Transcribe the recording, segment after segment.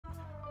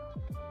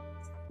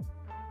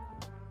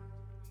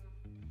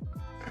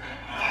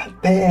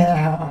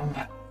Damn!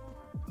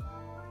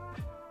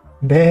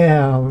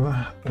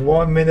 Damn!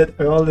 1 minute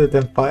earlier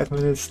than 5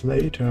 minutes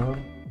later.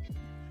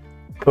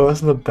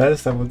 Personal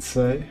best, I would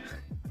say.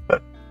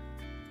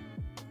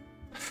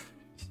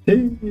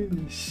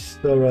 Sheesh.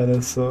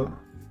 Alright, so.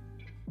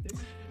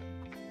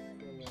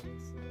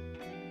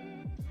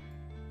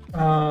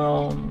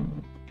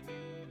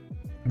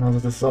 No,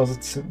 this is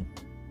also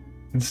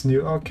it's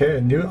new.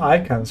 Okay, new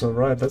icons.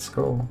 Alright, let's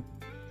go.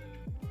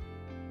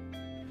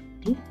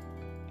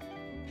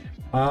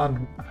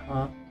 Hard.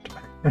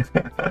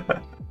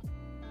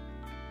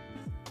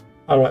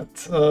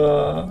 Alright,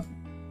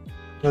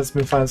 let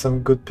me find some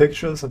good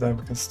pictures and then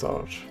we can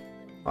start.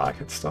 I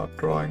can start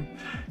drawing.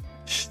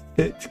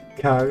 Shit,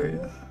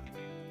 carrier.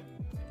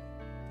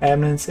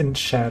 Eminence in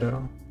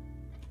shadow.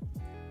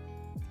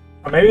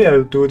 Or maybe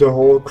I'll do the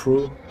whole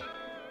crew.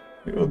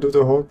 We will do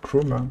the whole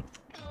crew, man.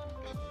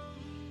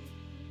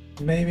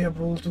 Maybe I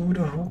will do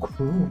the whole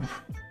crew.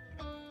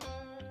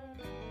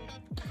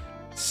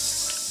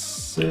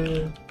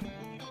 Sit.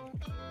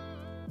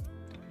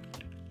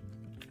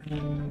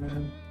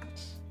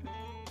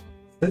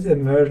 This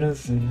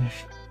emergency.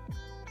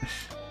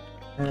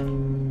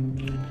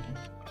 In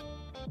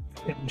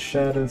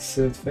shadow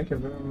sit. Thank you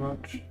very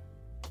much.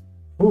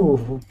 Ooh,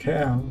 who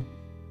can?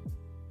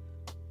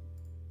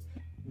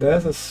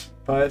 There's a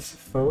spicy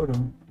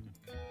photo.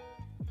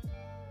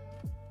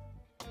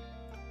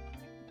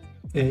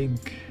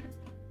 Ink.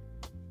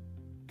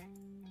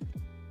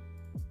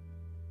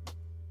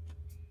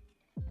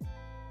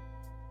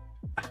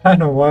 I don't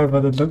know why,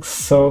 but it looks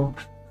so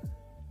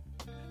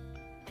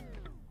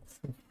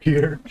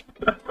weird.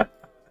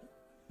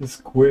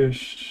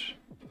 Squished.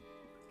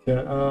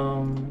 Yeah,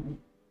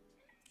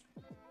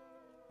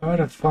 I would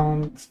have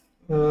found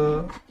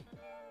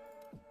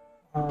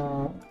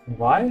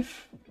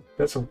wife?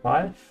 That's a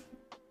wife?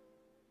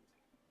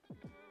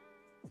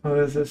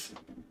 Or is this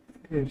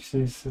if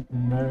she's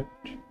married?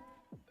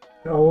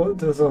 Oh,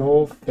 there's a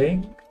whole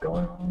thing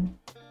going on?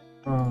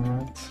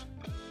 Alright.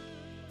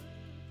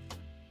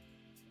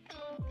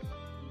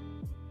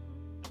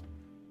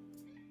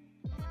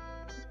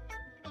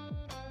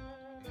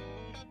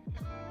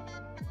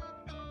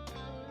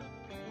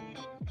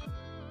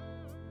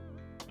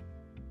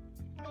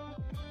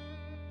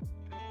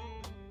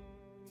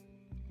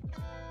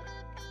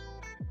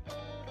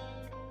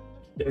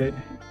 Okay.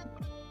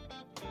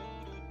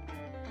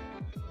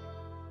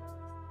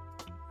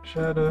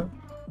 Shadow.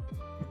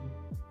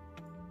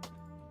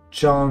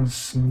 John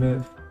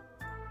Smith.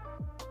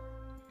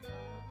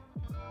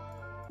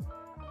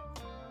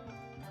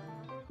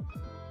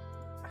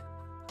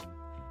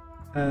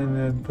 And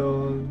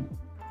adult.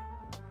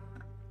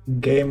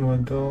 Game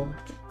adult.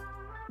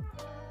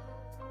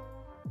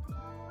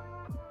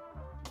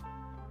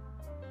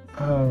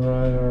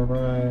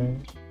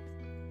 Alright.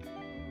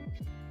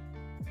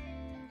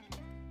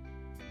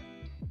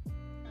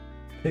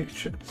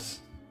 Pictures.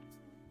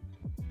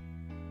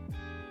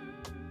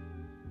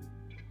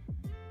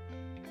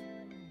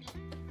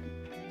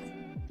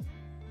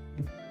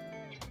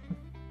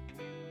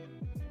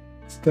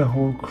 It's the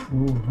whole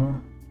crew, huh?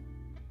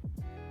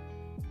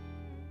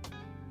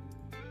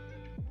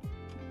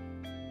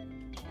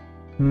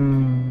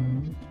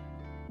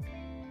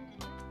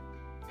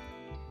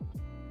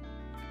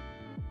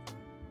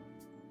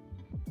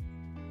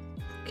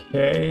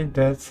 Okay,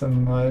 that's a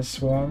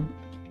nice one.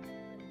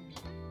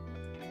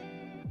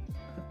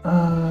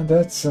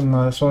 That's a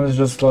nice one. It's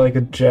just like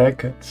a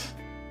jacket.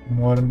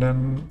 More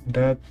than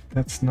that,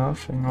 that's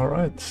nothing.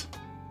 Alright.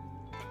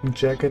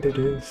 Jacket it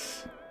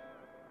is.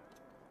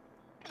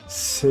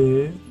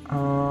 See,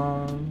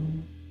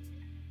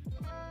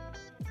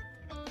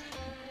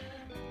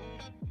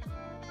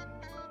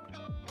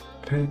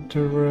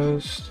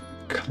 Pinterest,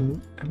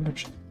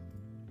 image,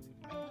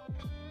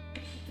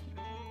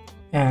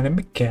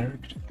 anime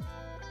character.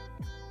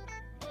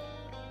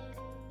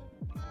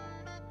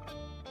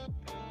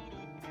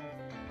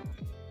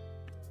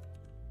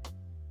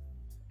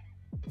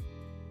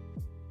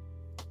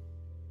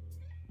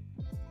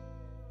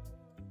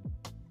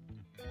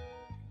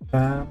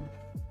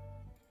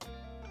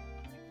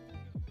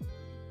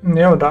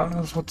 Yo,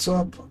 darkness, what's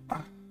up?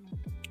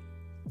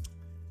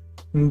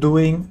 I'm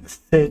doing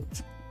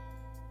Sit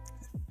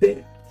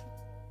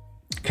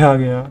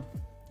Kaguya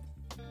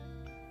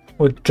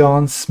with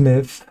John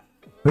Smith.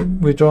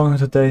 We're drawing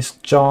today's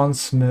John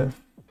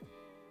Smith.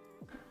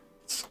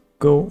 Let's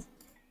go.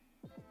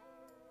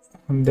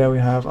 And there we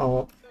have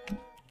our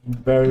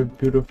very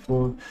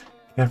beautiful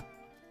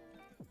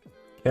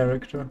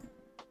character.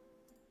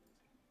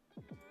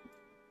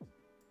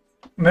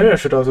 Maybe I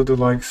should also do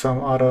like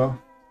some other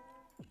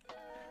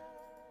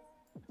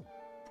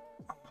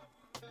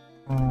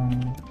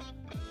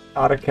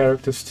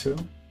characters too.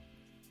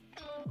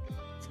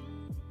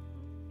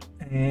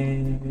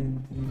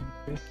 And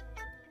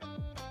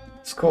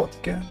it's called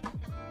again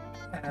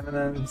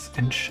Eminence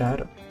in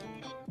Shadow.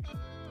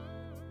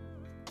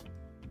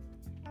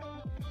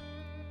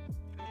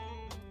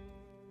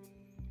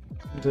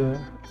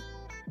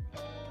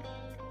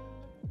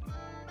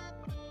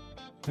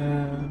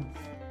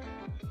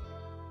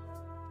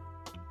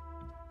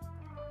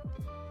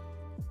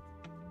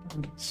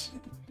 softness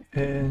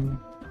in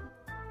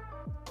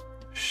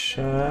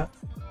shadow.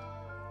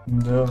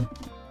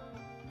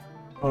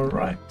 All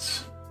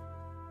right.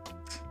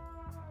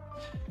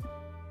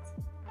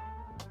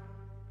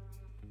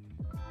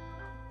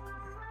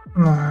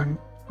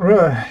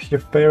 Really, your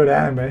favorite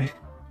anime?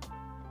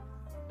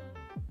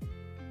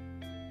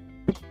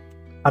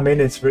 I mean,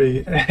 it's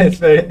really,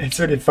 it's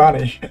really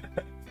funny.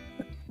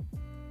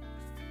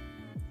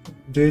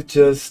 Dude,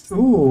 just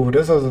ooh,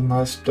 this was a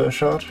nice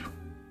splash art.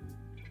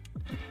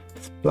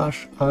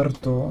 Splash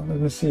Arto. Let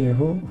me see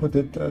who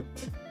did that.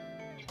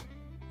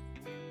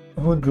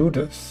 Who drew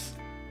this?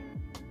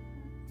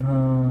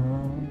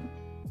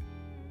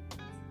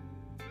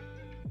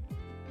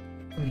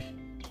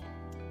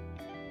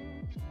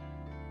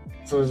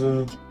 So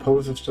the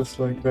pose is just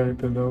like very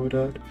below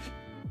that.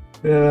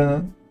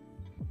 Yeah,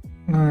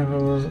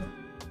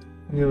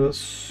 it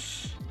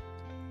was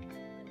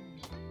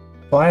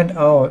find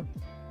out.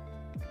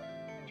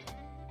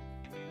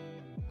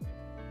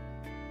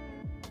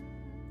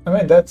 I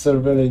mean, that's a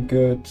really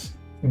good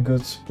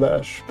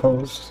splash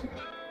pose.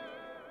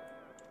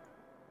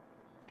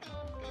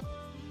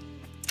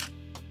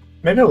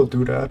 Maybe I'll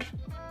do that.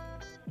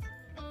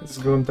 Let's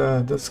go there.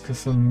 Let's get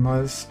some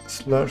nice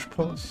splash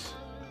pose.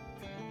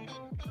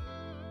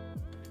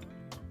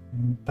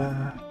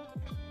 Bah.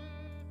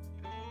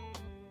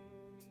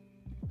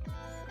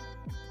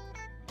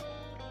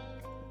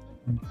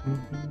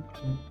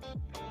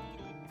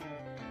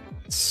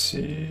 Let's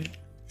see.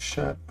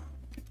 Shadow.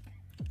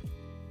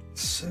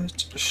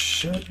 Set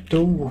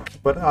shadow.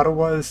 But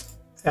otherwise,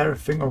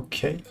 everything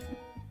okay.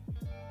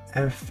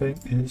 Everything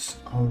is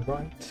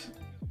alright.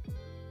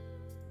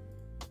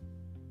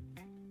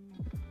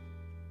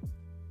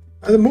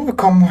 The movie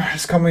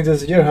is coming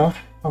this year, huh?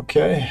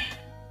 Okay.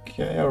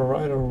 Okay,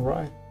 alright.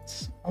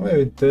 Oh,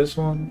 maybe this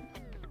one.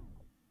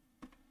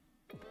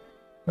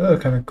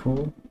 That's kind of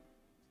cool.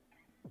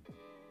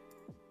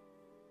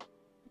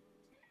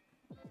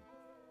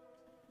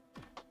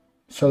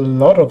 It's a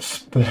lot of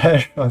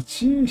splash. Oh,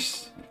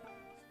 jeez.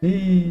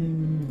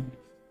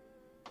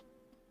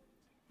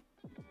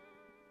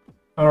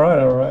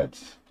 Alright.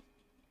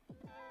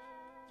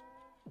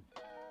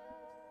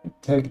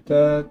 Take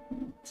that.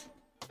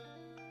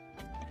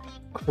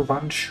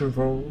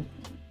 Crunchyroll.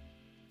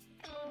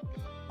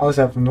 I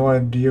also have no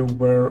idea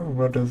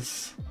where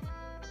this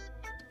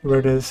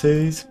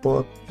is,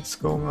 but let's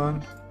go,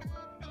 man.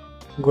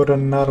 Got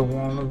another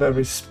one, a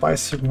very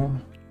spicy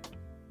one.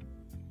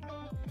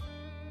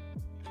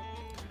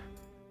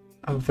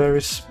 A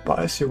very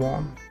spicy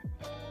one.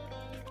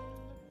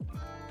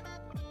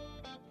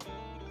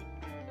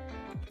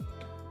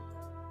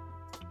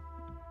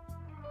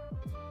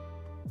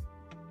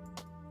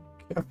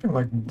 Okay, I feel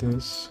like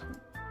this.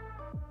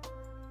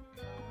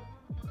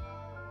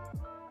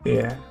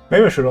 Yeah,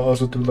 maybe I should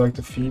also do like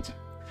the feet.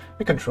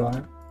 We can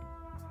try.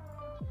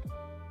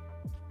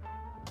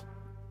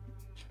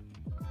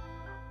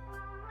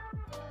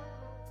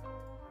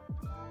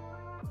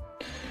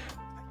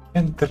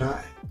 Can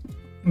try.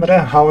 But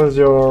then how is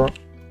your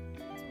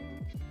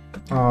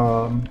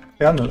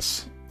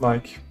illness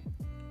like?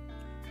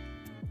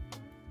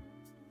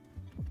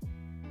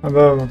 And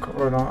then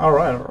going on.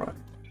 Alright.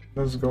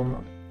 Let's go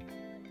now.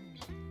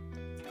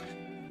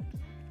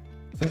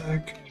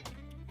 Tag.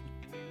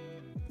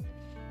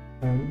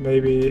 And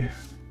maybe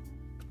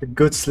a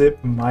good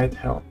sleep might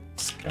help.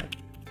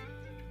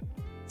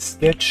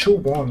 Sketch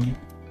 1.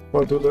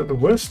 Well,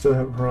 where's the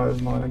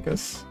horizon line, I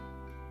guess?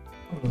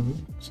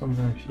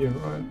 Somewhere here,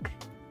 right?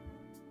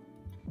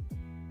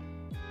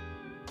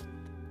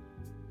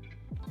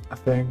 I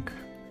think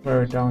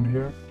very down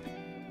here.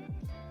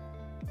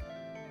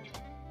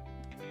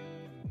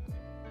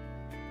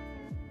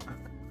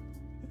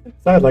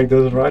 Sound like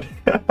this, right?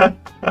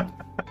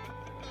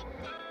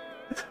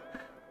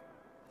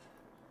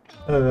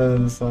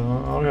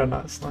 Oh yeah,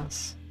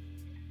 nice.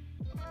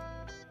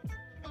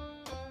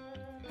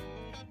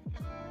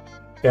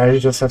 Yeah, you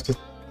just have to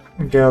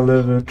get a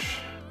little bit,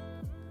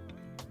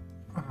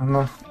 I don't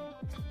know,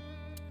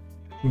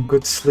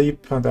 good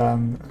sleep, and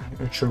then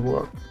it should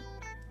work.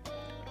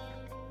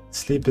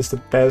 Sleep is the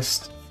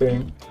best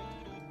thing.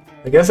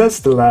 I guess that's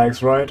the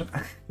legs, right?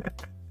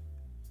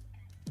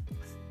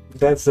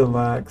 That's the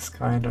legs,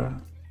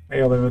 kinda.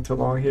 Maybe a little bit too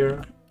long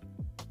here.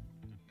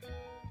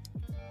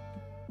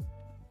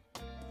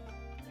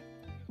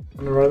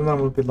 And the right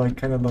one would be like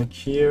kind of like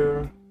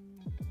here.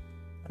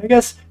 I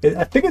guess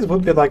I think it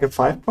would be like a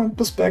 5-point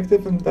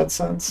perspective in that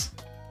sense.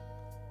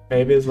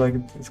 Maybe it's like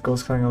it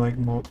goes kind of like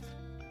more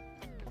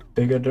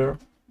bigger there.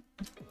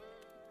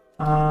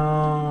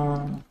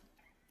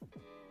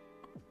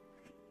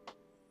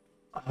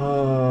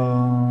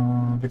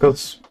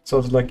 Because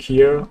sort of like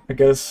here, I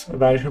guess a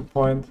vanishing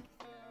point,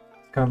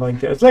 kind of like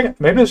this. It's like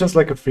maybe it's just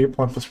like a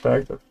 3-point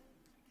perspective.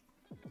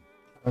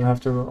 I don't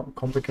have to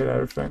complicate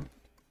everything.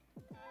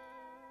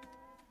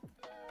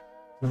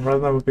 And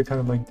right now would be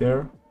kind of like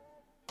there.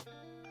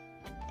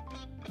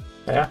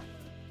 Yeah.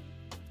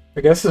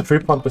 I guess it's a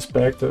 3-point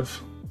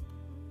perspective.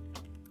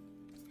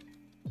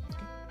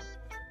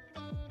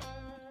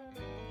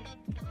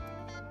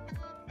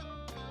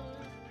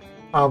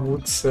 I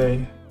would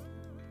say.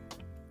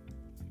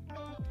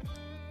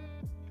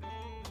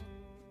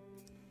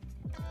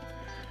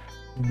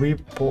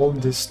 Re-ball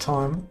this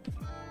time.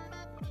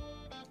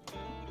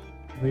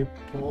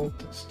 Re-ball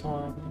this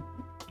time.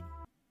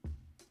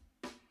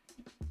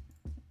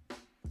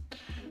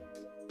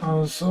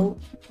 Also,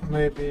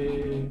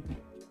 maybe...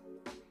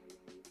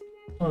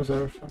 Oh, is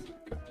everything?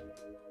 Okay.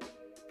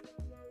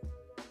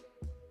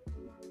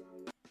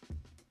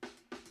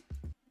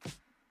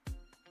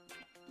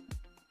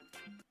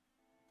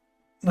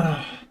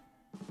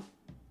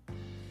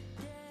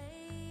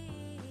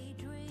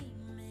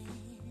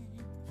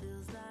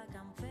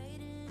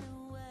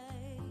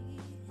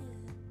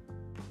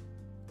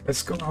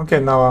 Let's go. Okay,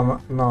 now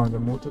I'm in the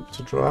mood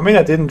to draw. I mean,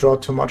 I didn't draw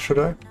too much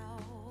today.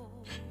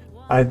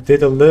 I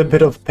did a little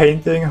bit of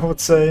painting, I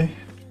would say,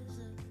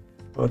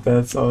 but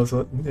that's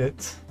also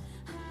it.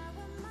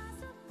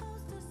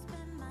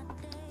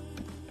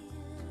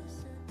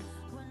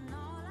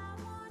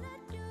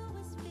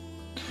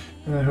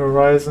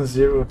 Horizon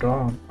Zero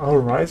Dawn. Oh,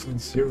 Horizon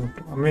Zero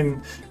Dawn. I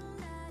mean,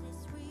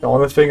 the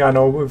only thing I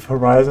know with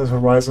Horizon is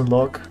Horizon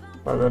Log,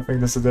 but I think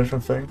that's a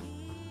different thing.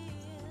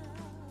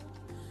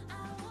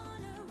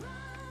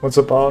 What's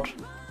about?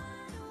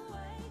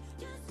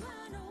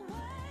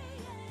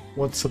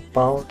 What's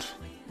about?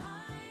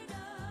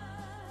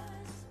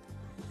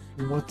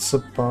 What's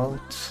about?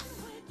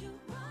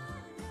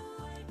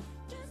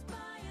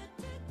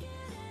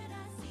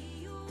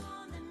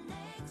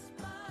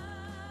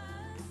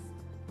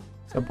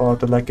 It's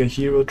about like a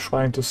hero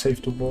trying to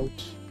save the world.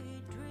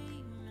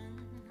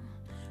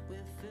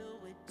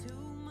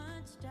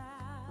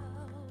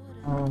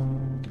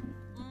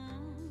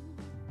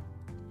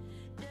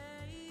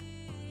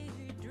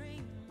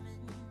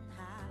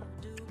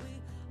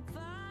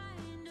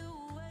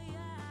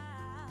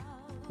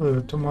 A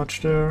little too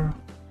much there.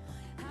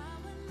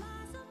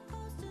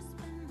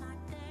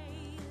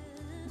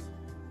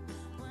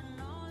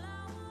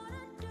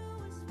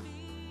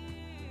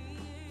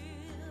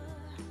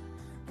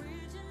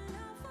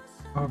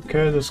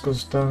 Okay, this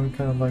goes down,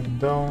 kind of like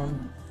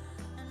down.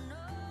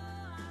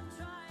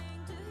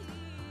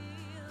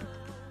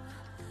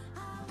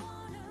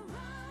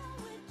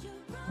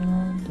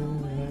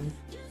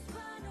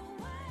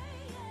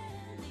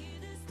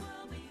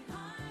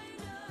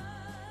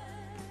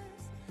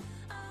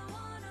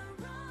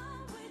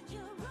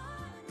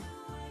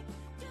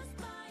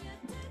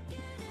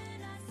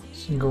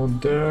 Go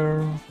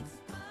there.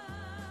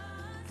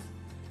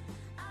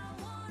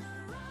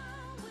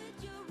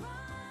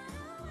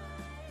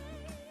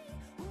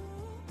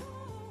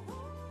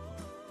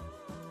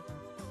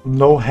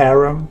 No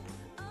harem.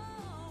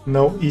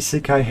 No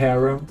isekai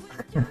harem.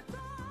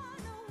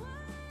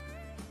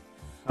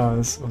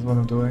 This is what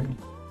I'm doing.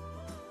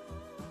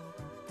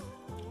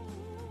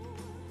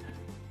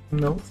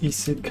 No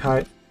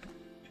isekai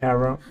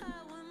harem.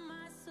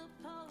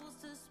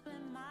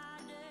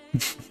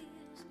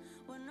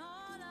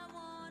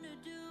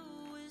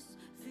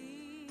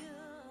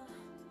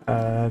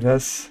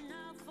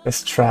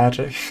 That's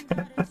tragic.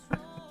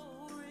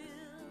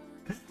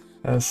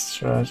 That's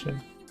tragic.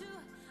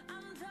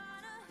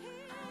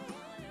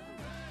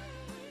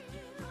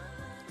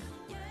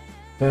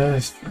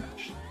 That's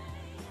tragic.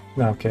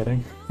 No, I'm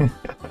kidding.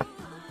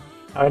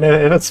 I mean,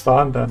 if it's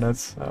fun, then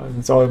it's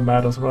all that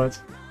matters, right?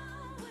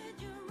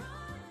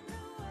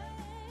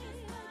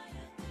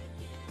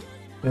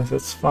 If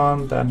it's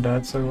fun, then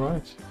that's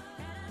alright.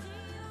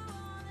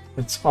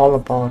 It's all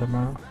about it,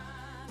 man.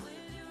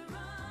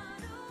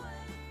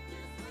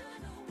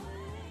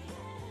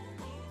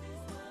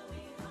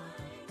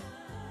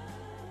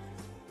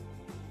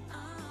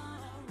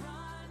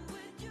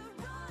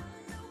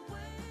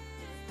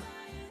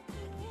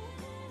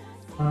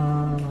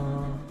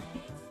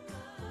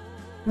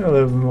 A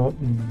little more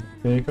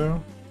bigger.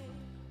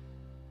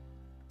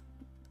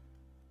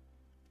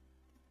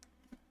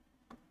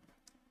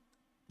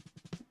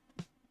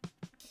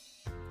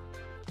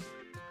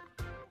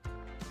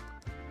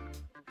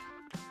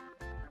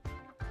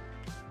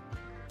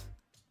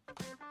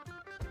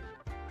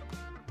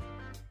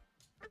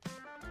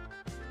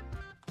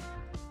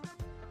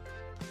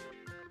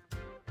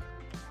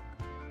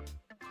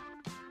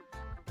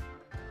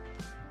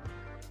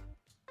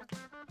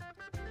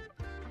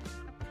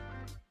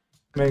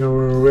 Make it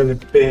really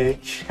big.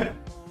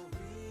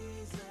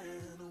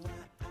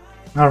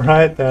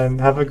 Alright, then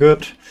have a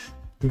good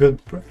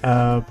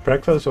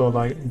breakfast or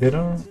like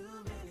dinner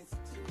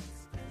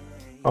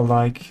or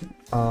like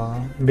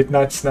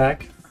midnight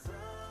snack.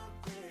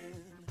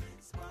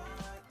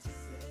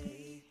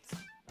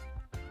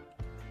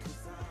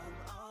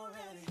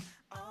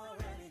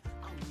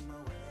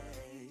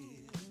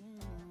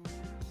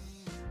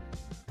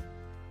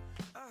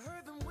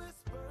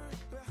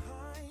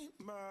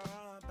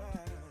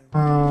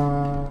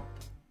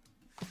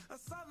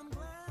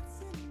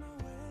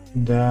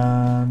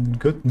 Then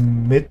good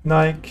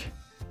midnight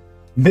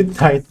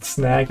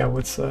snack, I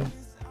would say.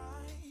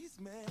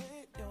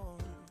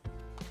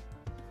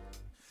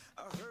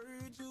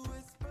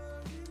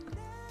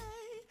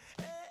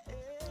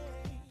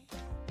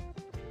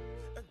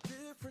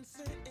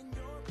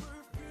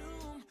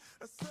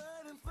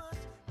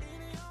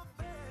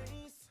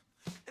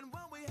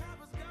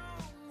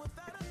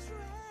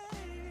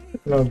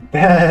 No,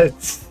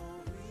 that's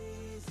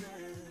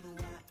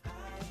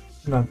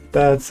not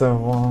that's a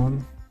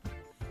one.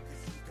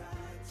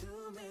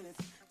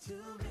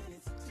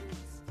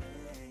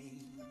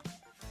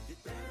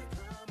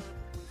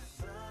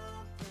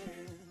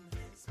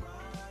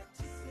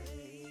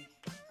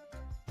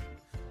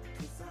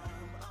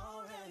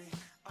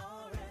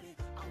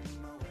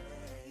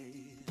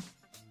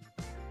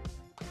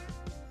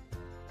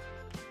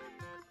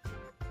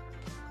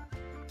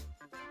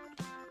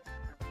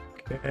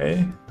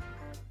 Okay.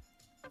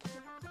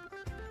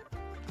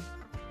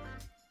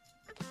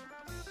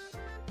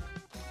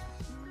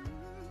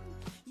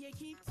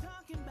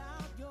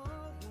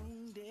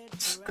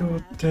 Let's go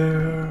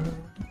there.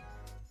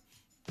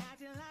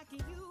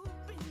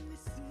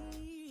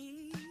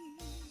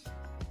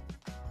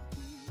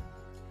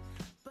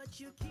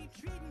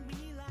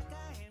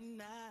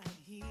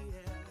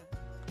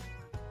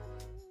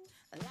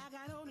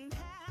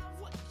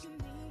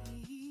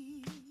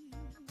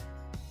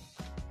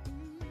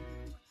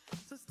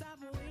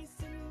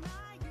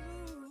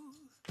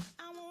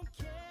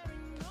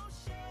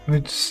 I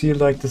need to see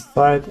like the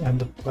side and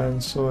the plan,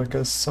 so I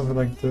guess something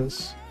like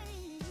this.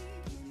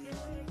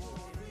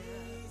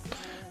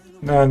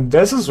 And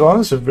this is one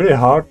is really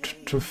hard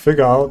to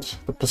figure out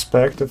the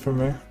perspective for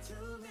me.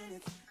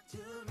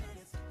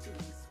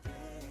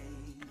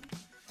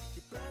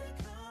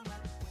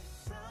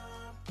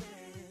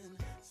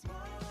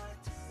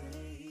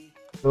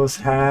 Those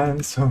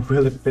hands are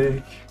really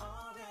big.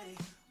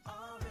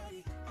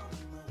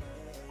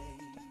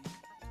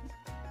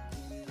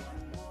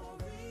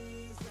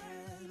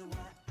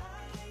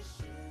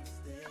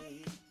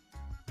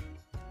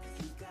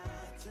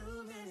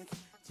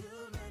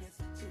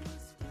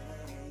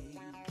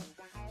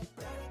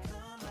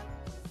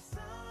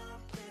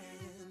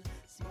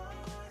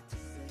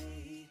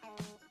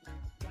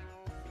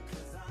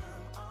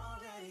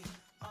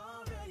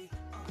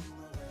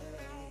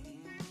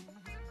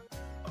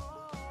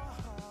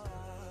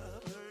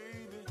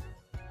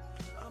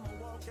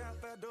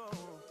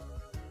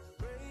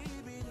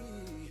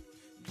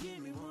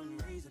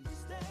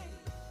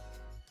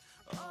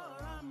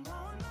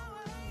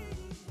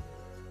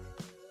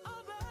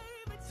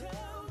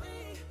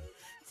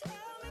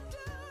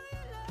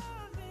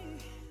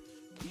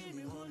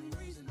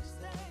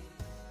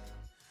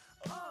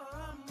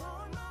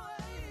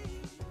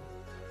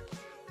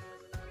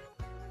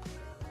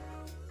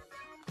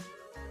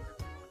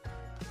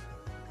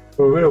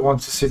 I really want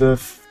to see the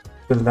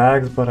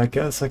legs, but I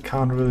guess I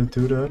can't really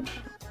do that.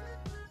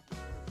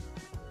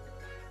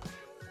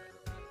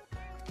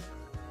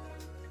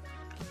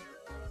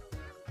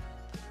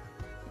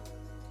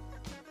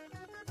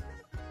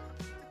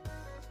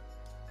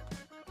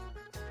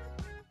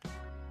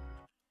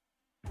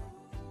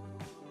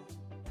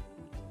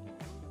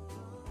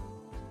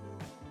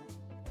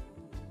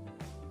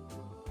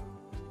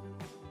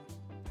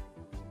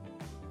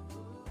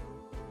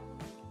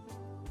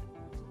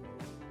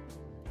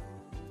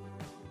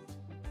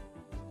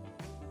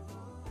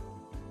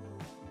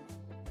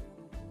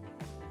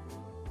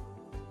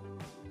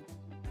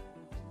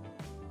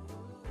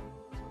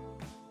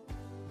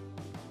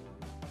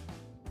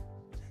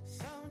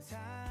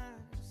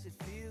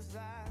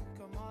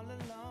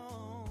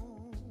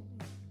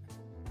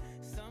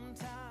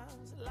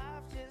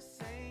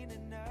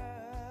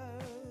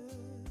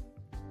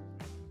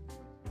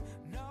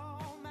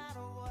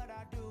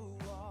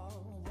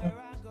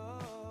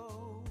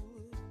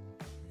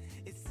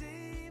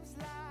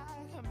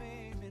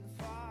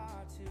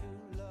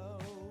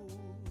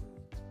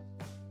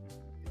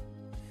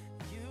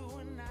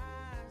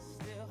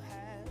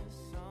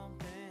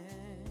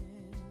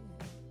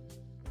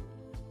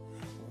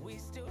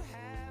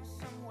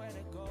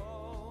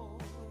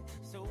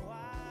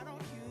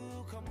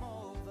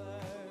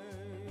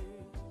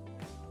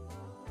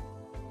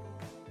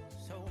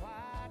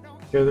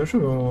 Yeah, there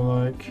should be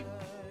more like...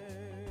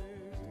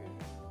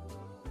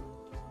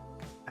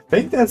 I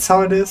think that's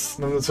how it is,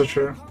 I'm not so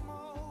sure.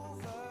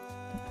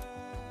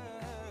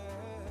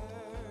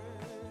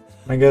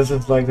 I guess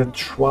it's like the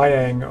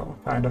triangle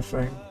kind of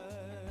thing.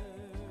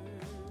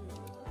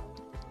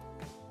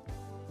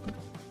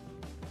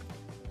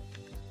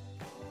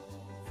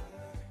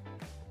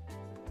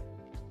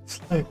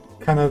 It's like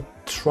kind of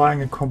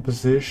trying a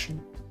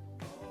composition.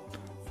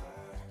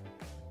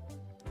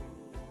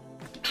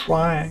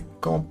 Trying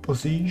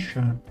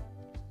composition.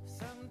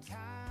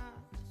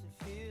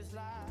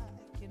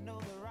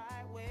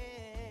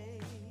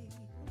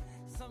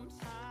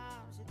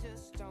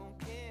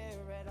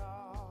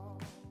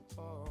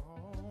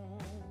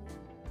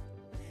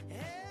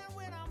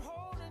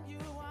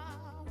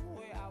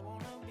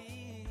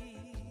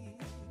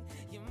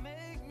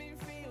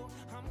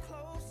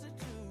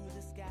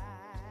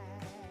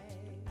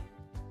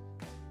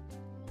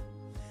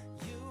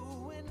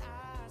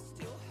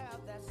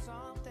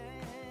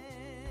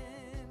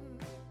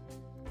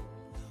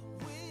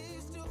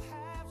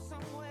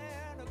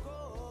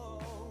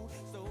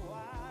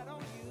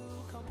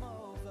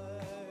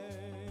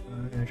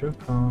 You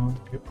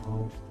can't get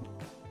off.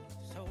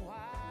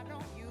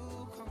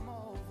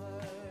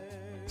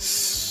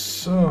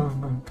 So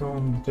I'm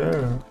going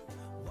there.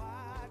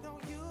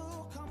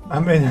 I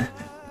mean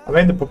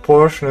the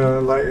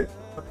proportion, like,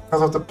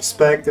 because of the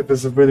perspective,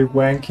 is really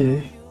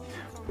wanky.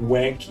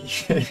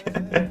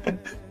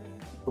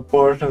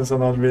 Proportions are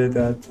not really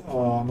that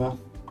no,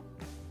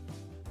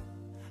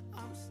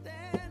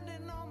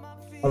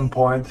 on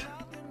point.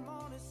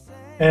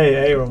 Hey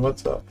Aaron,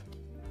 what's up?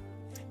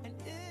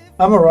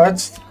 I'm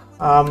alright.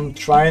 I'm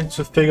trying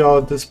to figure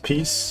out this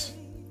piece,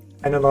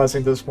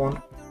 analyzing this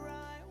one,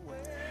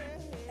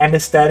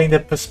 understanding the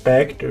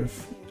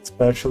perspective,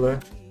 especially.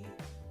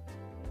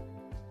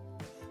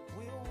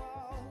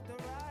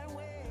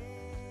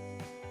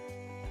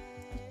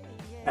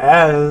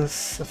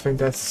 As I think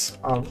that's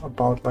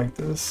about like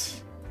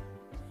this.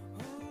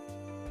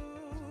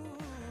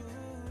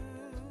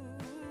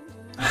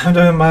 I'm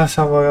doing math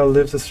homework. I'll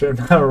leave the stream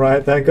now,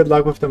 right? Then good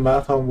luck with the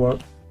math homework.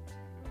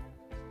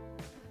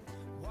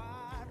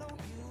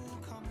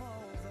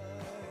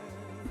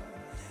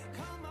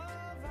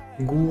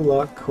 Good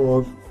luck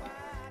or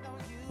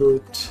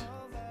good.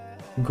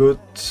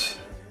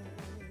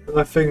 Did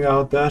I figure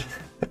out that?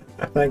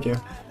 Thank you.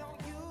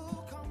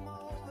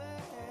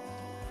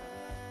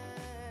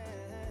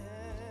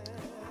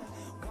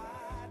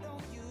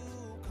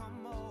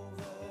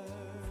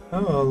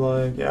 Oh,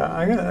 like, yeah,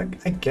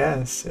 I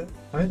guess.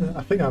 I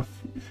think I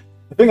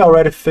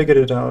already figured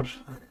it out.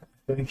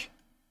 I think.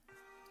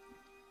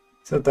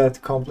 Is it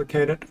that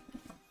complicated?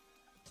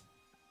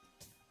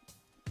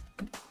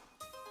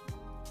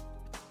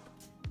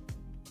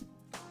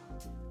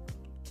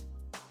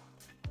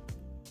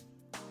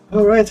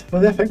 Alright,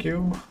 well, yeah, thank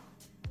you.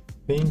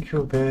 Thank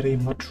you very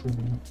much.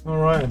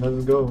 Alright,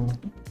 let's go.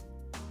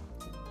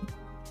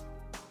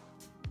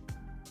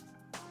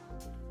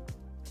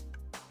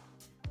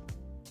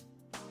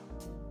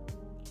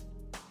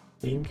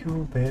 Thank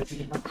you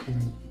very much.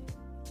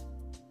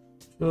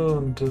 So,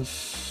 and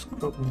this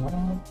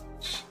guidelines.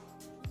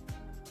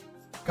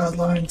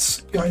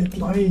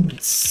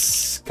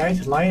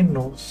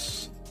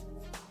 Guidelines.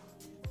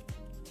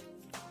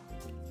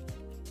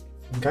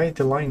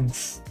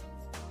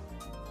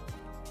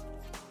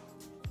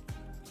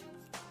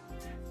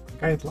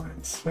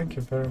 Guidelines. Thank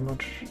you very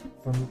much.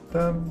 And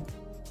then.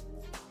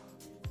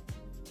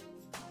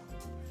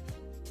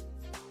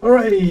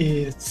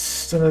 Alright,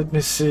 so let me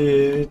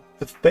see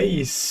the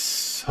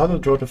face. How to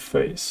draw the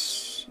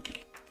face.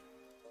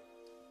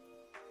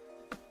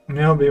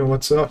 Melby,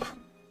 what's up?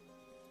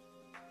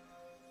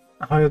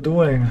 How you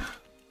doing?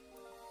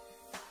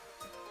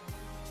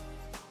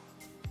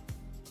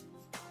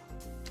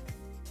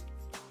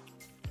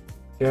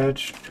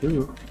 Sketch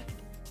 2.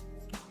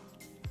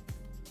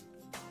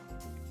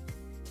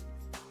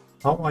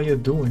 How are you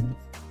doing?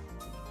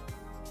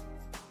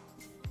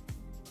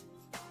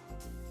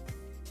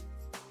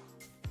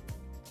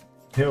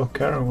 Yo,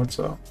 Karen, what's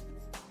up?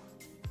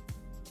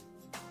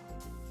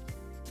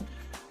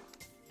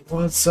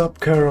 What's up,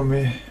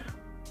 Karami?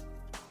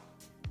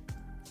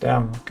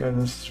 Damn, okay,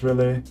 this is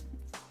really...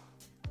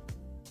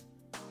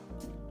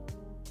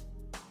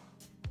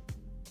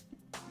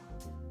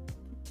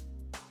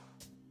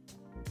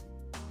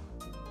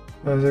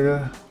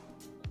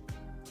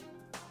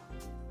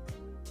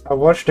 I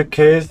watched the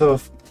case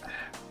of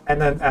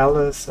Hannah and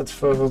Alice at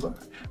first.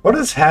 What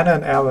is Hannah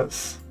and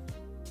Alice?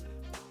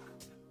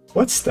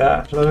 What's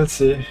that? Let me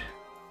see.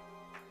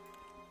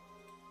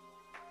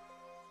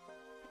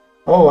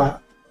 Oh,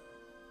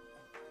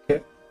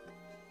 okay.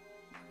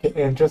 Okay,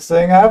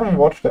 interesting. I haven't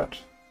watched that.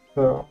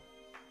 So,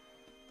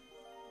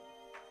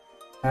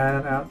 Hannah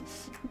and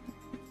Alice.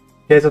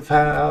 Case of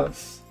Hannah and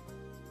Alice.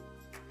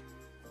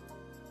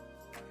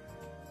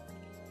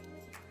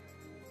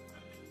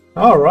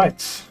 All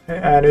right,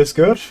 and it's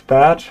good,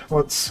 bad.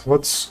 What's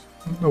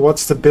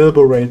the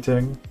Bilbo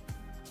rating?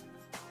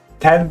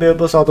 10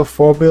 Bilbos out of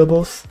 4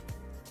 Bilbos.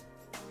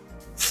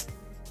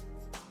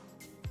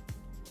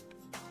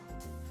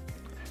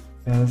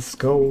 Let's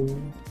go.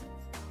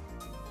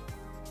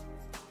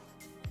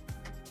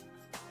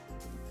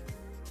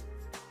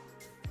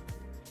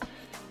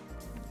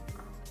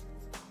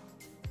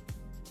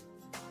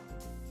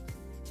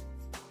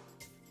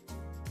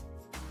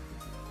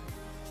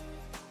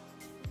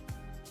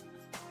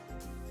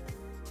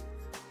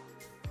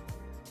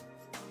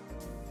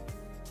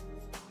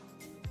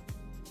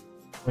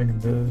 Bring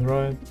this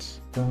right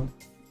down.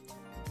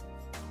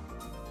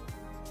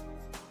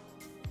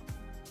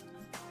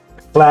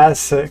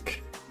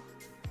 Classic.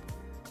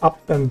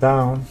 Up and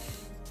down.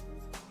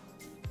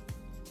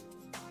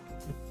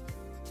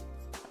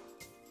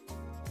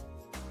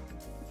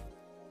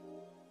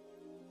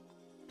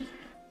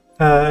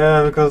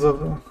 Yeah, because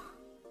of...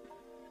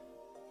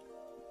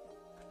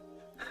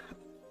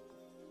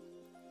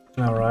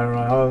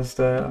 Alright, how's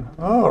that?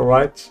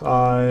 Alright,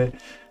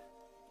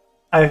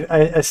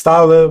 I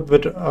start a little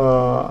bit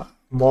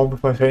more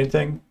with my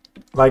painting.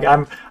 Like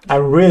I'm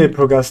really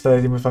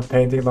procrastinating with my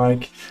painting.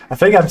 Like I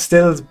think I'm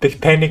still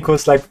big painting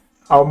course like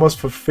almost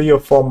for 3 or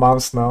 4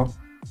 months now.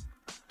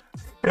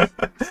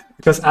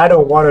 Because I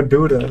don't want to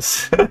do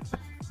this.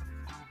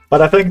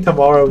 But I think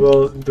tomorrow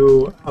we'll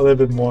do a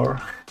little bit more.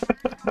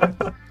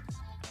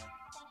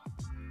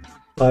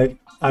 Like,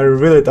 I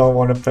really don't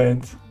want to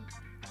paint.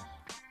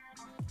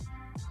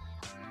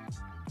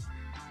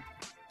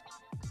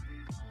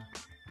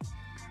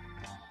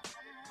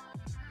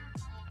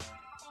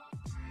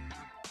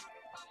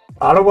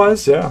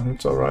 Otherwise, yeah,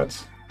 it's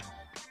alright.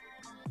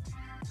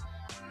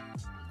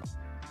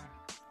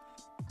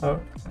 Oh.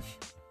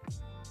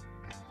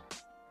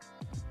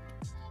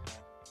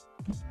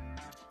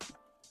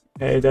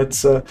 Hey,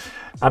 that's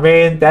I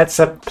mean, that's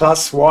a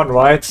 +1,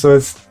 right? So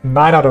it's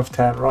 9 out of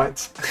 10,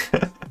 right?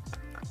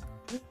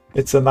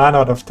 It's a 9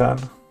 out of 10.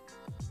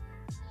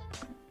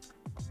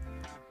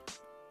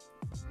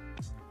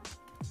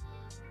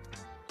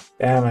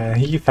 Yeah, man,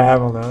 he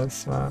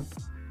fabulous, man.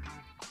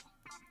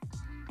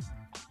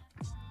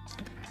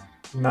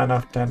 9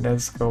 out of 10,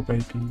 let's go,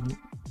 baby.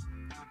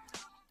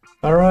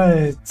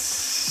 Alright.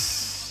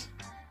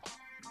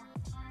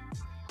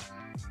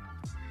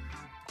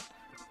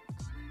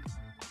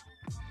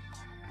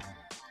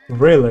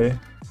 Really?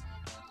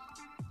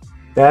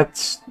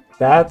 That's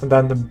that, and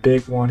then the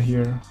big one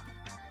here.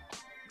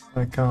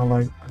 I kind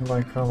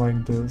of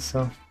like this.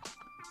 So.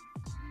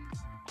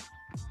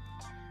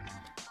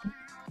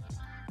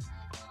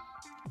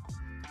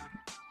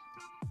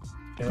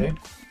 Okay.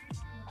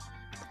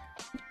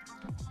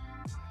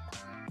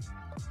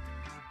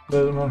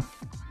 Little more.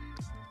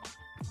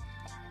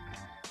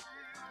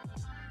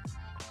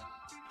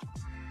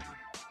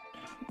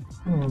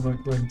 Oh,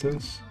 like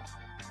this.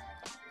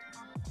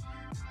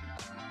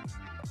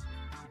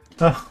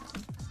 Oh,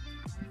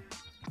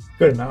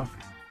 good enough.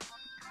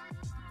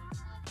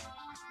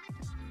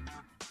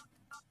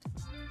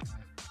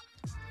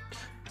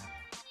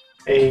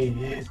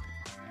 Hey,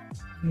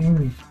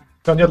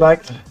 don't you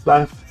like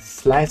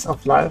slice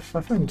of life?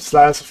 I think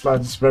slice of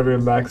life is very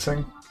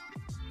relaxing.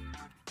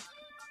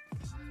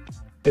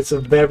 It's a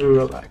very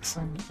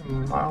relaxing,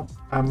 in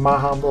my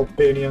humble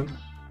opinion.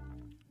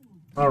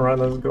 All right,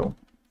 let's go.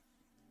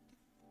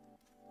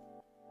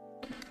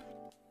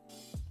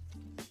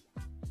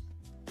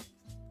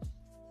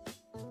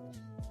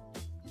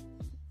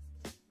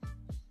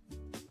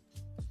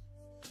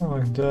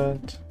 Like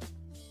that.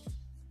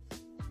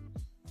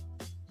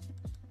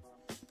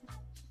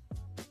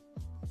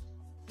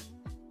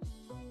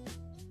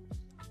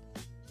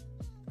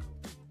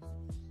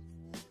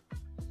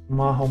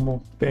 My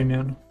humble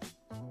opinion.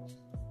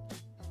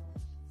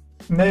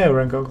 Nee,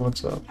 Rankok,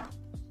 what's up?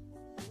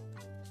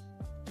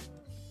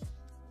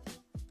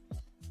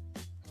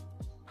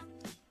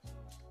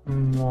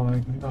 More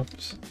like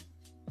ups.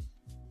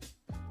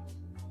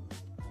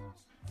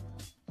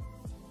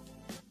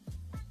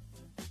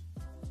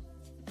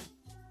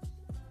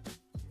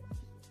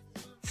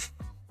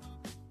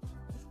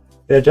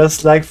 They're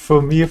just like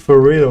for me, for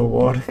real,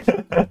 what?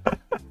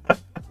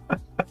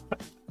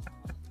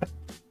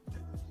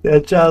 They're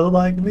just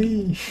like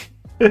me.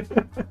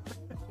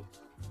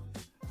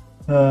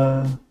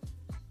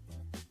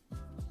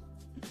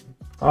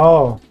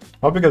 Oh,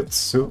 hope we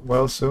get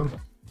well soon.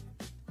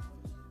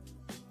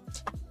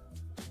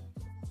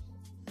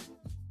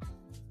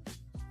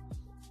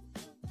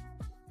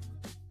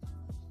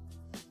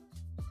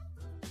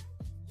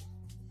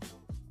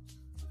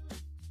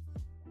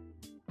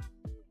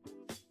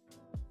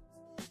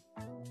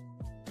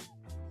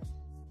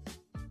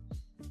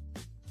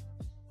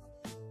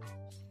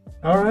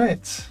 All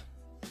right.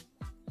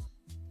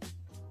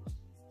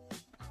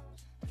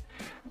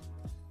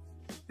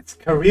 It's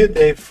career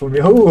day for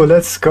me. Oh,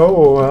 let's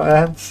go.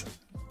 And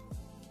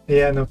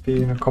yeah, no,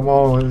 Pino, come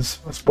on.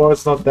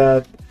 Sports not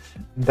that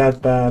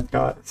bad,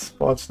 guys.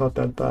 Sports not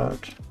that bad.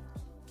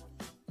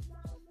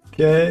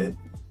 Okay.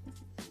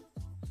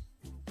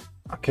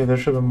 Okay, there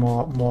should be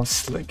more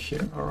slick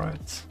here. All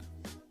right.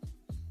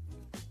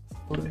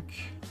 Slick.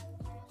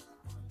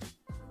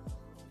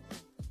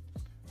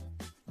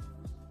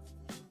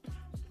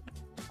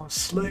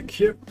 Slick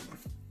here.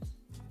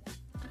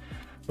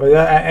 But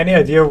yeah, any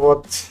idea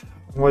what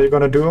you're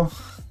gonna do?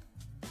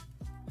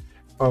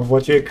 Or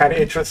what you're kind of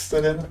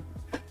interested in?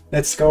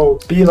 Let's go.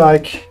 Be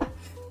like,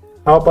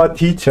 how about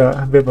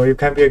teacher, Bibo? You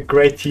can be a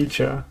great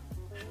teacher.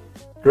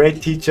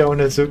 Great teacher on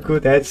Azuku,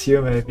 that's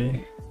you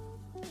maybe.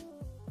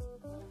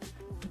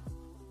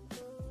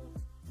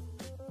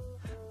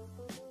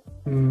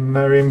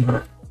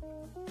 Marine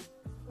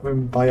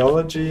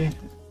biologist.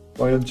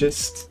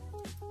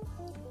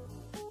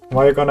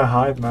 Why are you gonna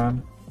hide,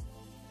 man?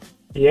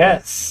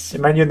 Yes,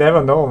 man, you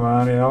never know,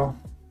 man, you know.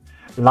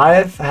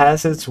 Life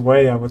has its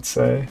way, I would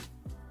say.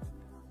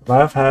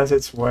 Life has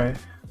its way.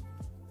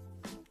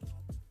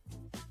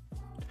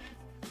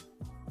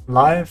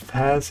 Life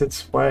has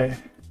its way.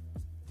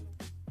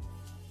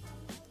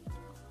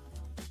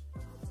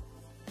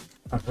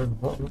 I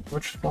think,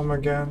 which form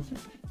again?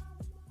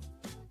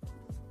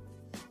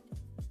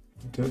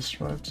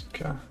 This, right?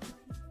 Okay.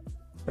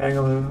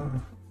 Angle.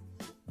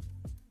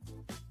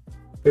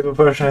 People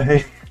version,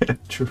 hey.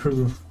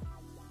 True.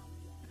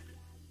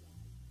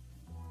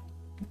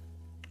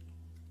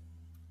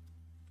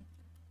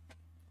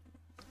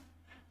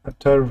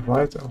 turtle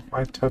right or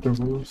white turtle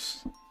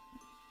rules.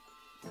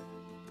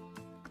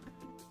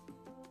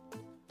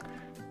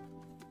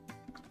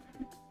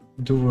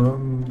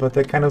 But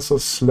they're kind of so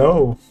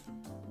slow.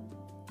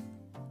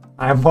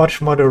 I'm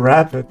much more the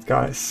rabbit,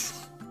 guys.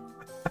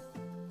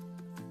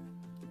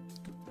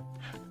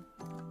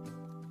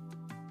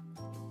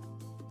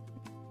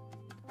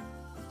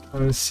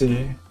 Let me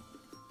see.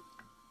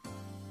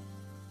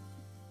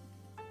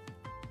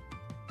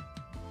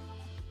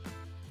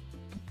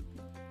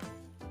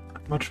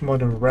 Much more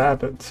the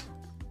rabbit.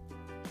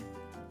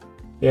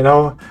 You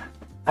know,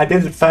 I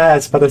did it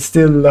fast, but I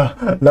still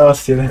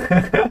lost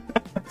it.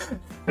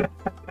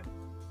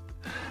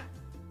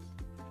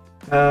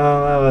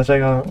 I was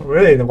like,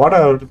 really, the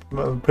water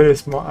pretty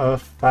small,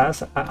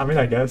 fast. I mean,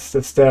 I guess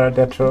it's their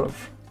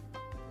turf.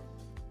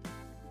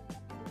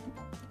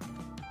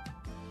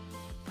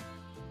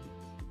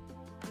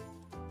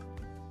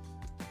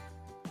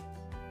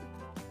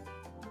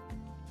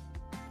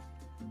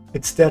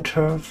 It's their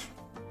turf.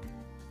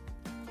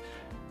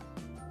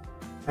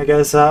 I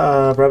guess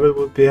a rabbit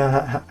would be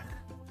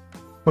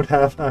would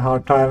have a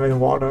hard time in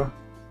water.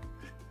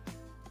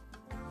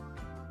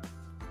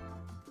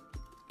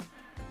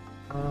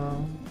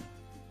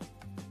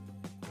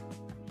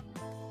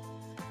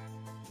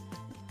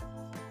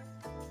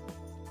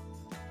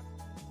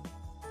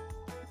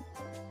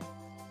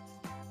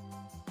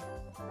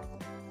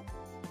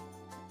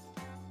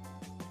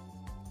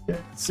 Yeah,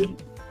 let's see.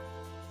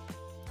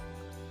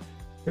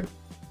 Okay.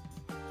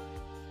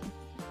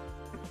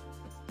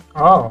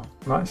 Oh,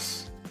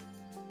 nice.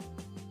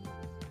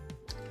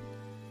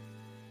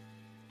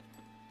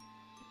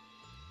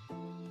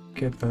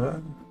 Get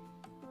that.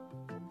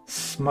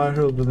 Smile a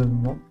little bit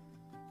more.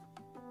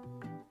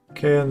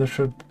 Okay, and there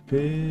should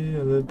be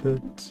a little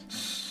bit.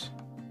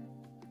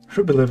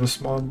 Should be a little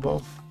small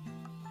above.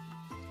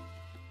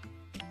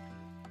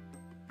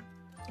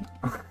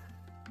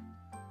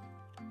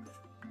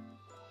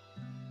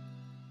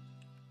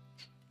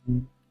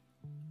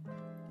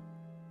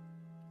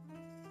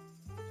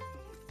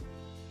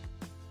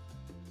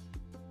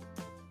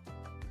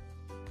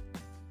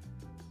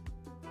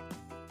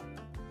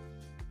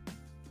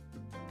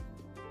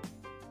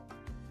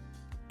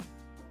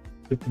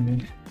 With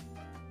me.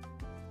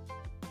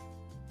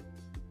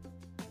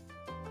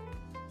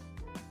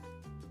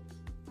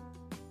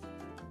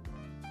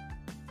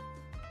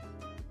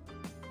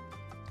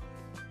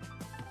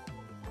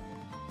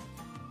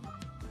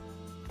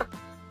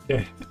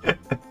 Okay.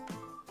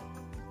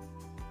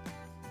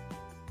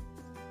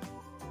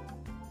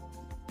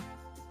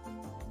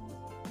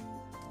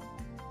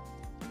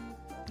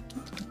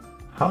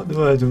 How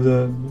do I do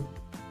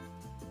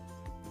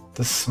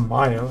the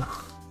smile?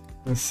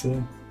 Let's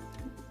see.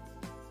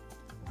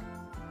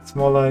 It's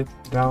more like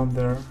down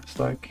there. It's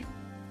like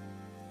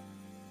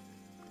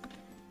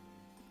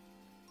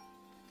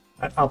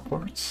and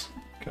upwards.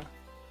 Okay.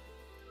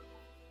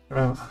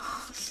 Well.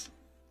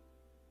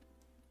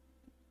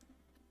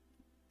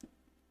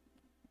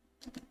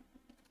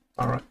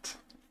 All right.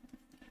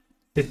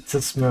 It's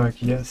a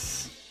smirk,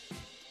 yes.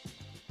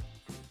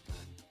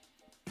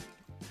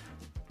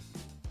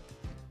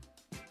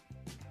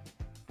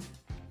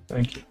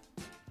 Thank you.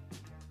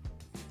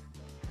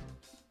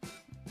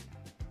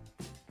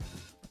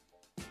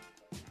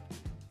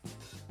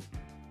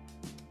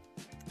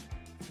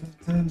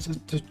 And it's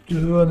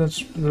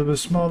a little bit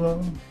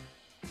smaller.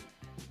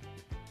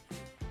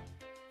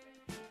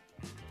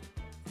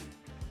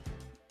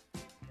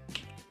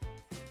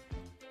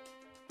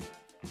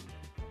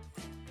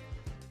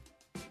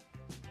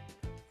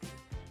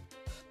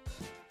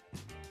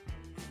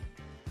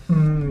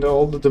 The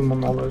older the more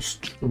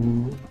knowledge,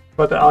 true.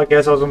 But I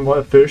guess also more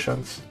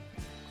efficient.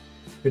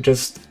 You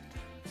just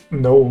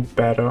know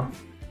better.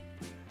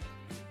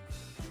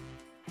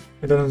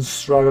 It doesn't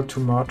struggle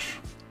too much.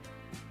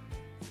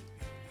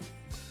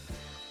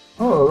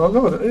 Oh,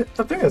 no,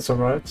 I think it's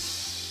alright.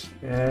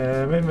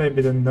 Yeah,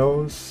 maybe the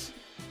nose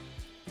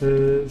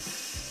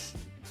is...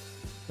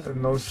 The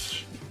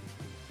nose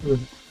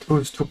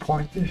is too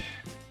pointy.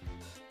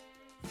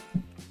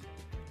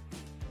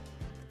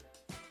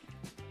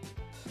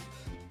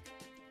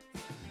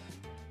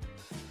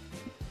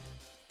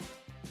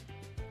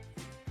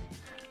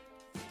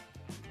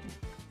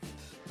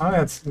 Oh,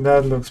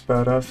 that looks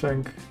better, I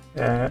think.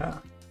 Yeah.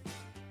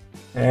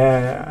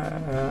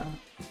 Yeah.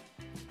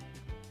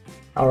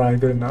 Alright,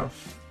 good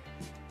enough.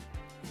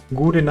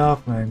 Good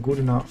enough, man, good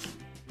enough.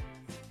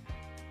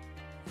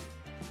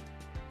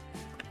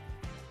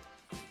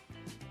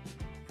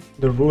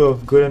 The rule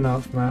of good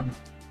enough, man.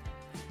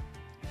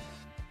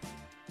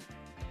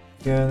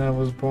 Yeah, and I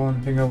was born,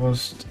 I think I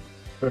was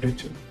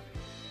 32.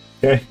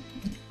 Okay.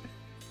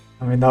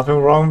 I mean, nothing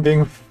wrong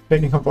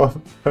thinking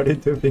about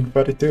 32 being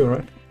 32,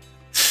 right?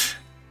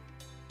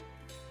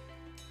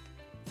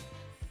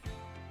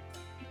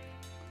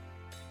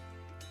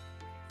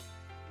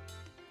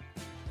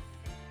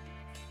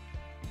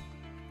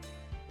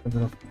 A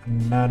bit of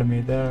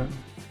anatomy there.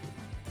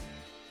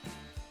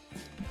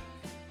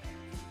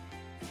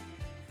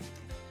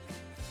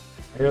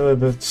 A little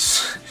bit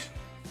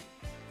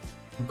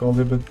go a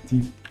little bit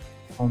deep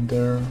on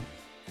there.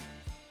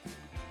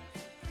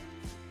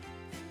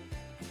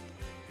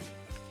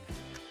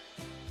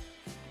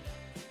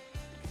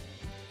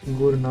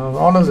 Good enough.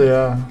 Honestly,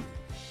 yeah.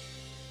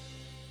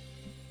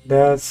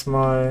 That's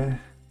my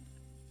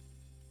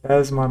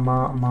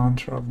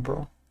mantra,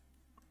 bro.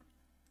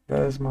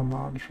 That is my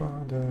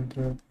mantra.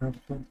 The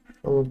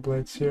shoulder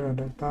blades here and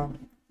then down.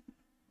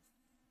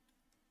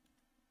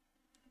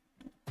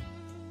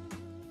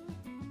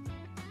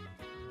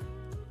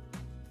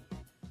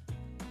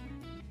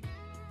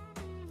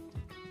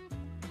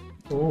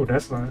 Oh,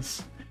 that's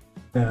nice.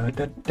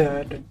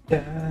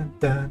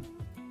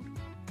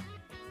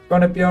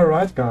 Gonna be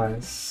alright,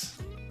 guys.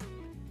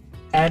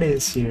 Annie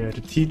is here to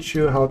teach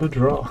you how to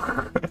draw.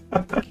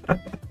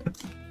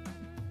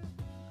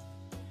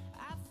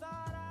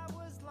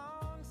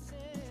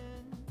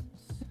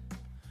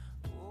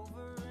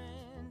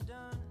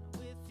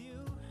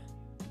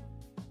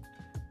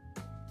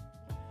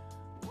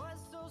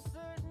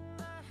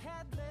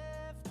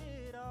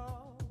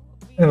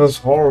 It was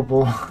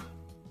horrible.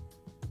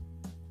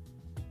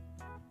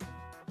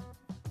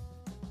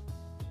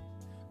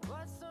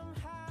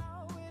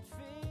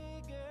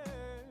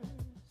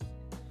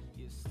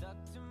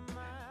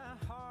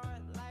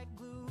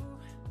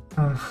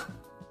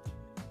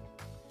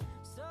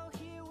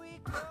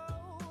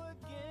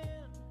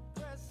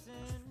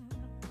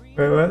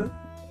 Wait, what?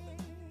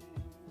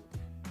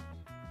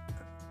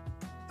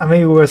 I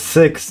mean, we were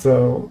 6,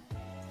 so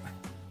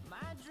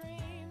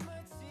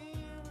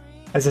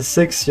as a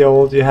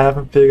 6-year-old, you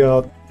haven't figured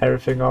out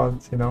everything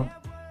out, you know.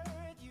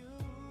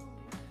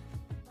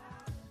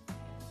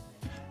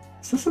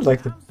 Is this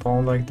like the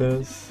bone like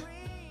this?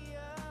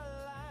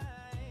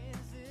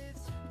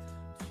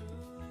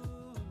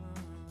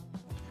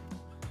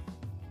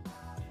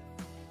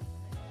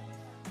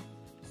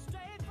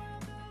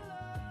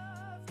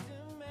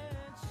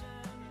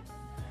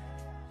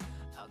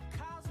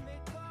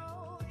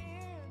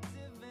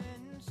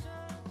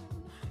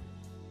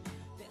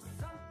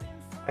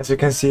 As you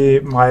can see,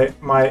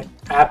 my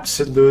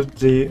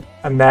absolutely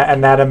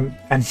anatomy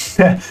and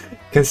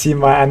can see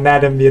my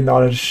anatomy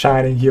knowledge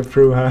shining here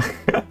through, huh?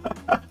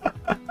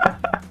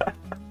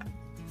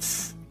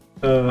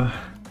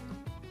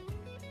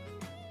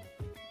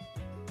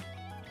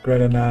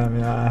 Great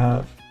anatomy I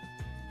have.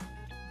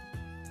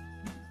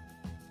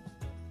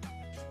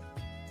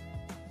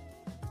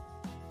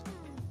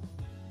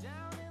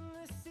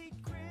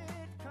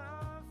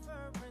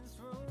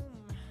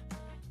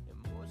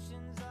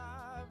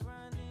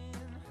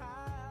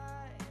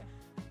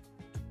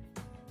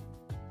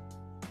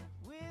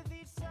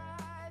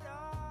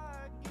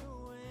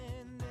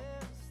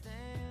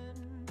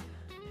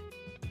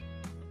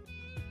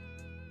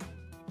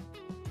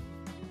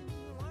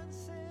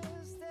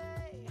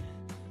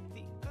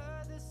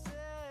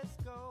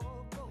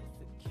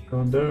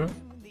 Go there.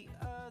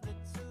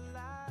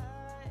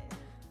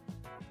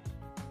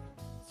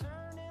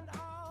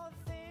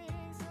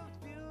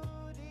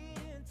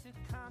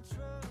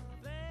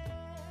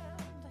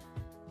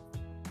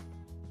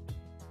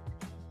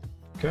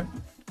 Okay.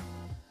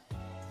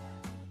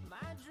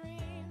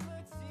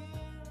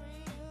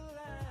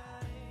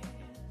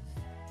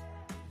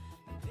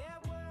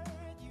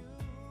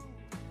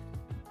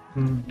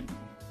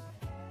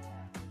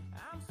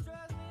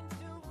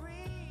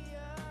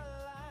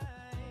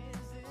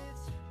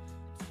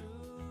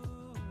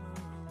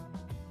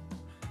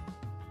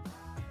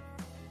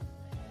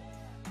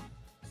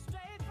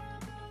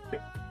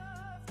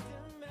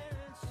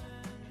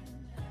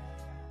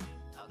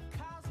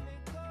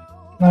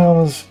 That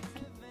was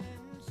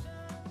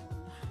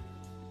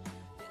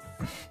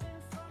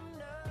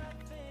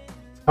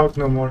talk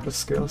no more to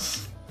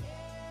skills.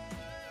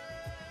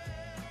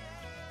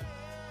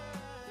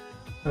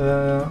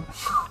 Okay.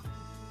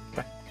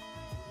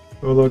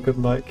 We'll look at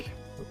like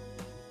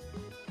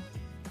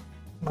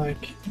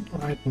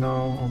right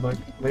now or like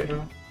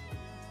later.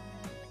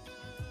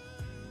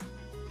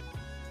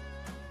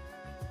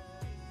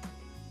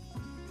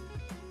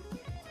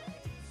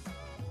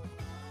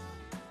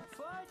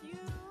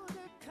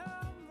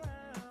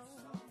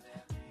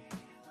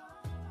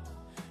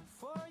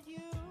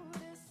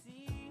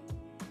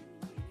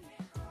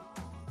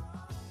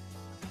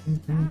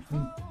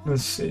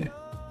 Let's see.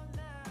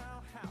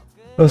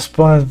 The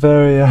spawn is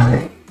very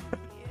young.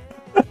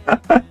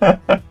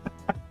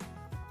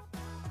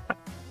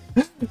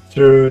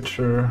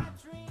 True.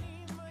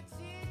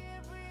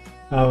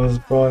 I was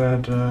born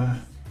at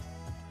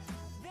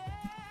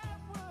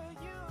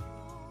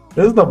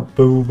This is not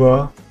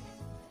booba.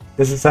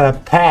 This is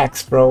a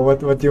PAX, bro. What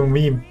do you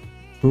mean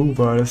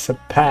booba? This is a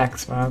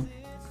PAX, man.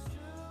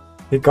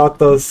 He got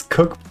those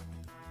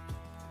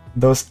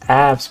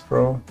abs,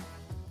 bro.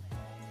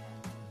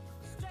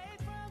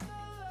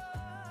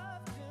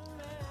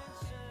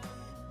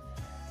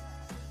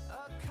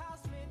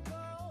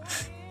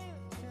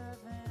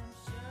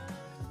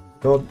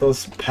 Got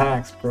those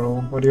packs,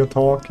 bro. What are you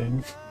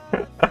talking?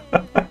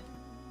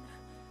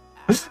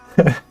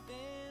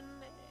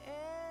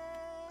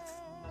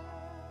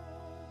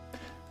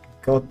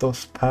 got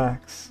those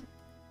packs.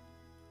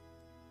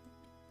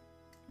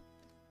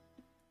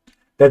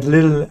 That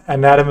little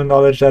anatomy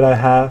knowledge that I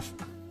have.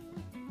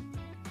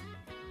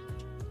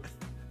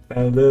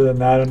 That little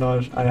anatomy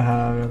knowledge I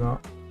have, you know.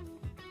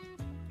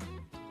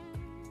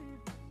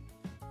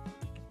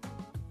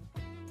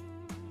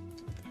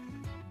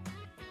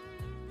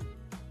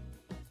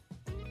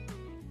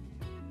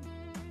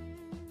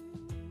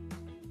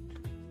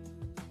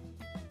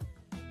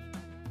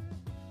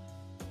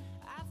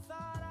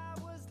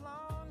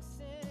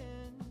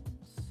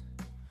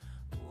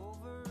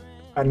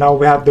 And now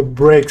we have the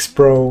bricks,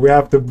 bro. We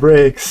have the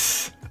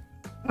bricks.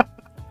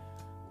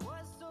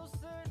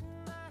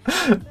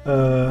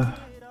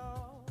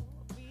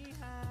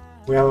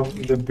 We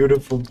have the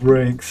beautiful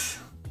bricks.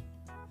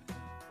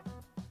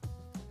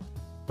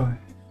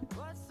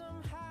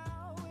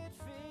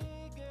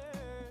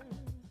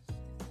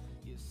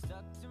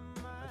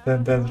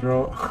 Then that's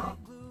raw.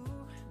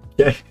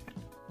 Yeah.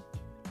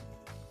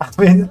 I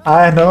mean,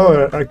 I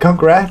know.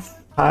 Congrats.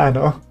 I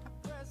know.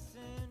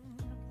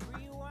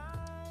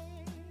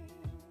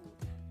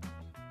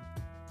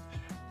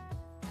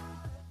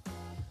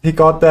 He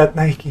got that.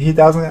 Like, he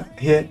doesn't have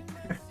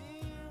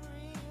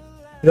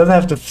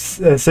the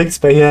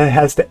 6-pack. He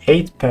has the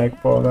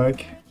 8-pack, bro.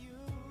 Like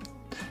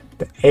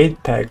the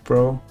 8-pack,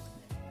 bro.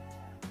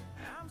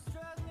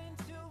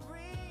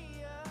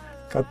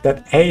 Got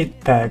that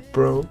 8-pack,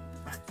 bro.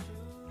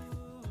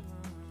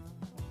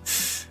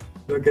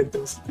 Look at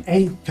this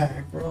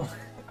 8-pack, bro.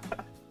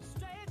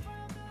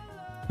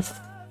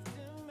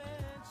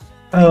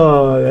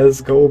 Oh, let's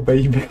go,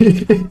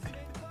 baby.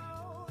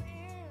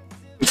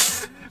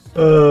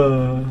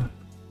 Oh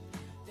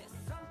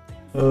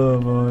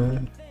boy.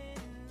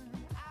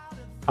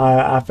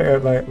 I feel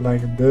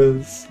like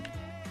this.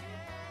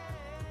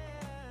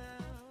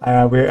 I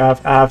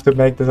have to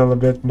make this a little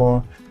bit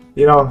more,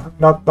 you know,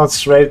 not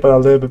straight, but a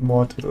little bit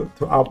more to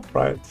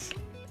upright.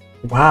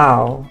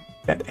 Wow,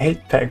 that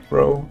 8-pack,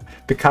 bro,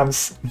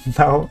 becomes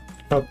now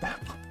not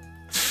that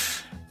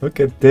much. Look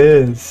at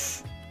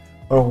this.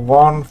 What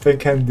one thing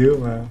can do,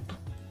 man.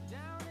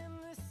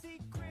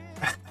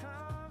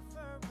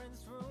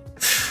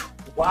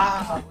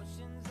 Wow,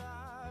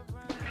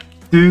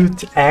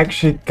 dude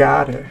actually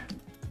got it.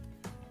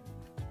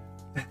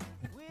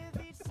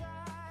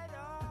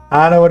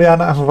 I know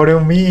what do you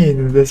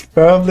mean? It's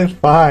perfectly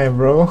fine,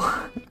 bro.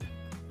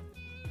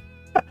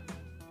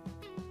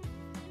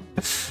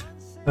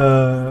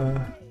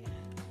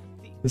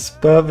 It's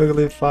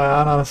perfectly fine.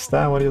 I don't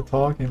understand what you're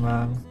talking,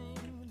 man.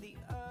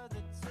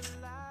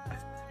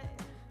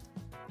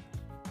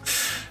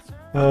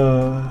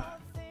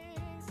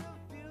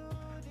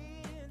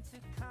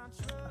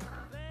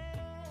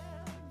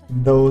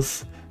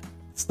 Those,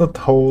 it's not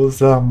holes,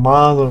 they're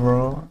miles,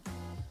 bro.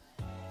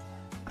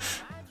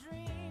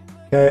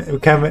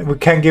 Okay, we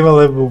can give a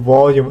little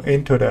volume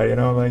into that, you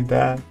know, like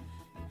that.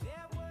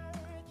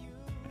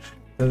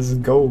 Let's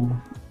go.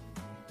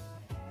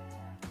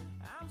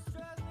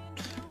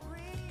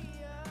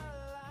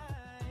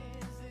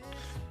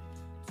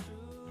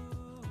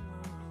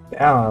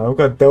 Yeah, look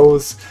at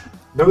those.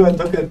 Look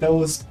at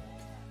those.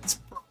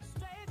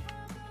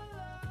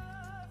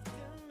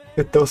 Look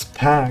at those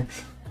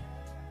packs.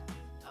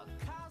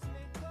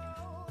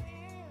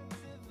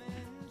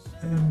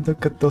 And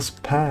look at those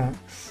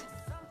packs.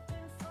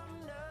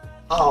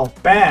 Oh,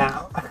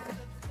 bam!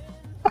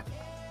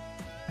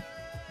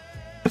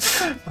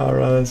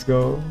 Alright, let's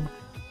go.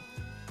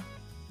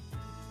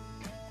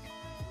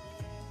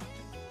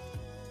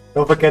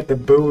 Don't forget the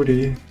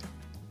booty.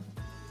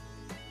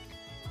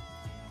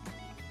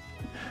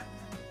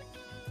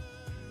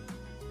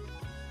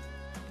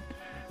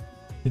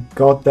 He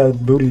got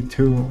that booty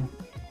too.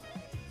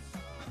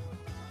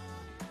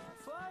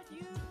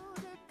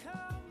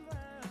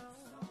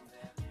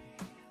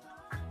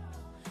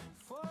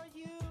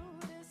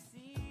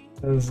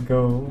 Let's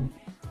go.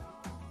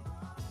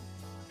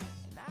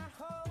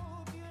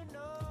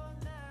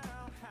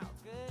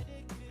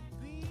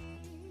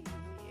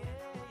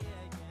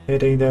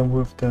 Hitting them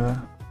with the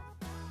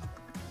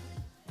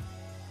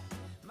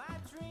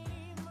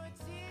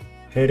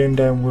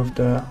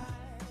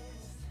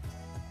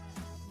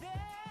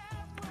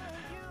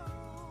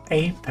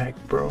Apex,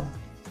 bro.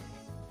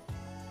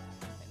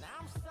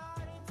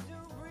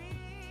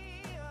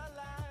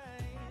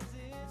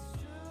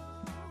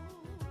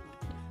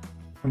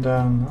 And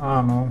then, I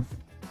don't know.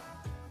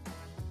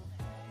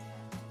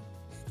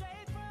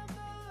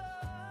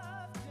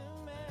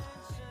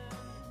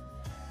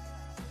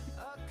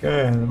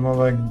 Okay, more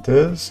like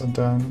this, and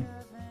then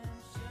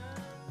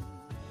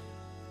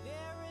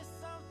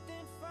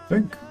I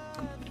think,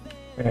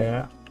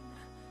 yeah.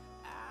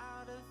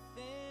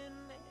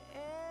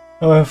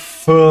 A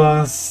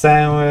full-on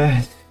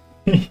sandwich.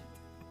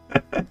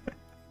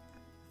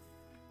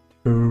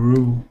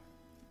 True.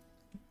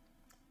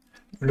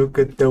 Look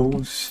at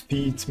those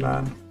feet,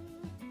 man.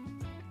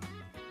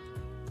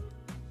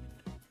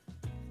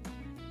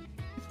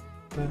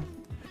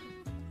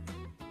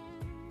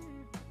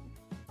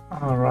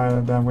 Alright,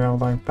 and then we are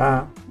like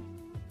that.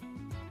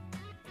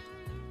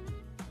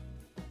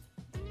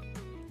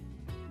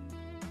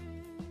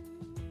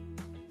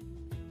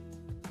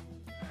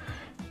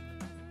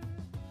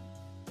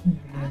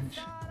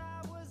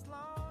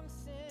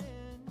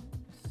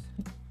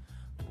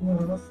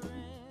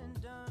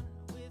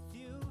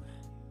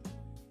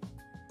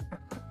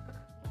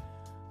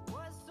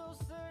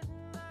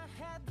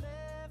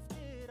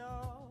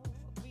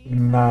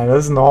 Nah,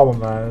 that's normal,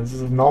 man. This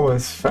is normal.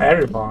 It's for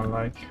everyone.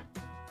 Like,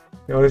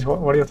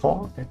 what are you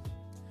talking?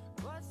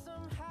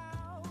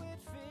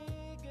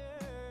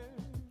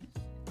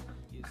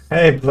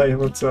 Hey, Blade,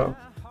 what's up?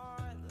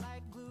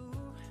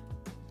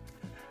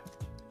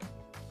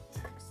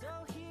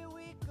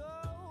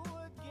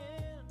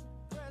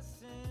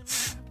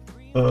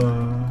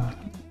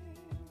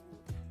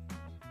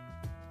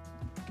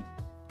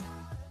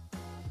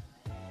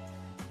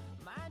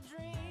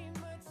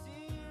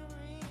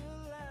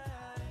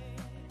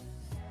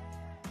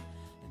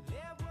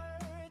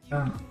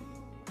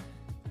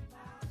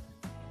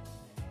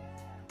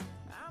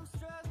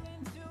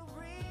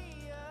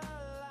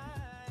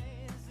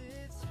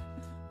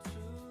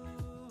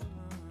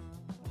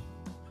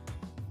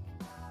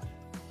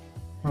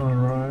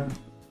 Alright.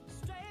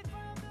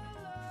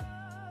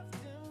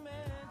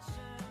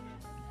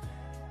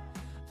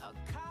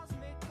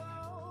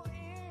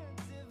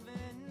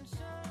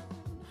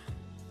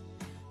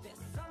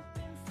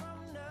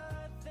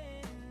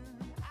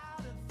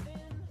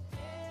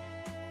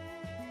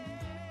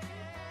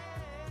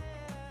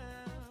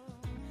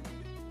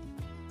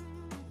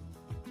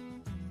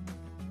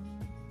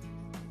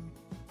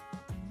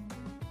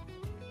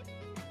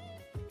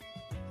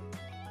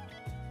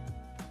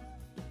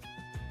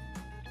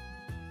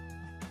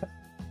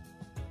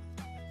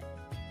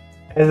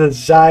 It's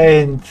a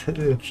giant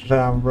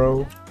ram,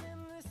 bro.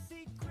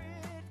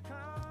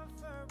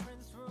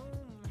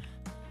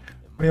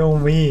 What do you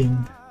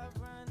mean?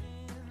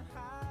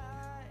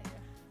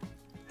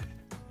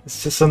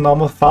 It's just a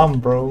normal thumb,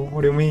 bro.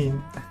 What do you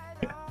mean?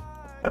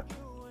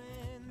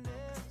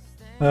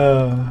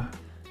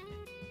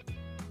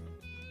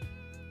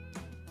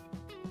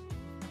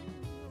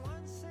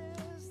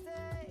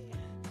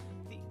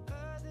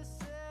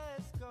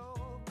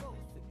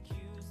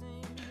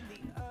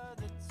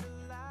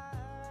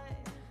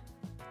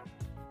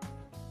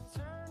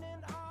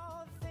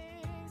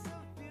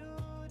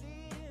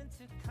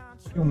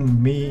 You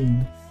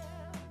mean?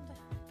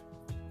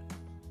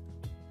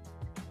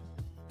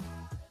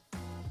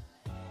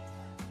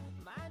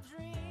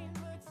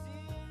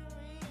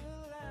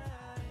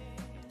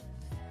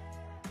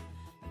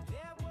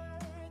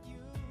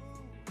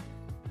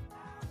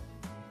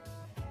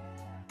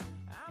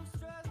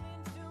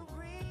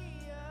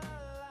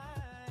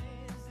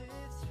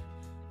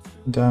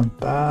 Dum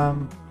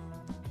bam.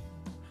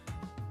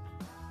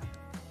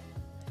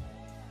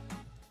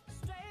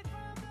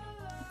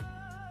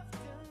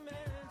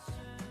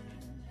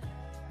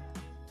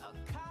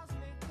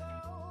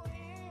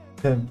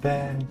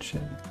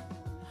 Convention.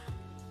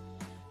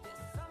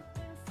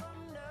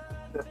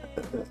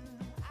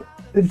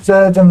 It's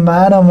the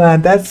man, oh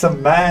man, that's a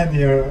man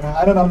here.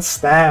 I don't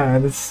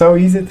understand. It's so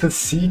easy to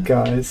see,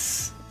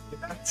 guys. You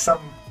got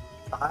some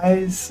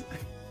eyes.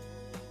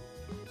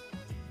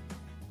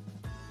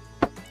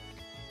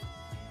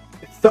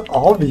 It's so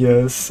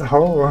obvious.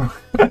 How?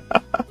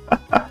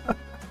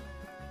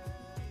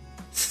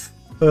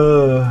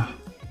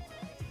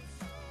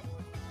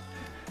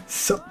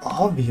 So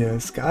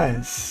obvious,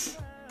 guys.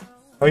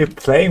 Are you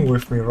playing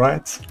with me,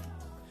 right?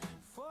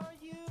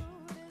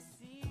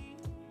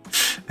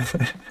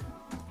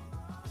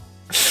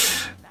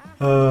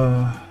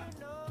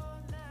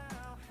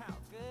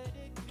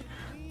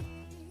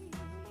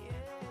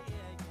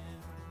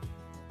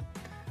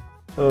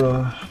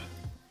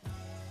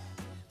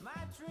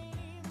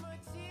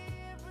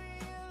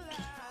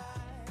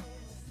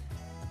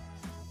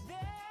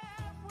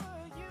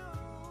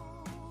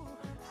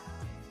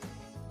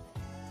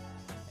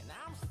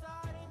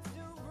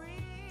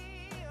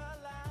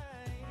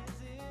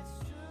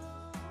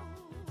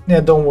 Yeah,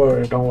 don't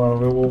worry, don't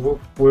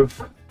worry.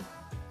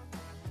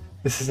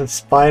 This is a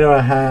spider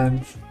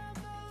hand.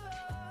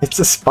 It's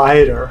a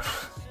spider.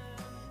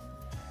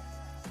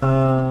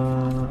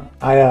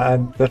 Yeah,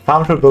 and the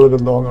farm should be a little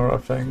bit longer, I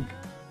think.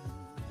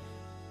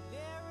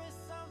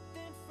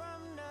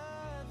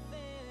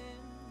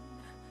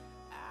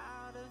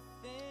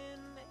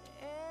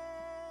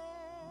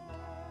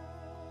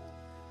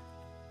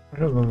 A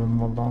little bit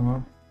more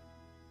longer.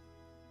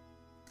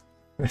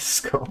 Let's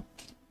go.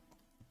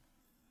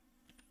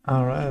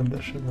 Alright,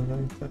 that should be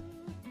like that.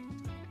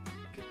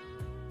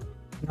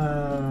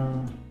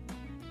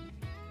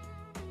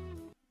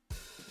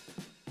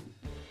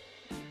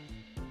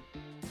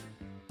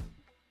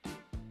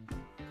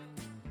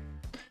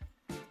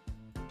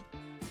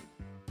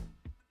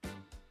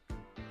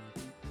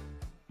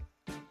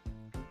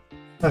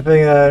 I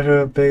think I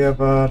should think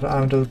about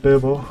I'm just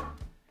Bilbo.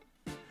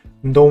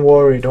 Don't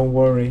worry, don't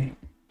worry.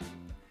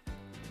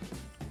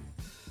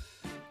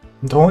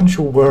 Don't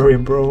you worry,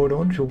 bro.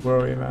 Don't you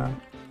worry, man.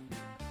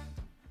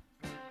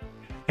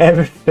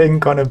 Everything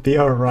gonna be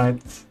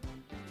alright.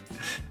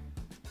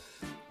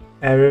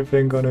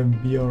 Everything gonna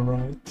be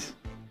alright.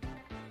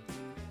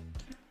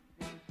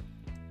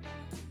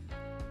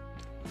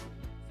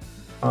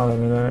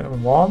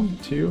 One,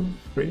 two,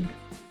 three.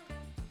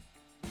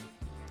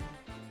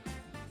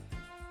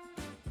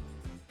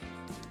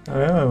 Oh,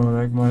 yeah,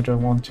 like might I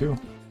want to.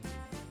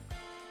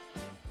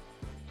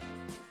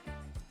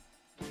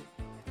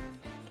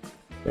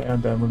 Yeah,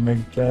 and then we'll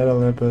make that a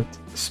little bit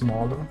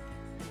smaller.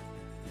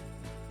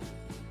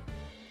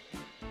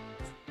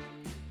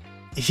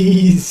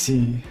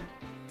 Easy.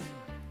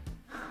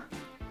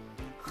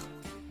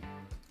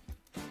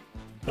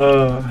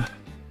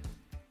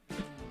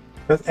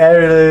 That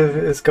area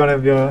is gonna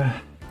be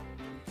a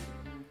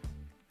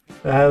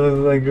hell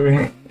of a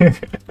green.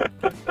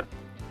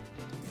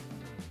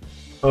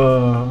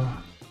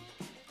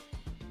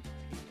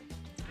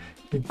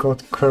 He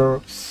got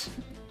curves.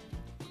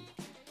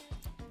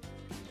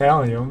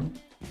 Tell you,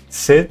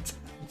 Sid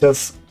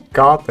just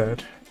got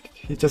it.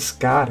 He just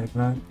got it,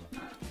 man.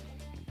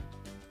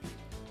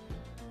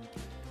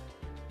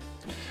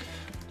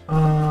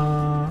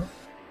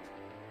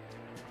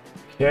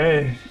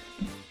 Okay.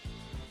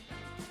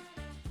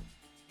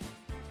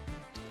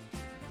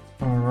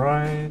 All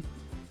right.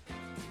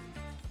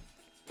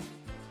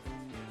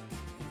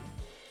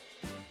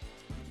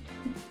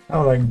 I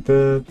like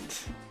that.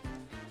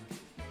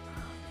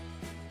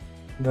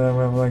 Then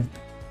we have like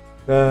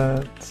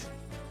that.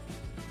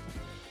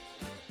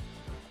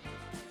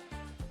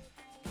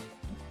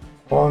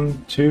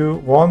 One,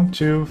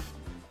 two,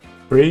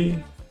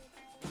 3.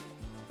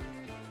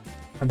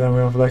 And then we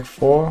have like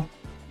 4.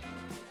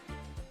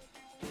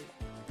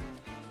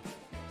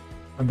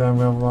 And then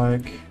we have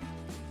like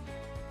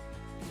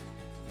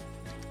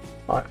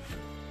 5.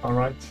 All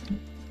right.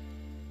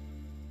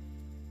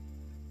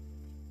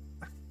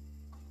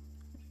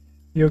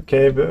 You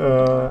okay,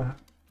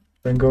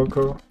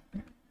 Rengoku?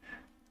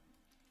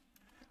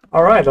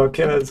 All right,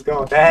 okay, let's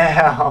go.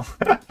 Damn.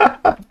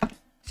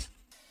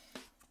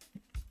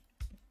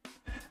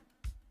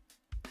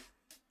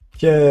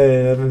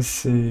 Okay, let me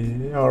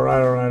see. All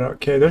right,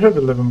 okay. There should be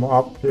a little more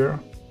up here,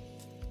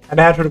 and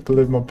that should be a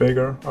little more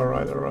bigger. All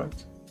right.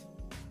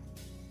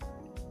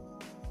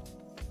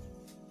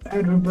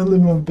 That should be a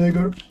little more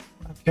bigger.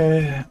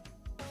 Okay.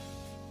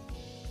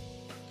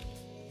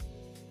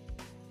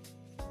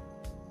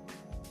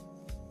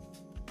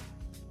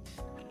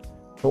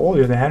 Told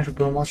you the hand should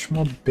be much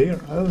more bigger.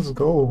 Let's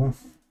go.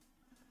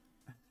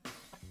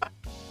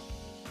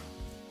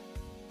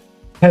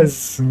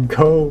 Let's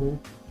go.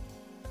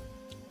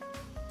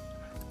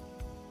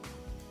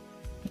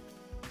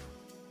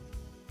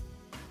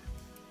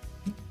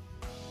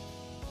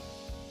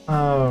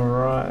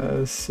 Alright,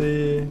 let's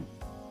see.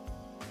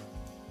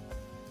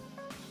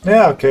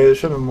 Yeah, okay, there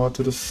should be more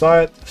to the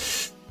side.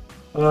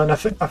 And I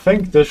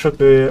think this should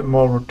be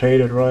more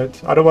rotated,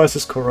 right? Otherwise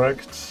it's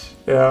correct.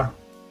 Yeah.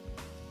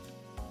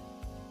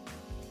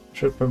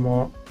 Should be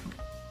more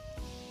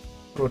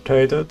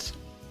rotated.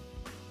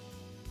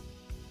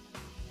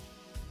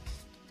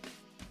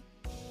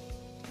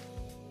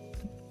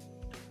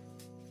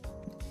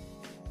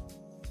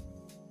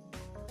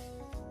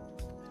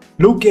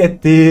 Look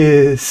at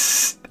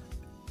this!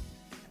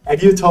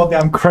 And you told me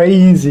I'm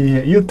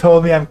crazy! You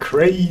told me I'm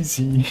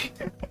crazy!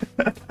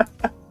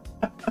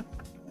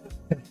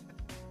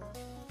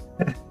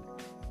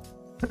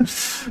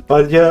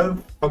 But yeah,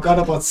 forgot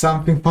about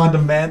something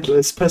fundamental,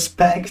 it's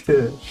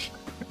perspective.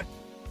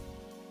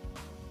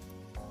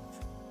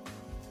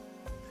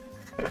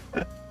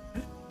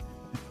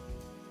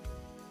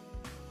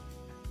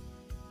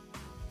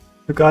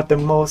 You got the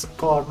most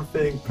important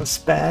thing,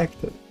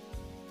 perspective.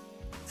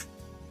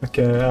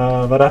 Okay,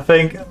 but I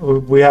think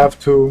we have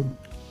to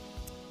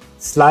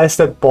slice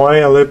that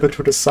boy a little bit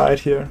to the side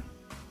here.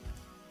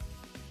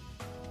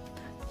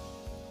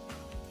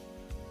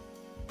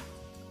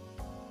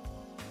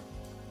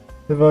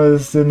 It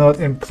was not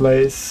in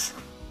place.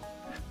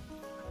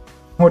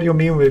 What do you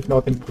mean with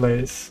not in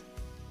place?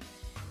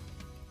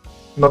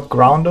 Not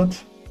grounded?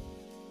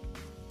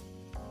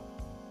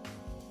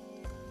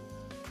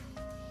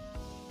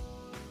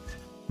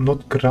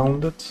 Not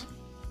grounded?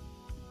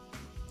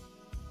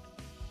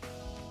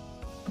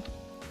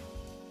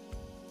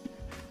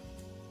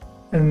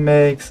 It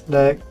makes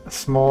like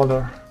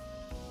smaller.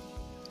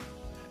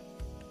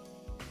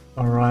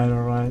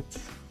 Alright.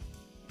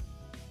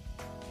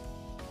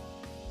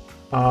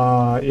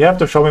 You have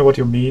to show me what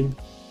you mean.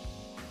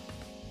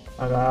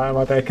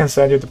 But I can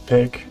send you the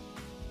pic.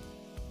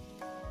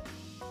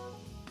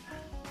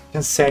 I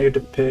can send you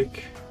the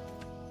pic.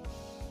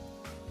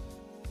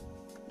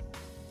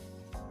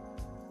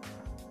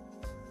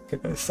 Okay,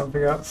 there's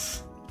something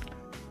else.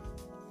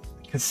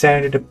 I can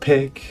send you the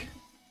pic.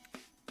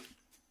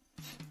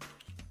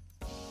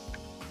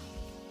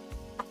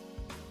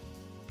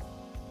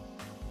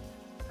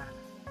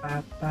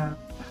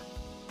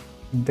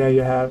 There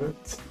you have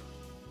it.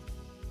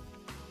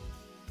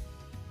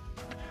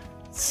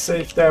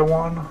 Save that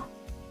one.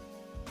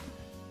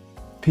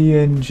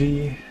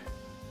 PNG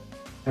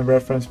and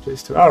reference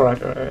please too.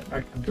 Alright,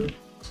 I can do it.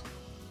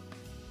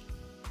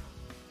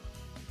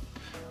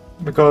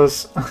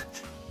 Because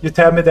you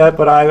tell me that,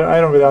 but I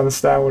don't really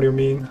understand what you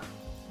mean.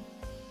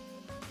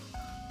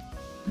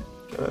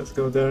 Okay, let's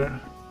go there.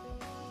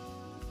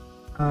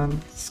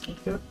 And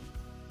skip that.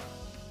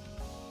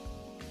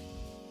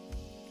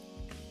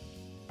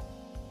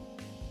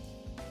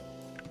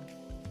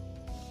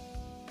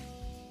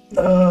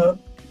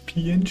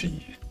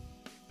 PNG.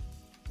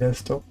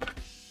 Desktop.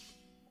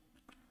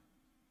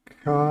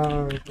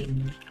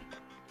 Carbon.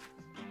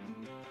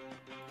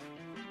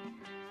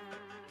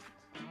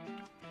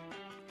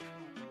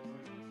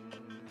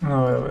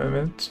 Oh, wait a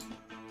minute.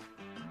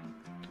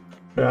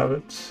 Grab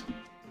it.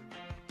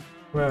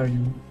 Where are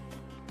you?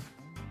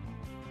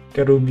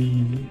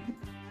 Garumi.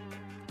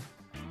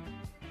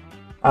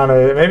 I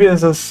don't know, maybe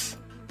this is...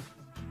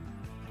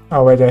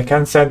 Oh wait, I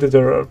can send it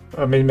or...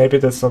 I mean, maybe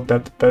that's not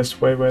that the best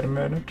way, wait a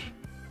minute.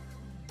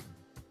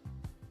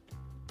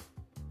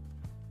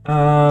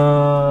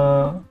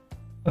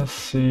 Let's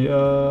see,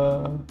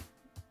 where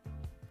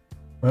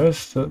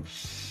is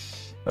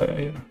this?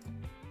 Here.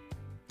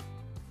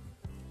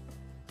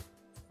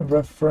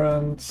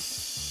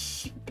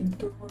 Reference...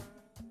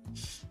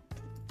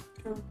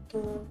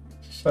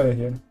 So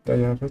here, there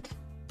you have it.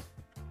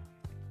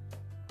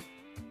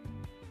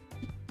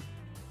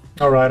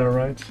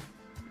 Alright.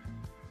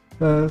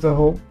 The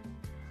whole...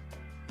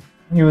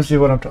 You see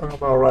what I'm talking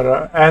about,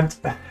 right? And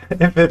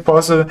if it's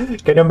possible,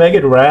 can you make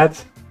it red?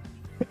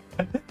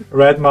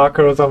 Red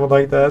marker or something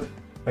like that?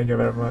 Thank you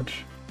very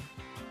much.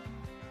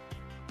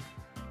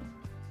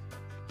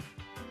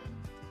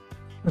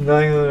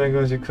 Dying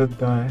because you could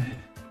die.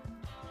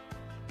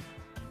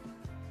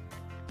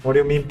 What do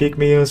you mean big,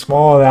 medium,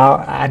 small?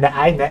 I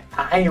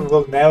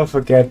will never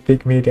forget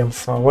big, medium,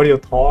 small. What are you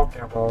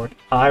talking about?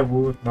 I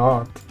would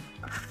not.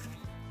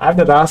 I'm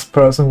the last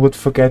person who would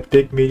forget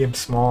big, medium,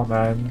 small,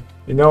 man.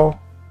 You know,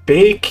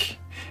 big,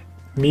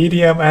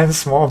 medium, and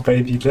small,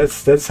 baby.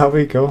 That's how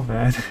we go,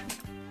 man.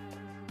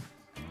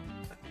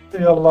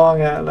 You're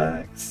long,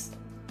 Alex.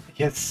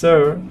 Yes,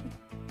 sir.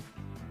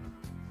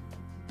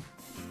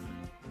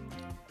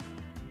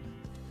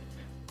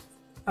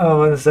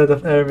 Oh, instead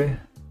of every...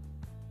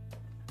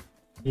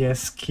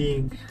 Yes,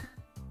 king.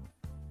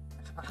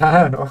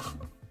 I don't know.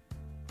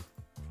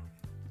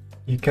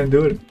 You can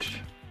do it.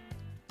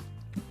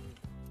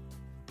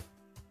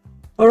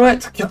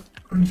 Alright, yeah.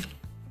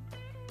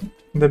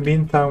 In the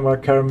meantime, while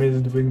Karami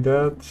is doing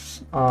that,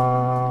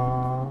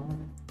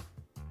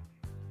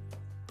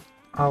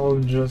 I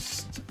will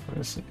just... let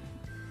me see.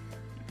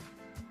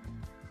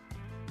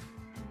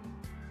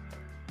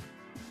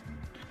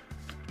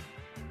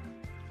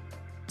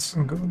 It's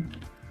good.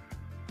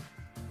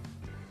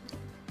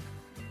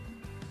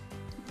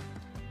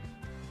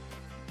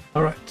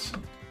 Alright.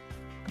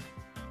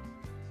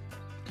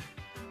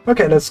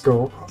 Okay, let's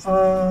go.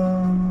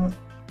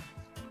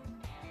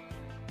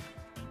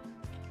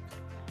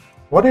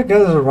 What are you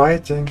guys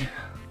writing?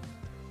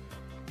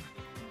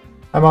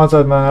 I'm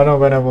outside, man. I don't know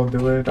when I will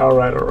do it.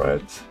 Alright.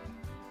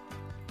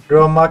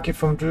 Draw Maki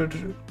from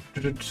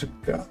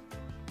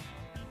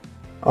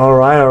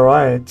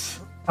Alright.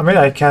 I mean,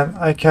 I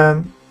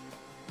can.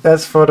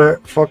 That's for the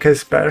 4K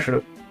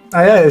special.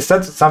 Yeah, is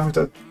that something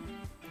that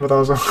would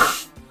also...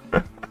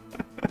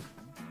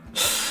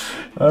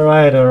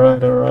 Alright.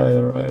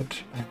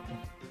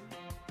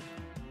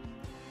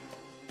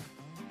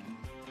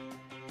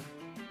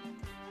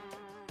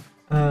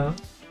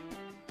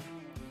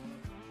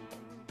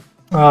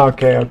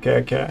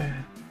 Okay.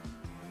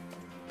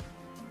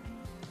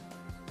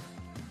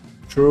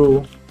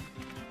 True.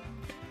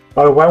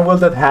 But when will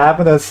that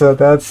happen?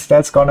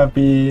 That's gonna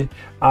be,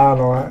 I don't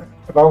know,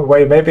 a long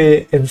way.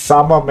 Maybe in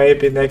summer,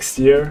 maybe next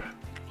year.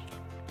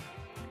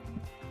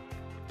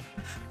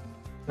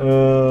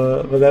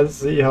 But let's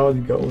see how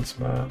it goes,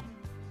 man.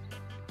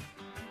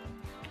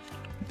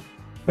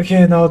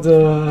 Okay, now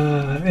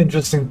the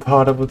interesting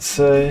part, I would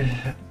say,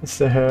 is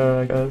the hair,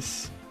 I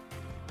guess.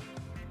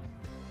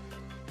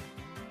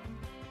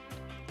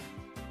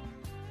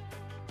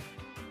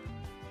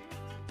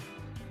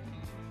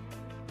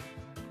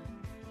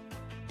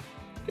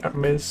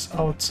 Miss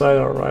outside,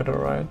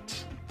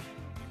 alright.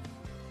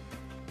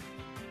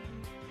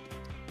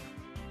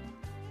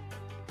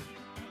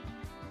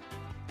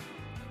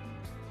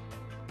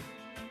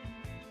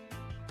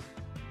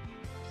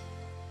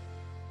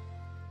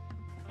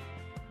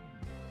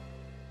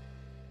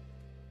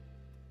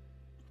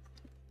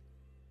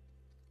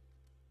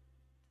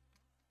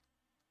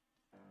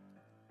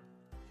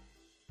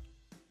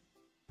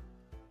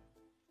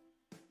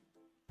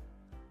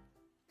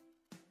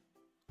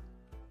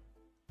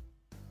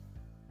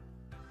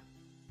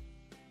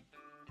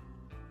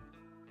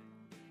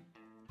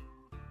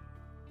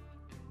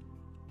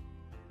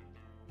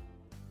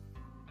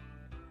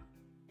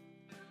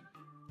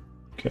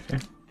 Okay.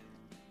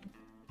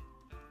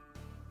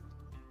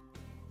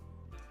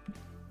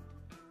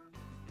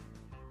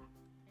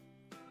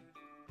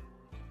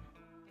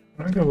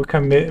 Okay, we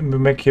can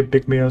make it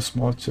big, medium,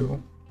 small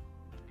too.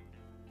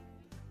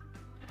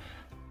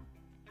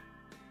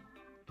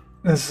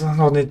 There's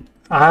no need.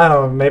 I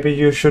don't know. Maybe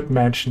you should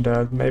mention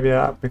that. Maybe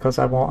because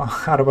I won't.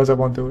 Otherwise, I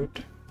won't do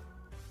it.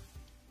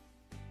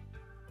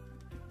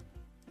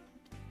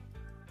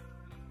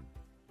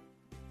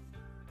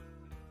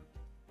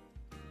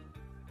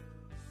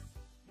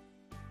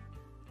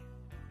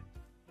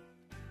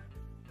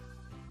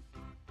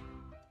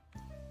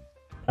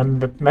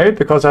 And maybe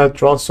because I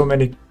draw so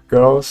many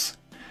girls,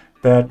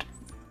 that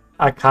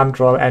I can't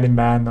draw any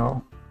man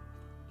now.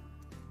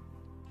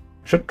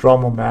 I should draw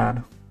more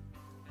man.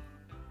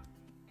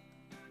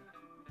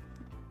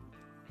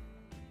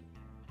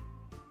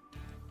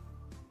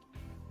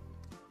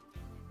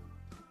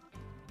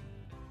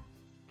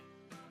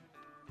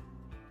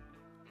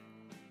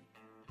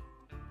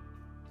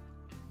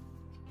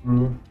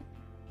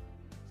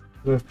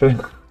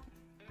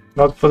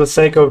 Not for the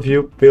sake of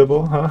you,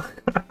 Bilbo, huh?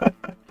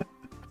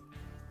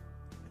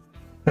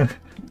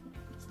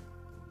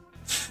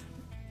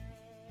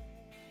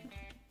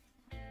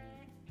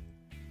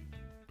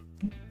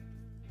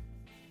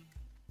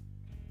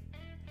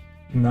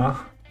 No.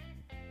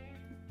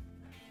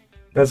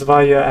 That's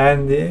why you're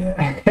Andy.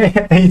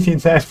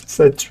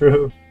 89%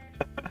 true.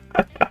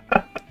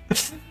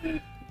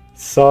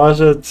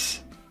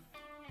 Sausage.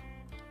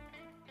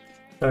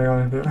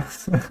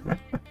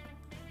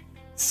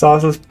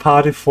 Sausage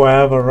party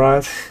forever,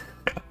 right?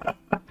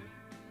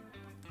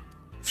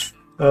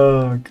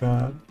 Oh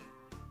god.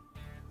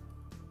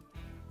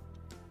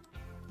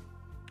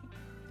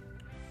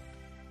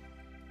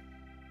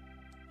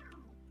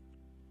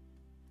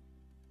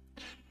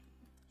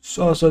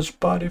 Sausage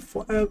party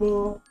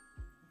forever.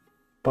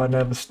 But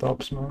never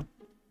stops, man.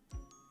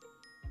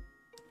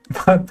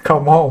 But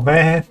come on,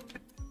 man.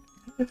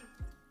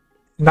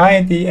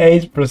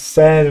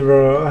 98%,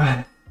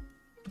 bro.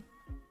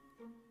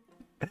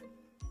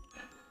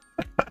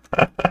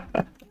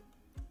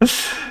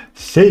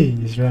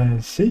 Sheesh, man,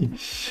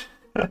 sheesh.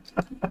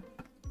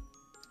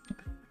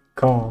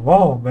 Come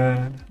on,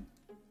 man.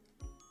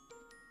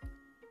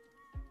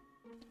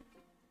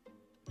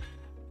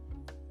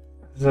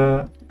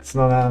 It's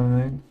not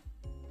happening.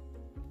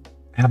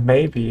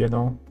 Maybe, you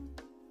know.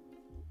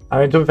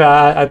 I mean, to be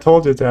fair, I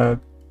told you that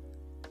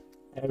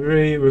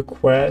every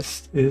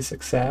request is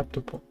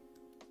acceptable.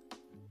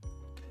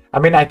 I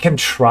mean, I can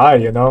try,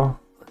 you know.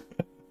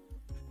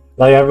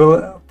 Like, I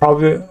will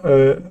probably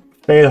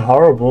fail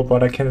horrible,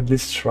 but I can at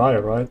least try,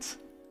 right?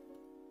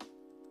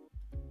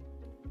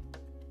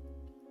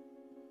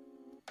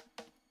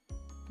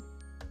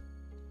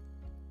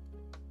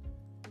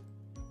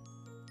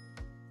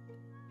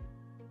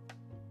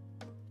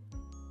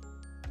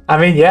 I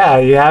mean, yeah,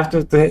 you have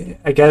to,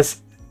 I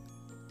guess,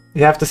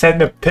 you have to send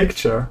me a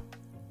picture.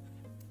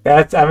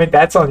 I mean,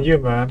 that's on you,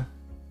 man.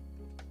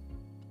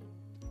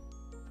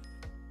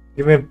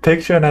 Give me a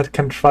picture and I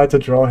can try to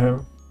draw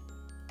him.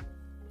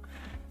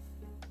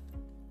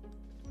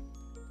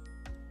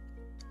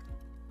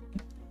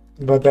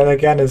 But then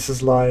again, this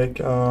is like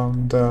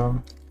the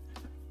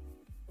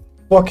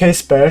 4K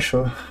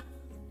special.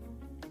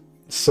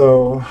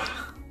 So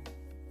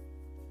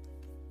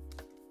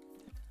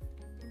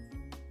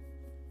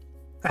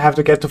I have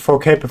to get to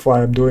 4K before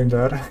I'm doing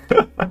that.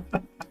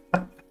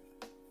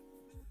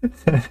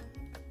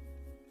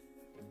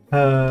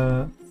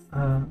 Have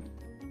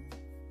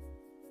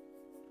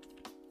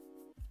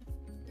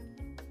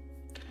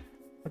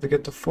to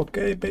get to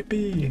 4K,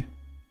 baby.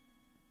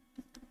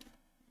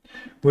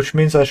 Which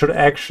means I should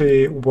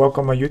actually work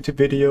on my YouTube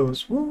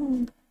videos.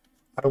 Woo!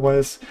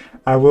 Otherwise,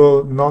 I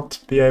will not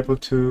be able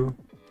to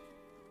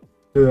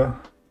do that.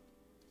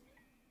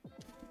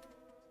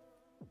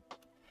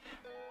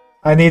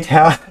 I need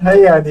help.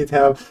 Yeah, I need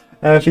help.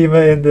 I have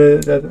female in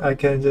the that I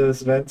can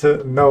just vent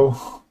to.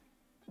 No.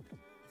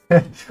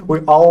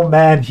 We're all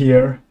men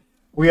here.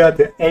 We are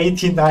the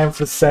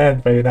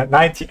 89%, baby, not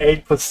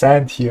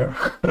 98% here.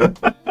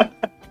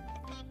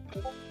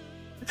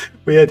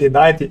 We are the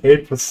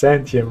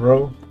 98% here,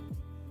 bro.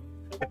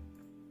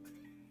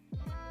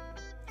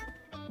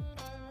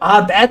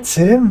 Ah, that's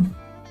him.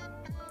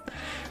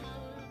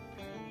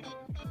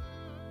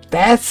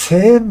 That's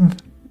him.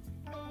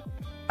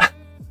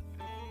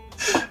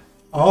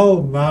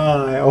 Oh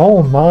my,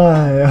 oh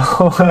my.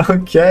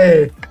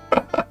 Okay.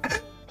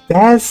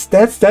 That's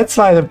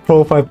why the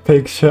profile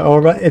picture.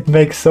 Alright, it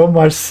makes so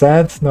much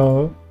sense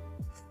now.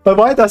 But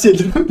why does he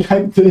look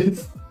like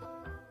this?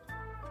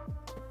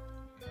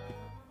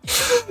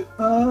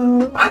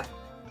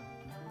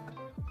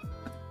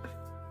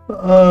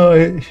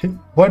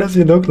 What does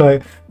he look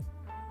like?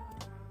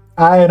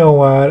 I know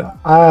what.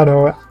 I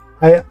don't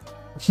know.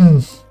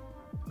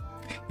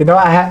 You know,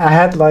 I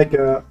had like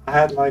a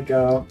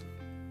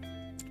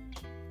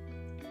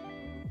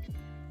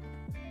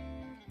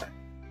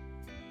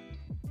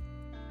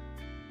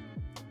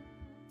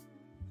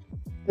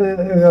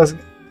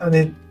I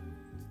mean,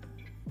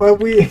 well,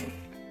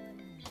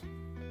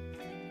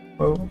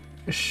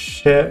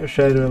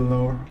 shadow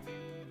lower.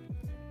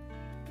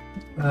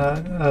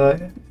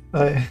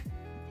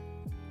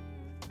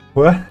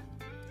 What?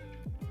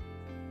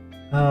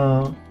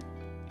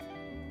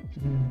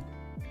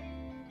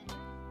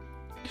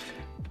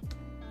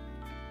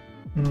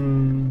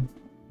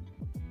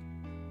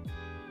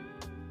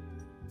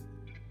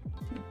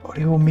 What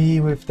do you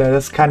mean with that?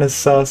 That's kind of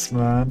sus,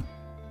 man.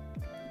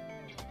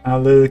 I'm a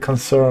little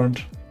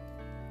concerned.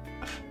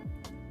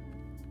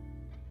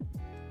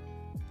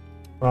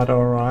 But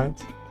alright.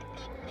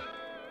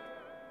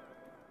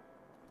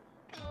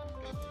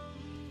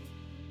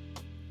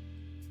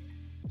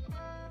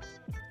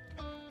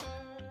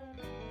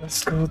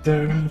 Let's go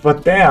there.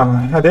 But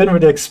damn, I didn't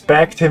really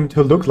expect him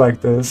to look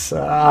like this.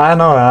 I don't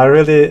know, I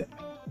really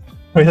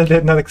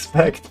did not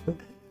expect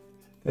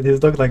that he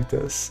looked like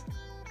this.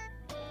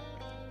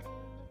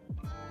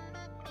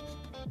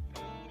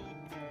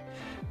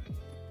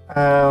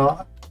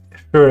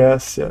 Sure,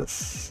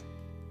 yes.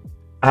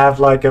 I have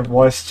like a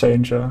voice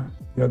changer,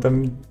 you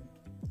know,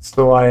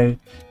 so I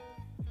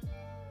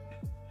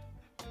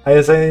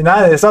say,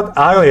 no, it's not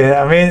ugly.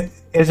 I mean,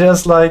 it's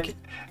just like,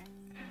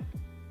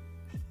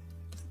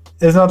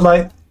 it's not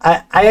like,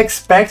 I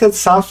expected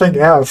something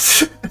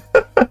else.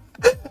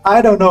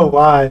 I don't know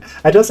why.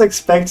 I just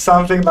expect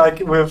something like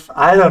with,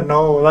 I don't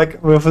know,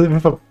 like with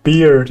a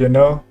beard, you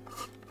know?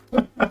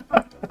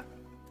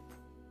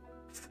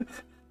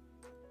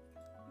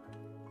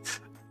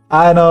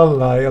 I don't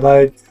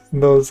like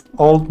those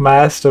old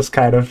masters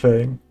kind of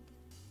thing.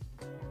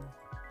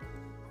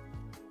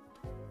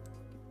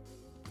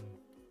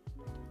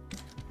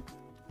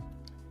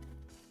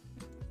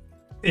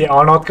 Yeah,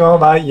 I'm not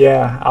gonna lie,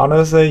 yeah,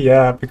 honestly,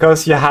 yeah,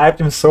 because you hyped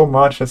him so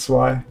much, that's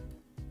why.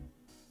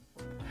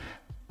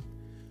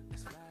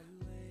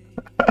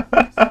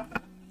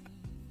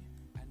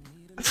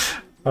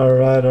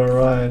 Alright,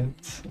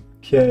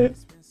 okay.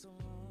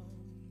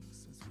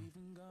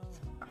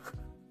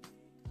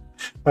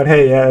 But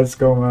hey, yeah, let's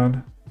go,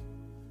 man.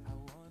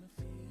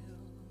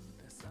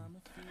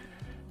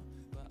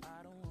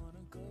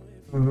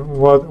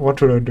 What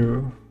should I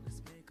do?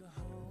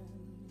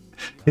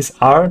 His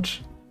art?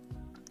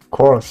 Of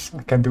course,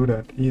 I can do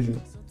that,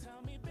 easy.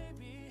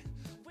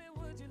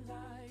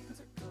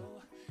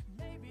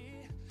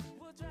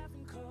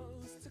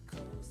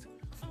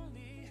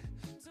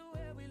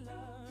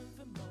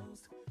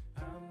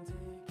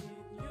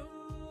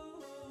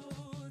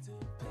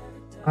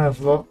 I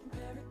have lot.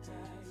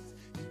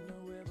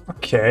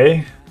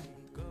 Okay.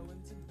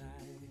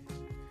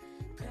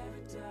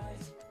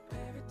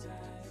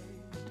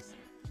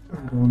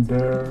 Going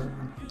there.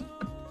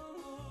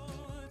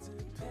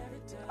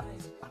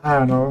 I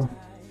don't know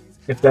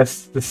if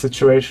that's the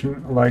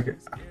situation. Like,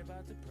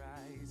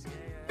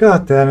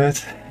 god damn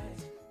it.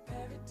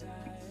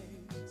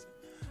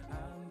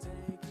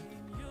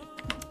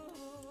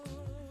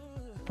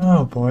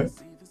 Oh boy.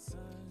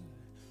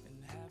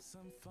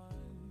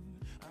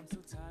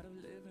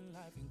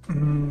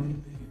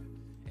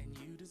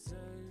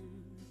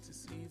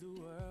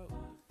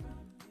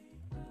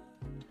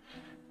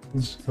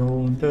 Let's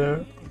go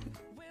there.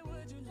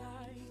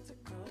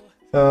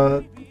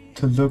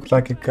 To look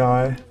like a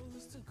guy.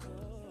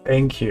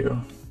 Thank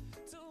you.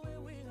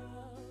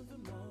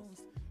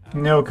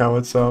 Nyoka,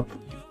 what's up?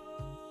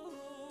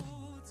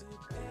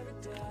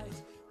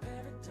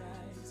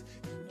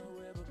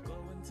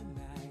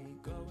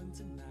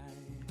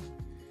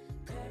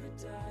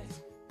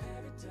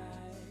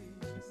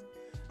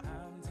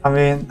 I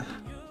mean,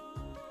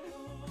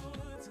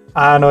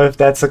 I don't know if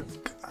that's a,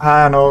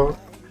 I don't know.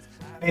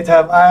 I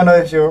don't know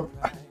if you.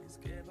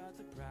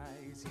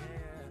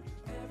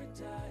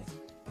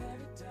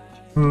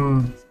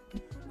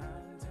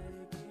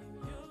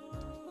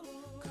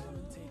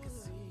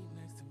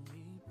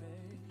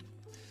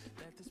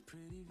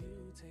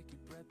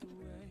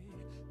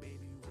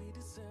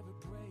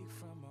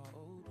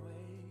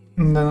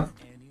 No.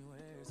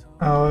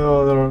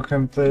 Oh, they're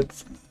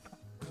complete.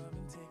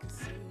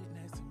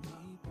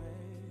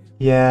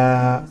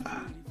 Yeah.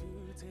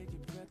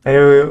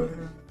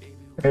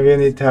 Maybe you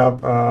need to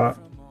help.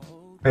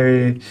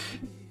 Maybe.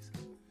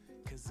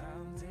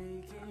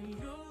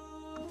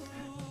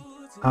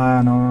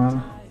 I don't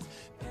know.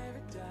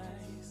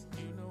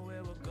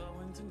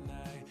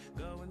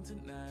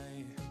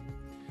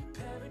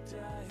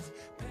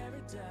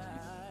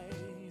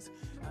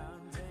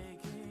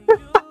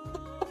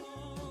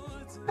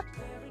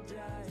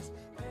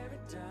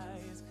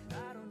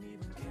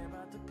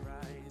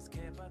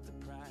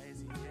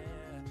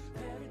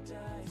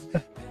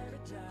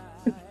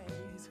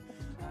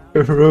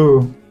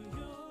 True.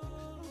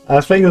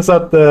 I think it's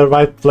not the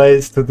right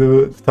place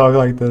to talk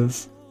like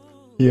this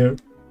here.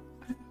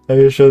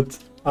 Maybe you should,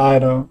 I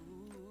don't know,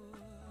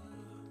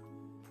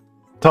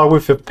 talk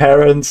with your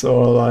parents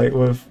or like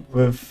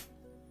with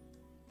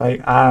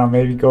like, I don't know,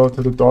 maybe go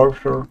to the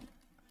doctor,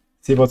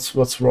 see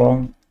what's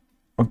wrong,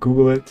 or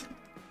Google it.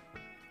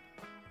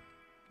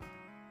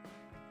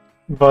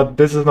 But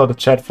this is not a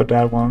chat for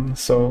that one,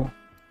 so.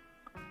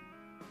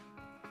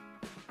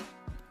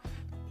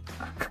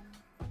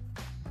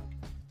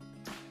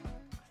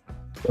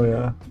 So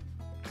yeah.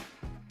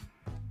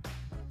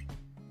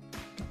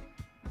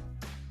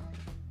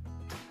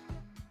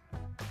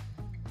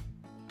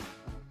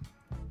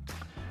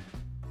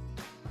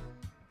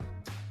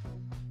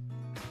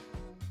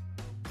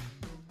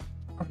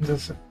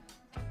 Just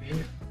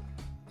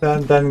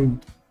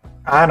then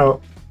I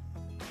don't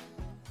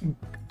know,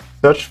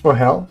 search for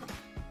help.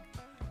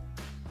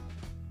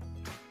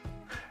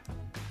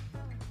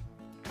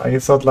 Like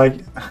it's not like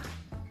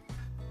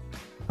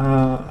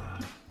how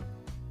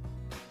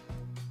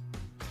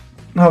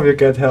you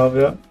get help,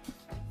 yeah.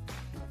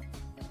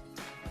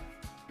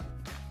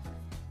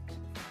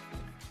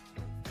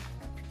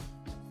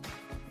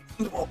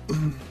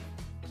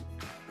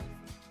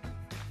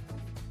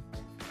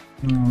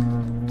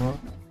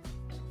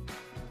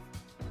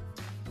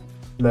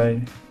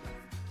 Lay.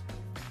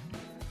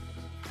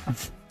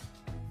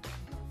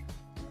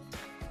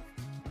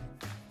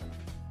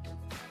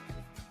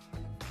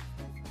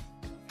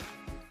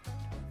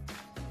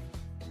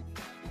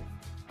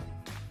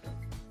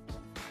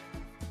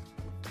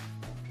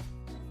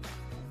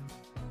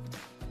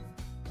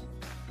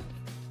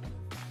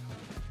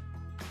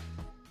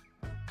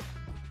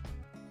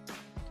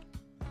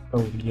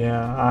 Oh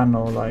yeah, I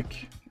know,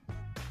 like...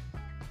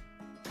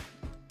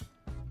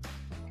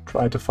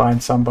 Try to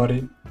find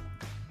somebody.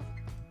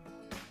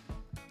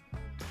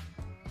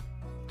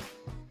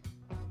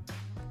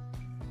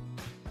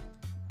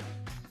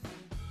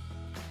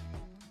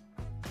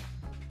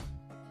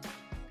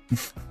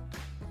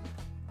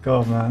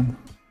 Go, man.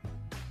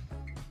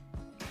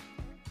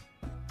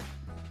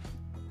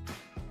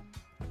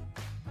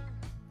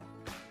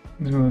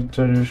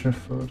 Traditional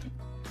food.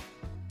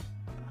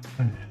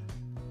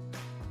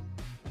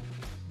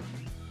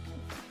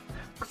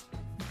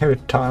 Every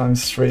time on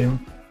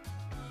stream.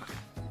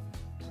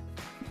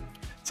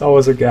 It's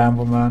always a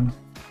gamble, man.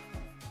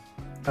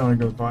 Oh,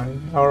 goodbye.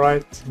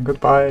 Alright,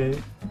 goodbye.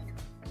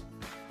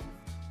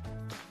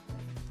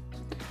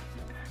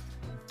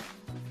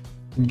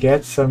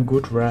 Get some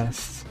good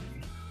rest.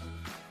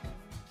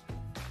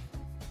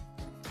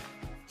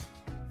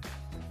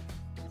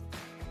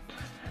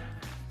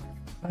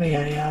 Oh,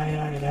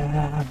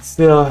 yeah.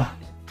 Still.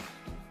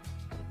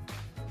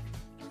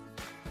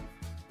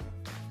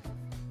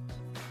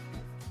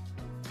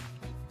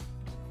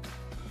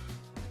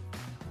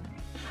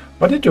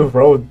 What did you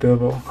wrote,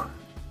 Bilbo?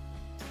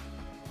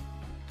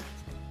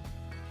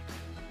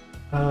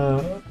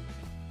 I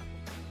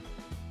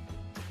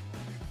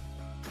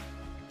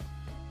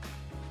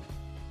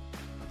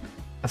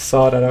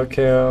saw that,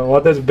 okay.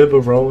 What did Bilbo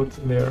wrote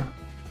there?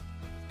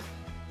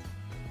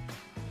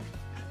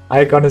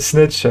 I gonna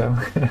snitch him.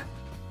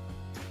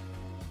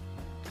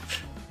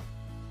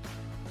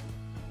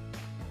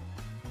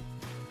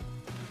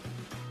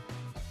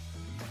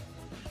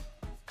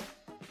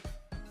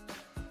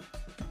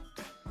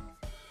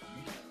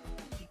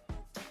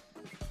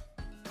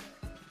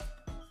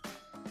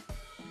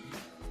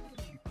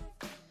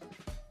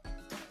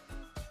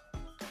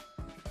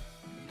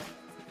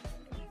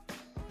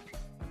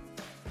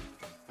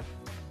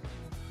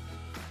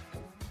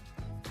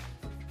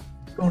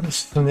 Gonna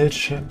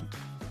snitch him.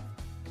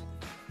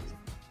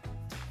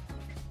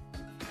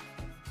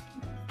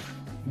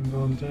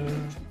 Go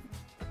there.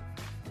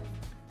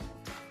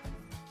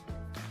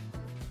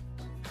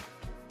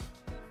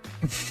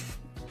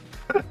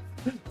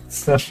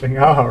 Snatching.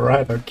 Oh,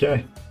 right,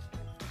 okay.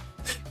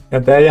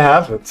 And there you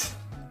have it.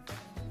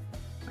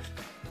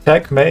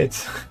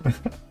 Checkmate.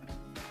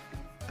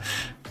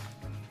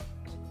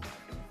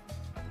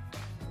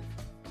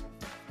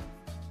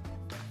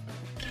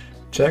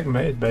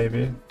 Checkmate,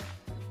 baby.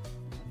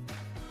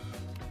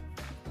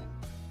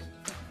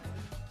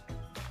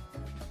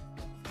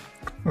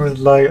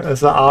 Like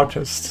as an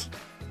artist,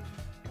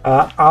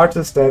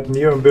 artists that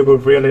knew and people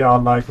really are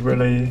like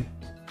really,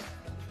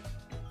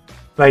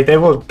 like they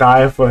will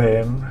die for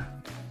him.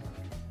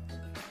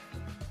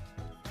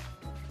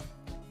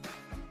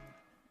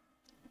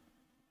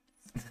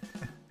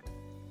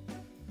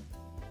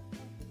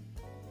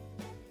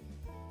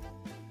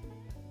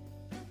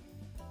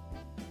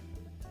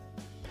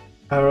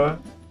 Alright.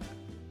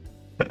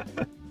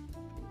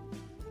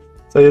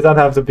 So you don't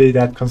have to be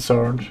that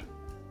concerned.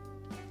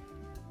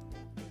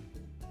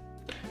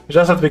 You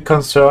just have to be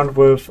concerned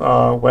with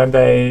when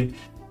they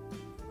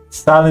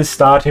suddenly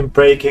start him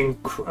breaking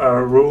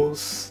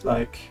rules,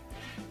 like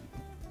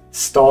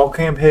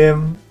stalking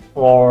him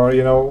or,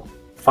 you know,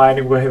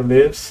 finding where he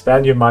lives.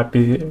 Then you might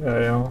be, you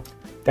know,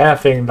 then I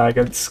think like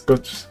it's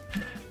good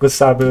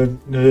stuff a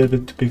little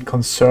bit to be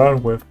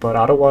concerned with, but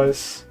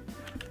otherwise,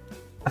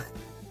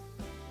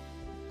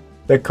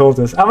 the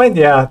coldest. I mean,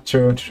 yeah,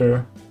 true.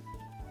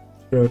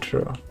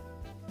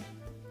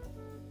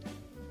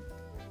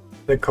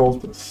 The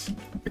coldest.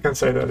 You can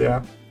say that,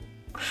 yeah.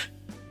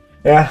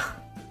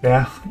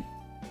 Yeah.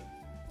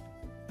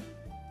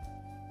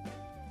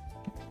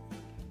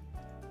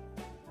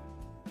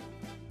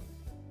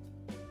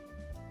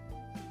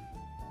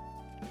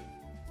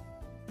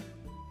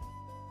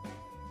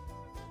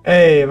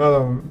 Hey,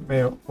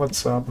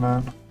 what's up,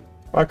 man?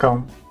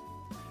 Welcome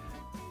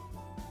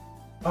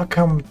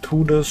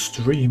to the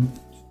streamer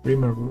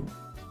room.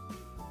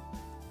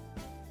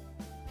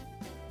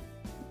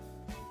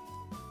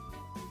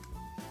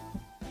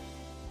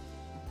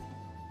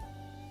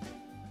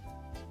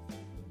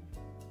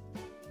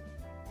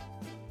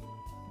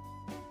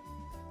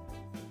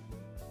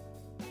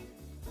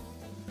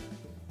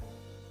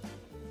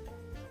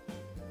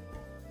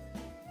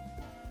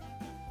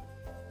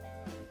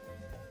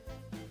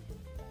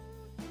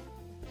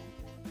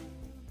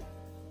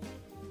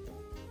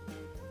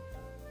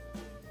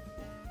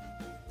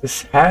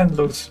 This hand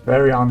looks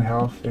very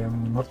unhealthy,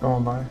 I'm not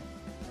gonna lie.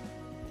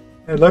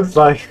 It looks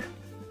like...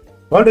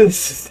 What is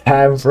this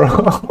hand, bro?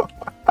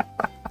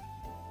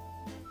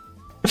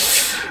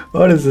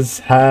 What is this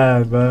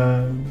hand,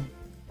 man?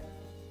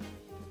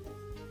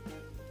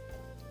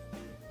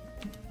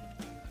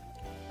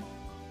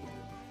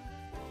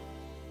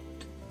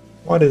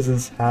 What is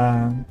his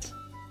hand?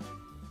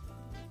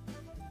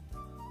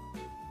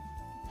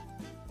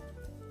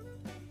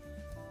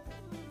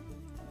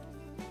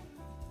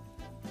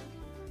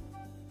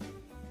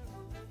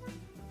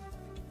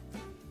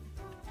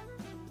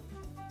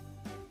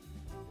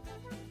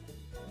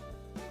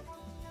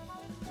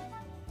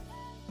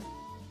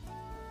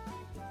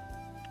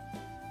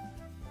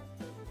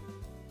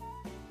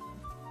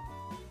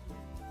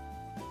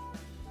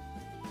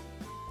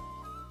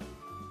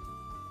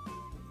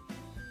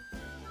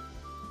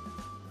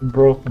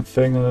 Broken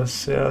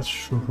fingers, yeah,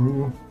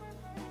 true.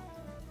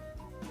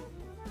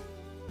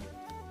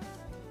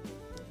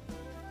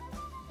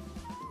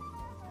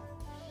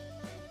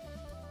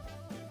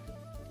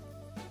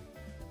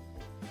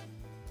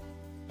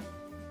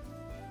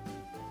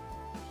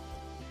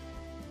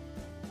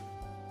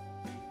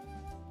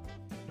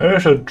 Maybe I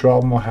should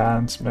draw more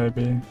hands,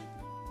 maybe,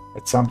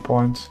 at some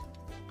point.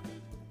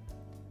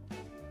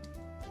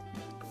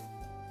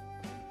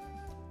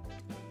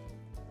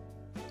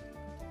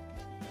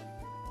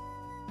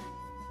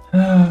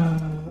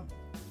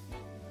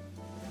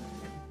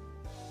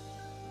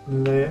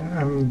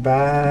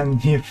 Ban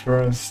me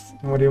first.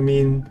 What do you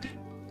mean,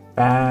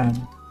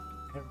 ban?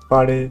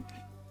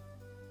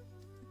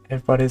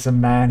 Everybody's a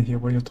man here.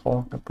 What are you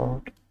talking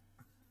about?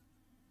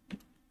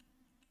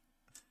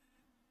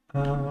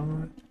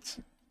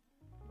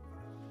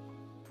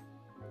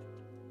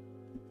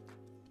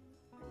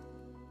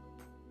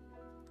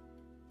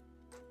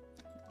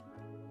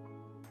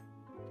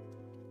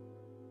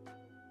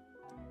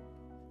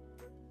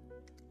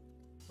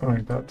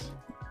 Like that.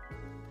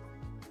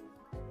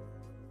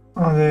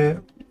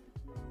 I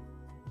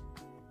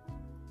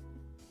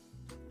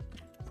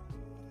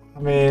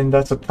mean,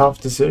 that's a tough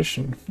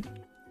decision.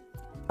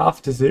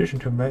 Tough decision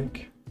to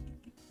make.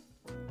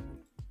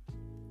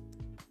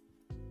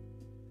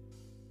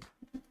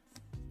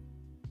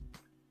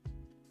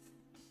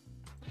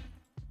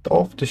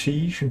 Tough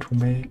decision to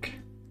make.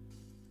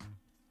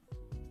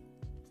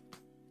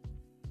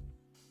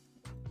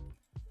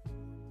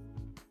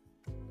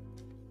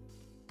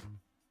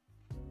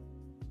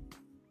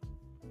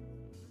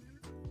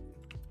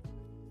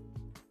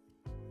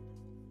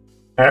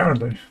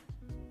 Apparently.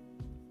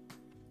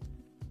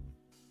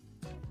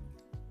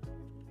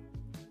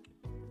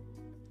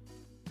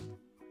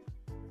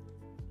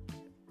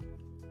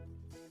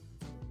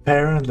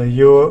 Apparently,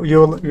 you're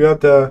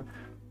the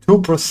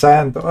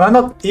 2%,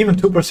 not even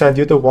 2%.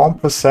 You're the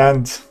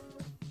 1%.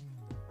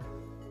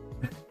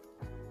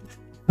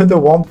 You're the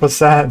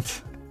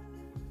 1%,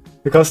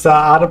 because the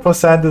other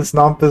percent is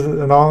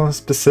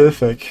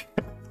non-specific.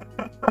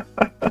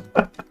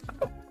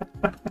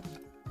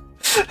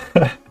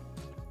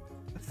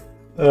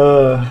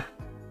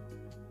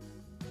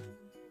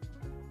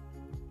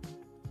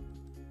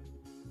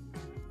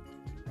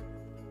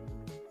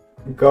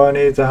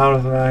 Gonna need the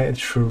house tonight.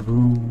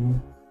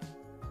 True.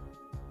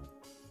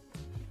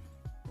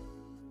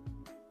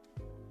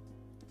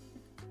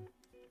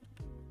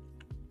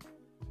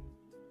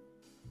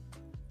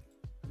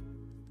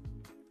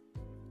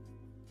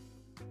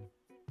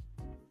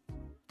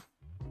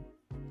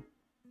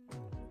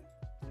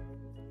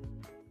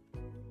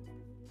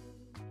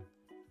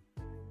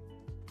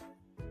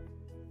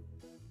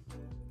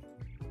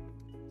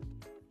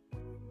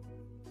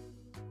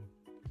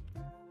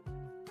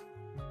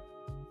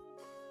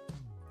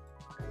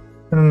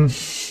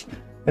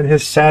 And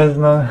his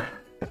channel.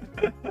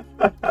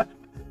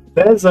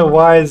 That's a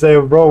why I say,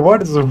 bro,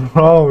 what is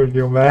wrong with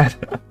you, man?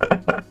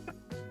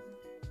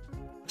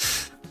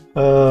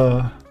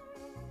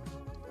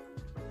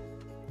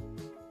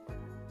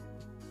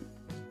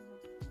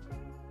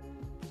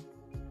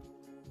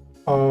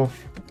 Of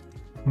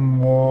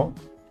more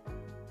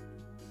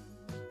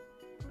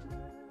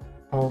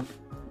of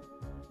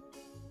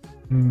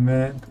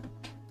men.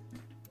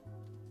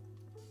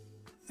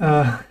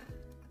 Alright.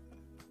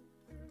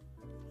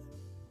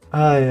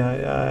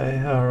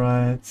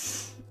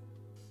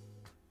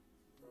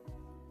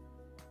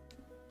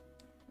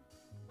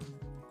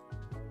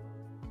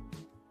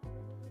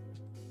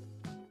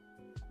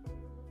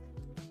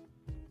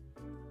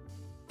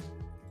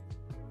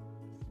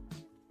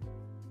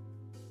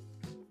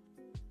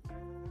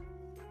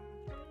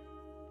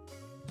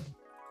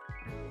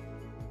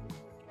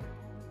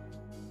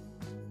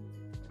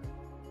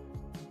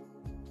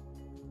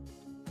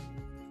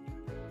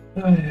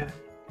 Oh yeah.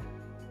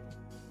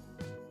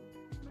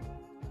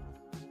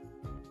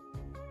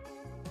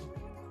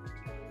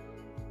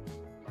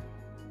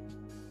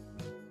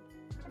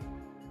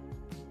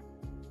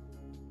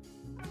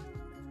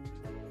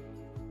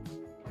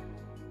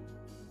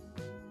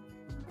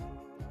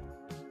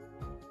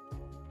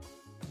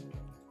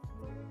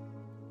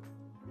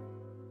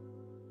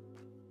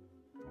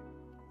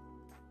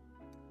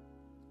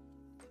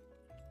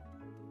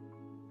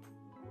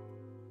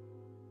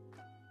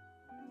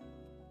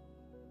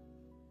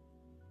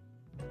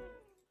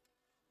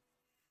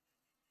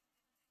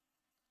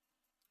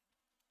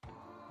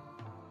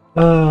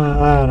 I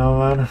don't know,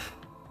 man.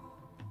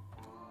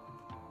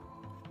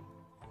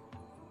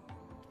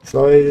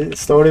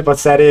 Slowly but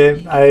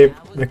steady, I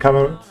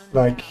become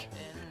like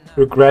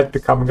regret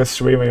becoming a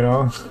streamer, you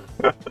know.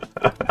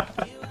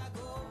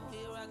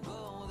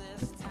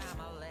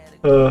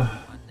 uh,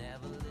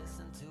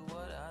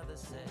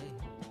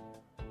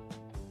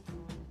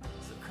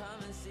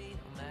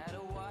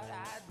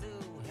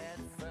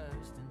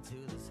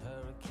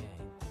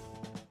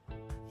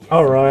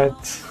 all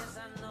right.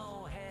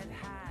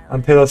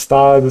 Until I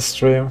start the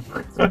stream.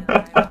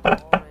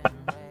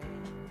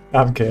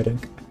 I'm kidding.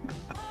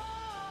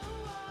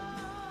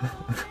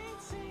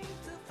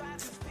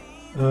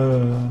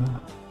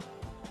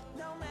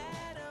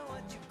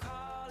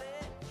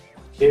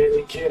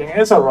 Kidding.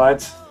 It's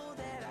alright.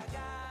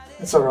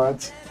 It's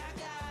alright.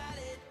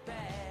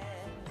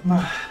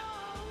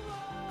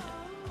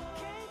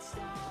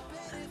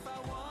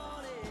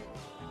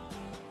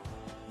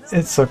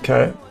 It's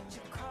okay.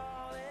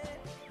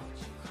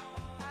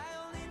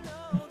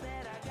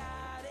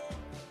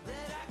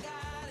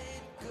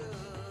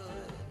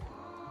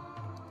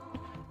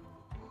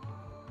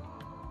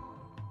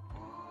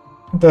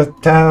 The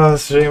Thanos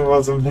stream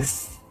was a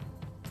miss.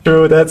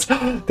 True, that's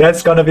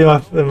gonna be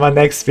my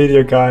next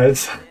video,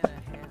 guys.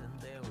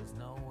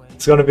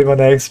 It's gonna be my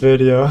next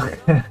video.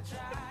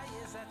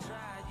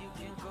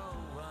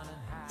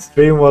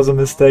 Stream was a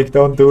mistake,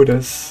 don't do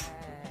this.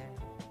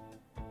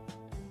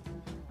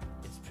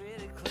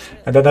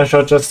 And then I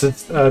showed just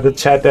the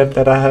chat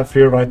that I have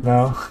here right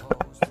now.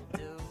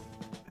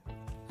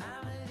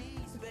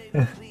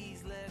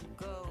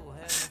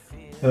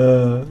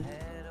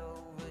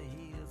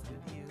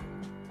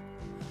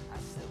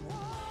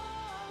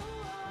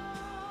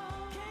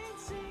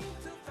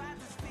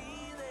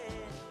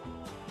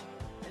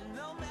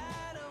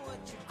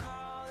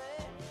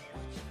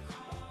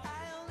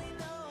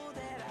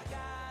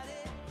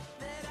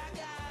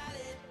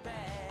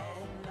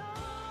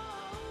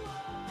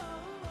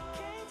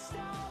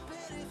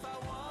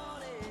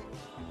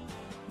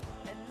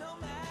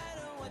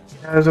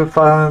 I have to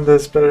find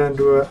this better and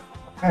do a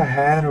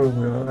hand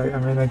reveal. I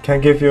mean, I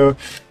can give you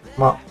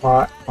my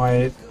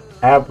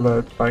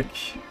tablet,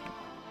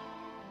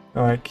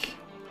 like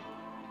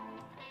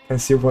can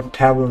see what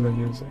tablet I'm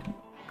using.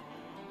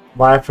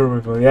 Wi-Fi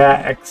reveal,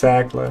 yeah,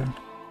 exactly.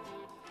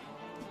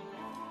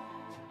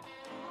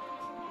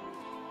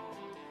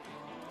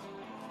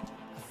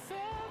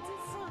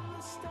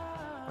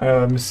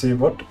 Let me see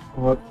what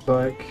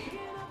like.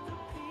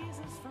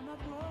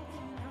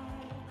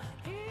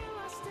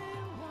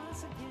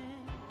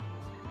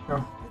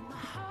 Oh.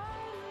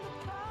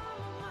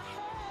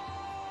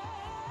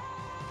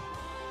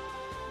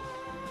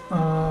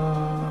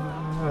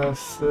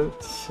 That's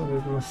it. I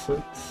need my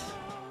sits.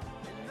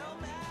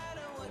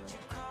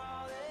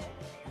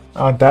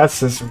 Oh, that's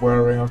his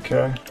wearing.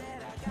 Okay.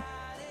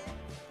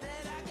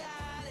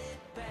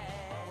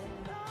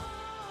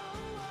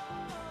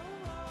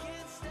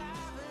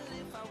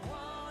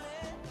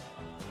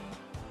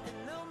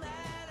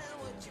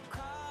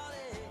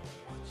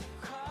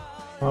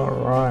 All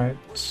right.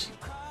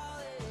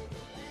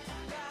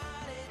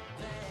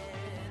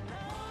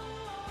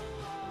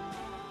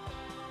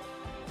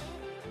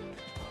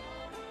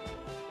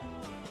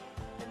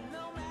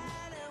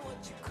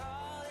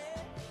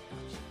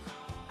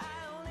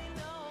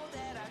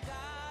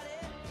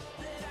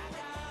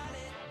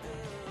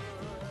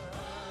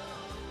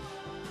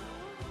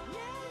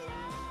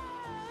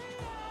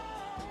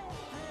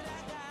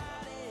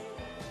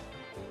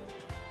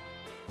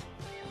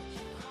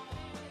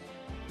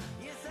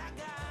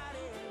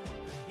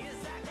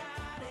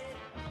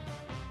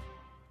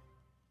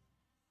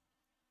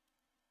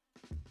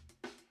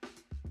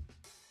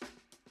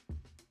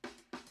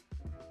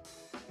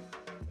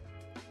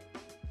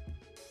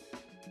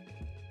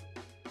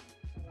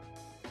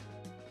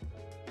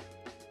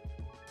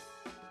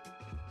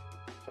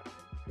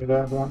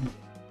 That one.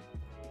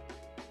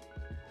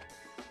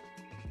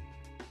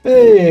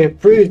 Hey,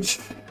 Preach!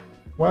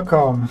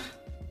 Welcome.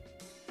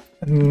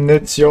 And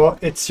it's your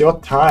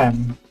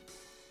time.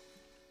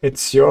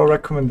 It's your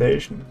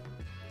recommendation.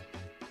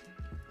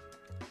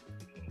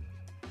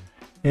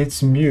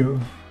 It's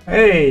Mew.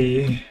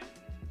 Hey!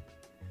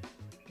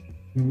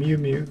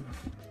 Mew.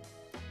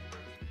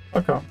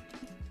 Welcome.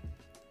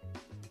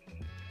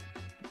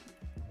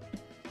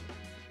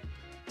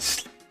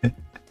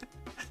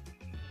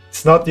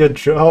 It's not your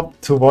job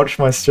to watch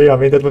my stream. I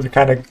mean, that would be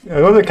kind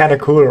of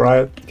cool,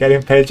 right?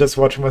 Getting paid just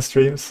watching my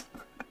streams.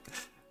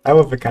 That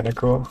would be kind of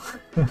cool.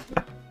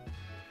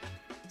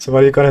 So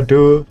what are you gonna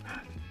do?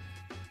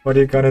 What are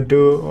you gonna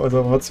do?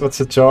 Also, what's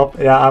the job?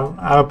 Yeah,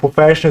 I'm a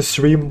professional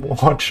stream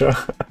watcher.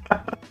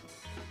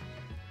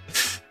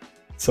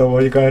 So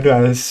what are you gonna do?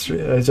 I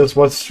just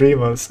watch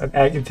streamers and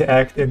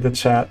interact in the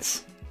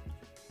chats.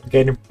 I'm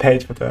getting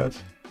paid for that.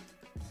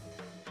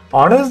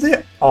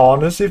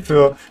 Honestly,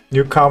 for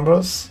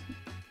newcomers,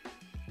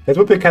 that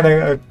would be kind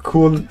of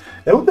cool.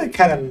 That would be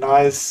kind of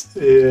nice,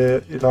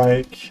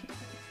 like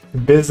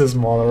business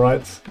model,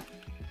 right?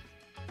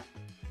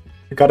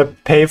 You gotta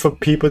pay for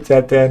people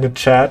that they're in the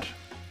chat,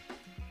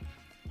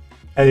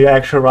 and you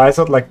actually rise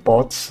not like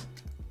bots,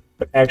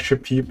 but actual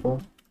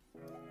people.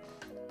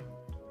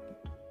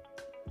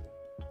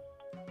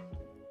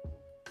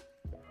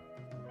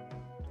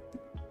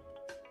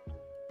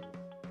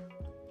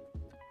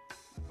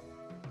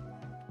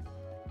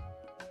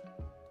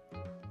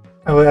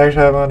 I would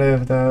actually have money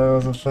if that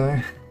was a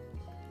thing.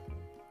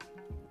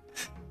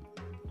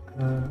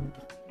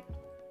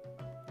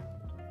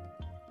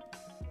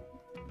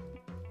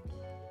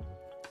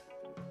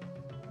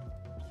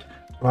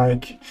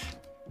 Like,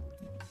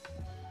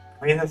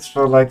 I mean, it's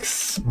for like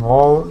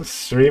small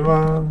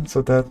streamer,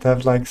 so that they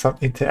have like some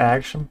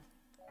interaction.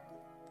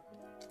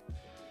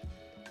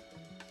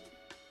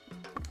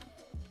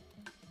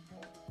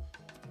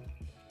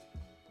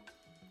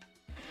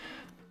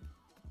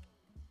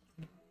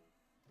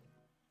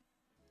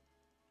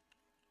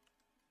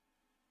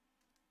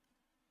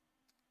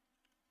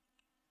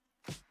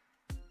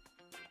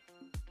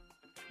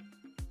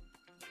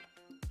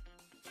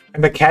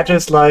 And the catch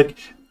is like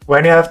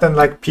when you have then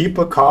like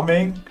people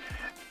coming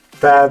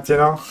that, you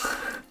know,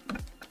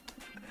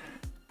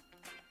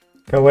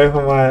 get away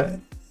from my.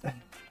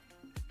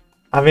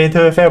 I mean,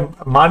 to be fair,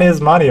 money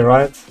is money,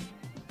 right?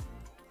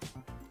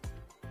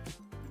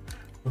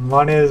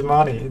 Money is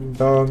money.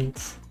 Don't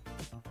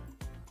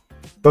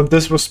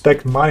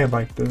disrespect money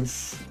like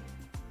this.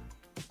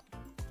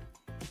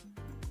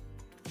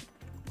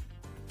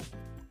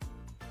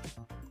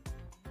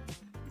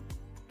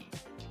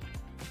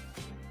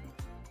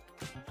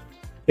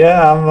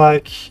 Yeah, I'm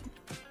like.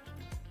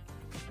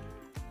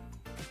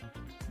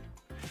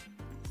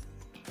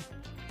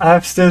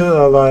 I've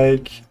still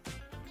like.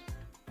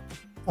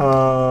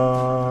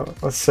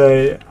 Let's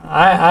say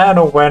I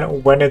don't know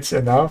when it's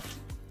enough.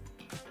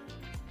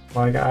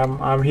 Like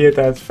I'm here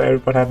that for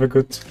everybody have a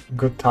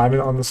good time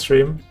on the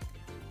stream.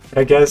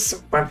 I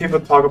guess when people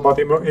talk about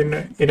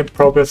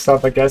inappropriate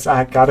stuff, I guess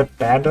I gotta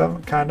ban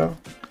them, kind of.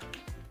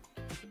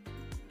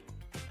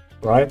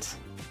 Right?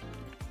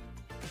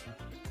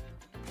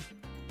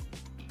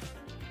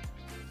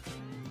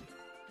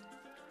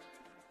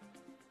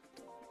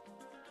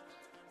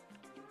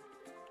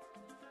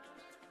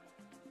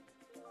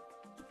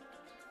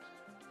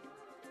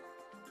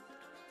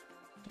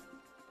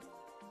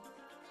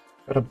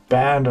 Gotta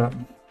ban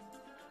them.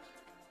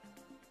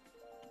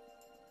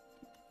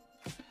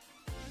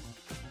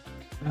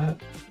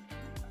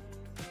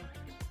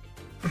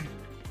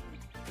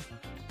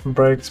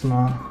 Breaks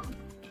my.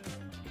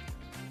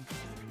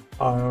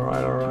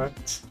 Alright,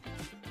 alright.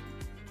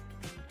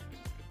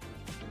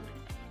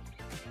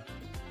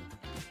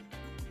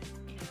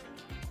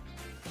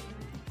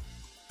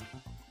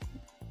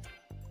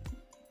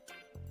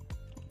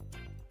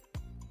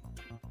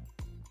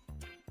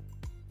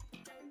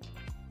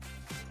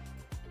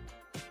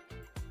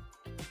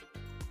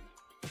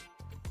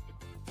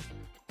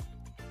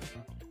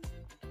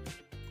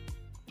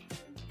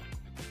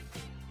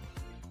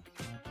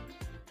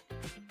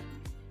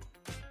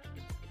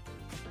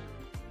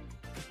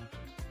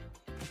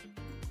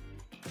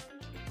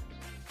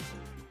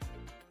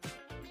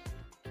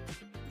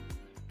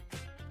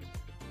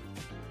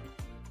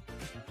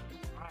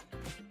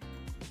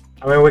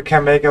 I mean, we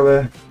can make a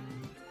little.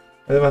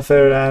 That's my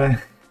favorite anime.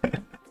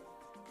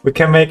 we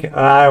can make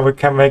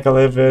a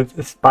little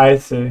bit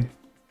spicy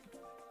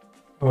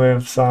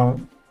with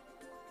some.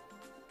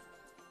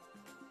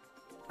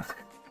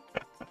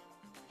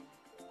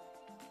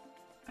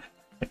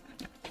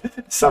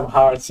 Some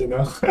hearts, you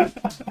know.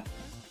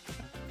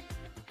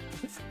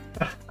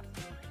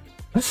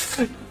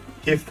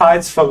 He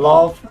fights for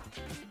love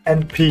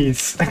and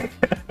peace.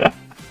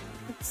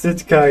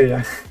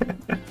 Sitkaya.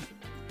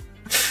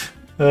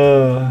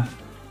 uh,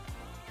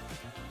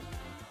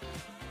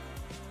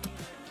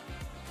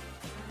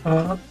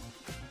 uh,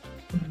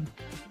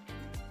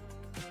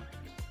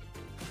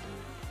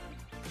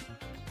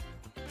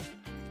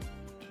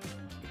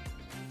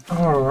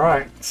 all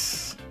right.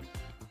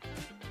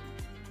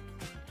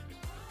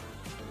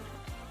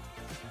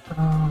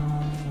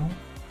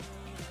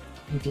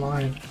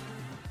 Line.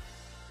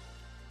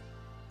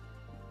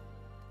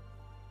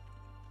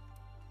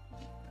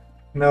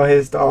 No,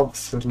 he's the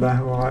opposite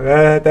level.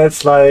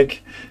 That's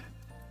like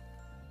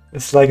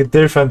it's like a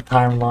different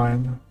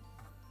timeline.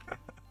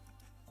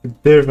 A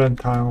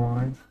different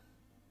timeline.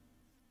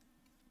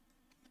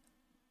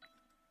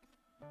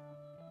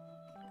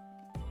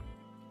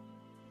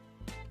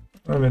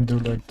 Let me do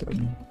like that.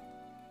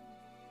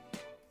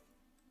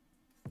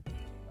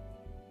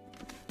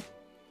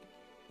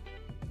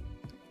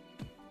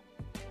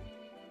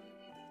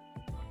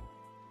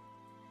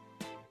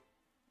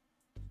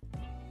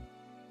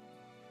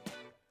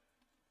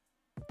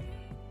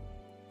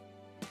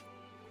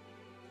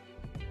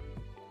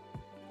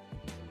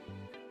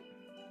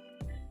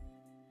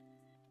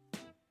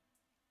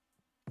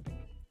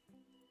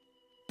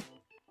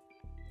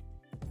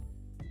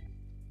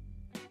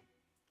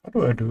 How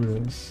do I do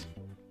this?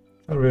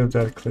 Not really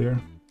that clear.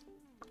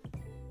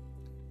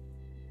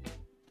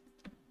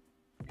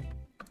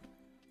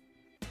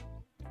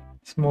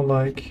 It's more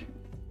like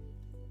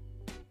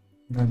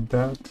than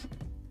that.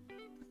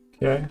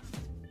 Okay.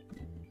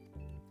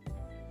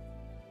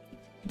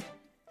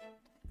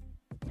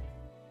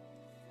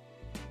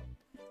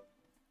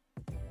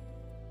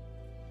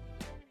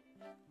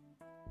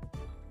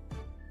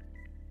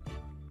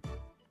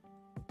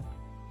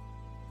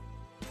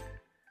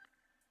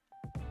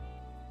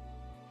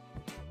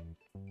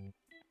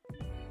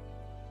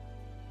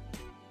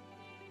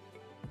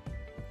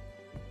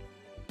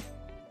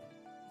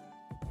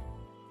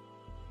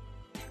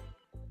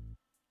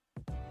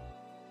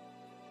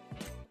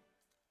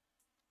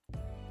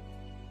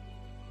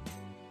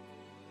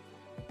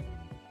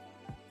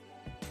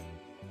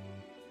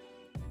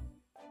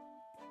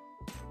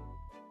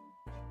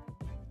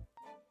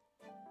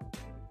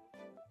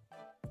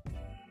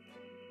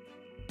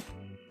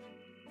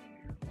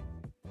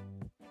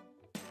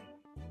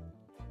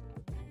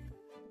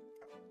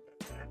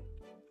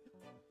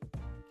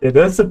 Yeah,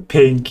 that's a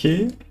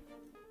pinky.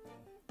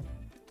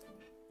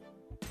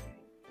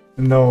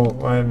 No,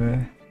 wait a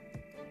minute.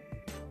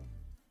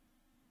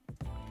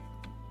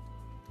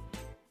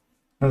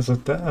 That's a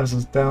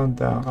down,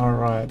 down. All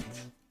right.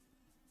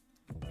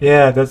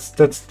 Yeah, that's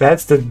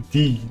the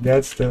D.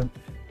 That's the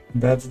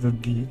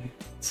D.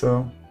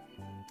 So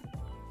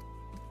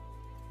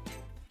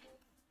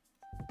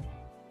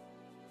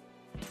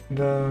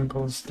then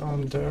goes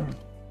down there.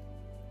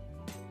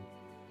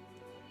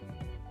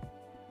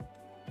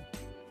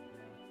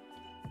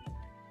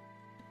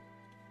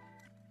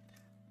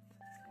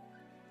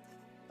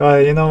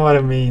 You know what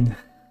I mean.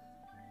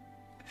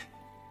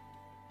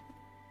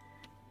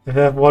 If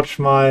you have watched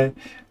my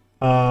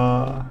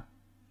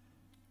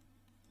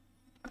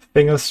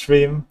finger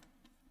stream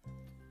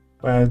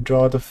where I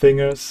draw the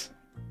fingers,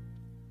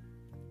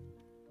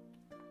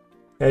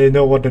 yeah, you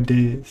know what the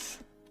D is.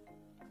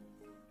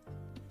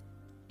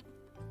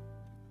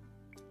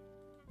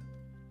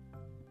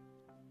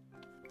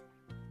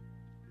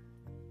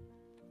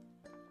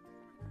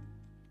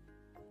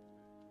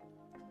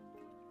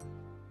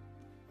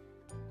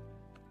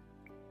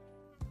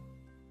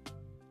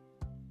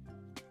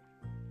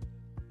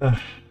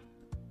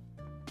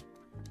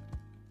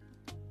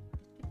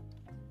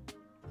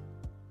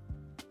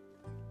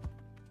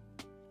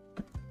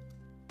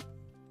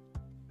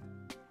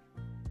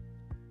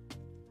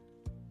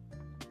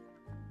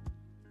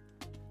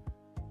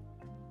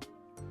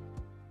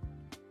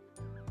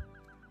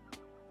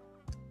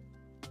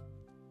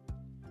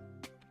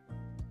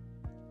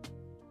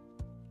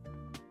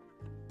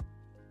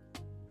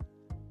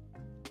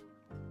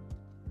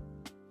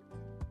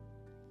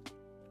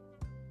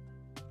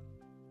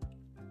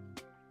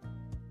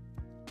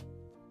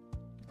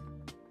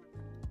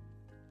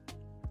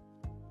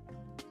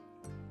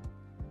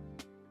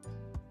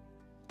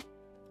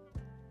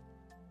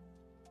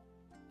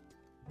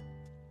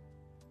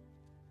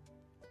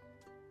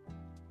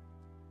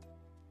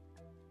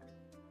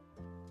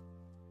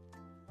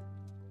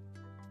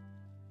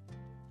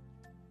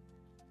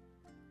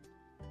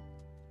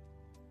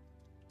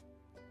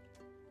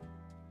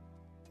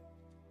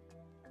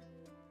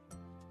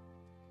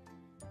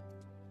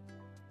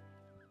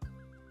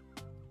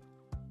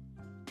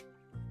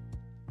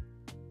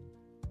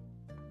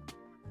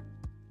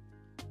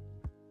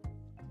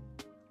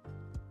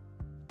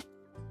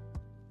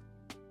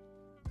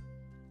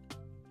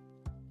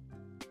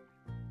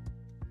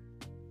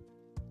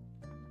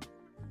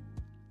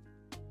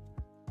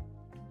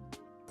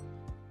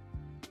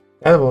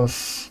 That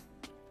was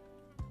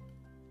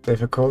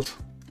difficult.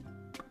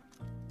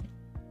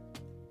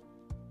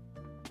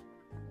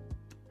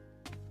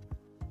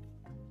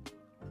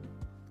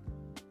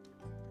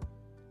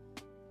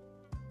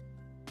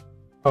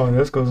 Oh,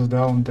 this goes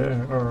down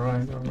there.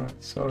 Alright,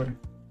 sorry.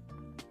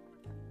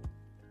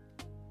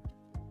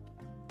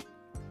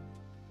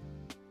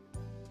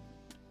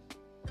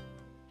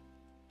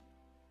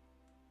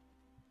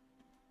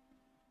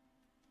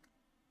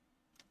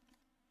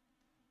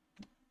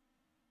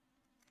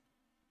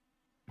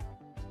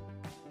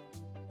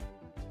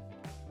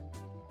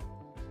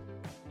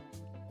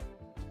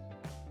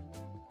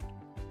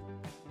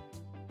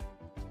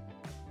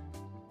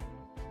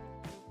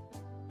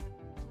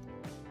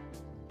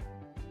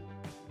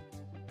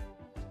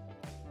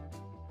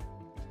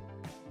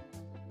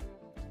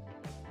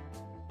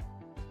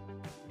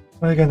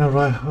 We're gonna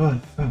write.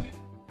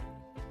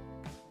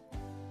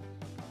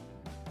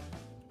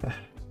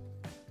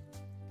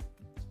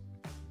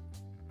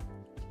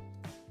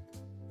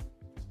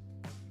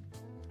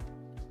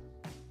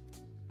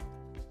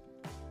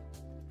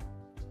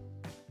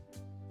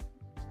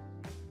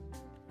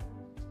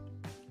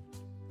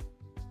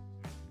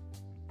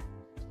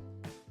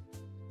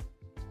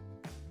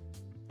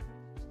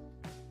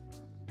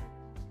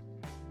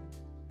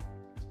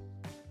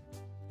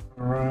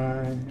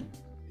 Right.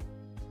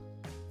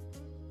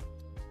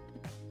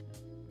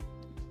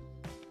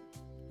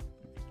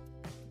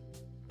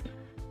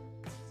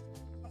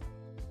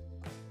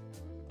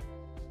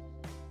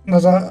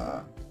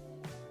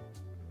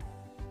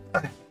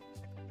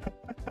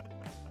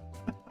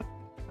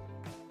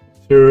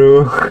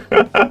 True.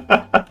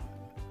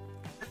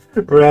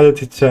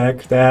 Reality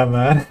check, damn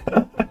man.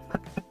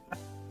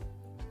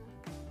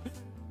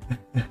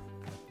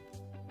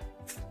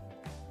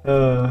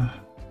 uh.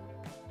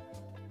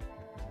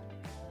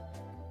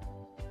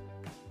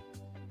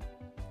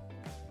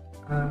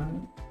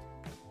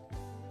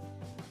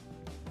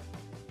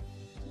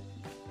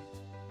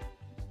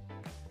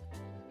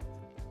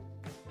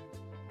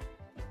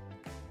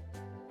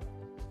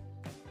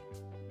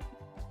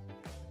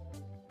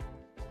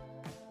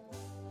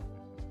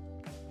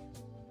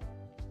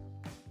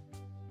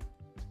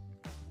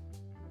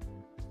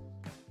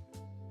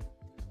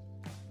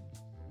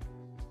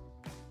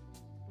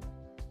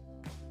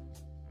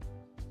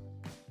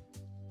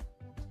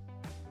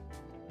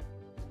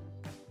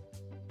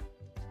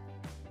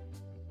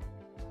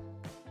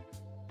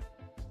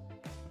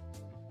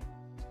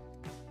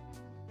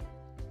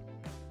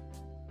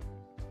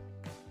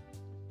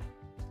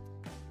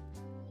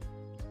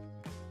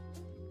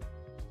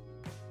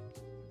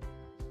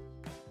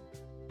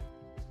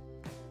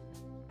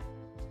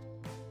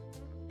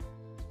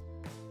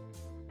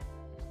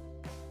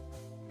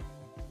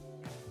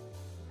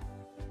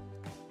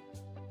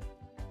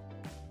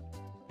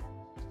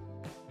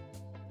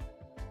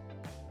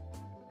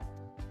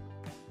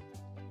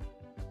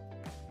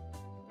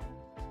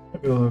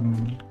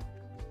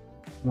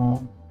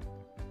 More.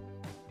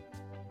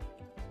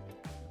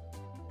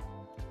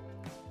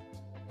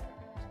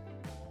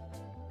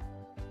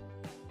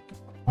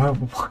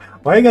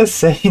 Why are you guys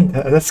saying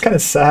that? That's kind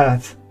of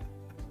sad.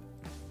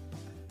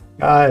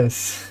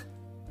 Guys.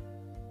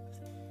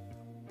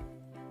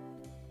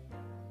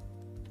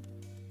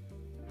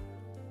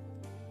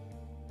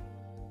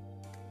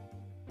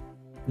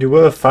 You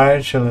will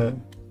find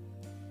someone.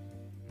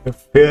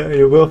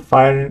 You will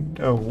find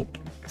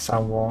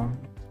someone.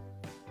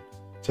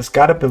 Just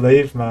gotta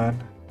believe,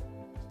 man.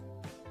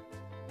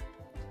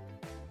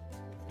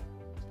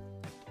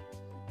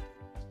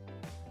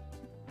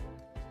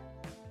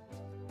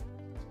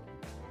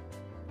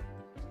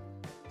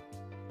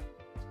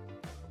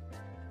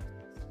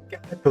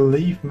 Gotta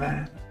believe,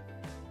 man.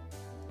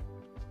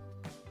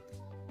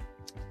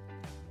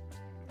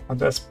 Oh,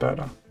 that's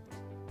better.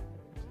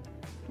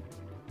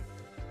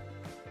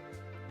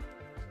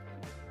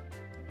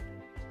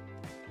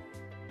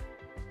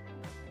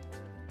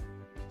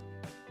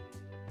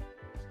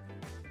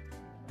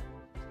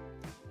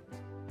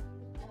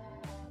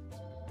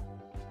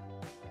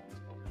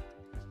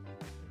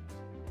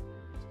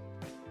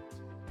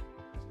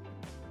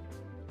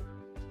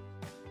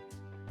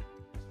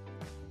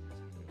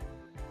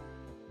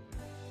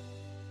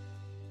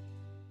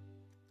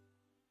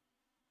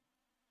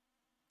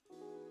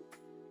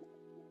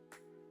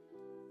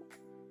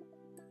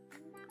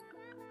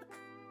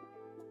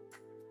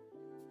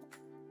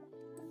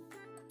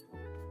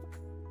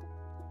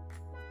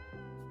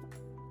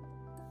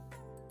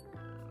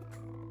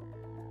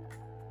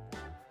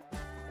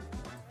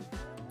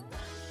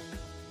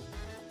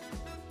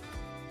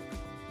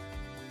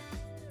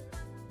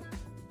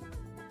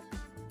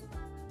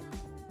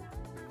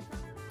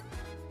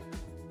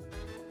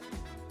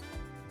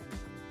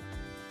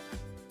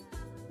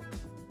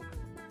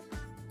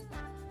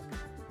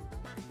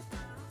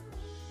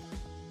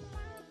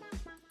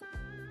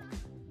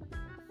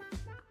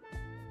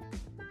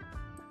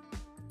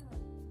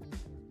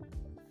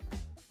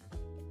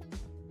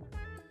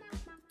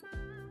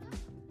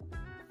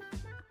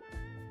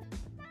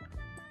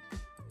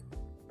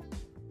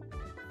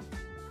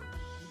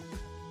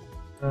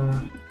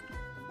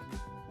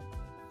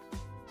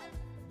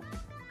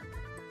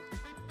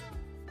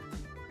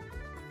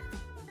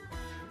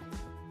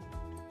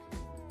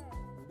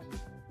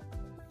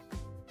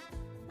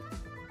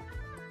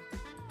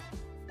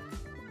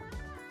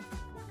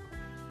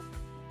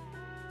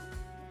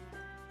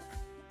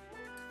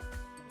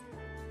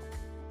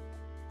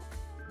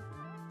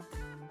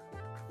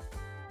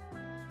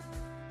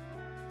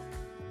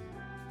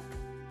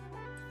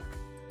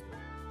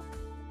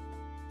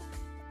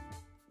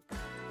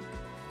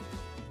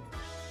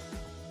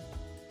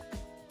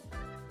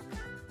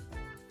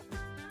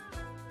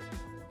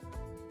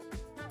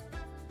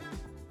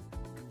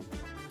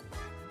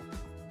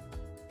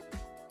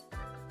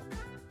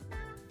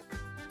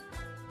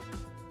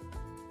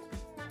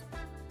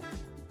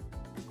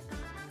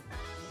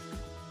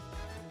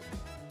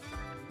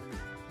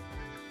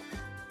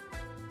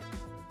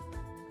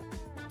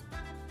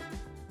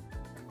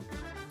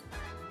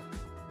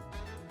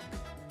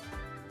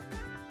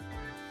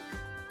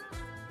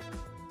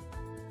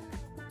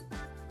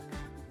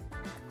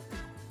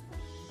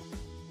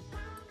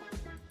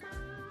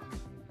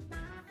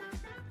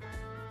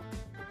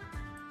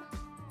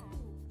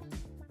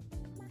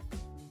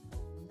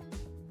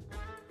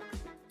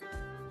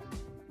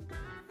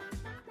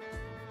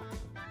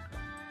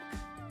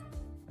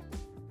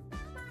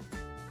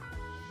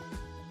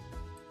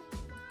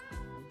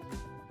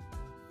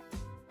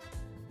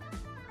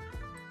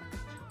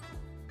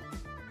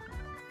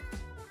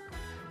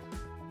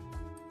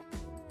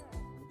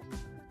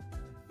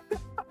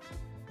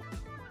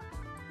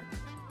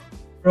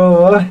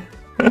 Bro, what?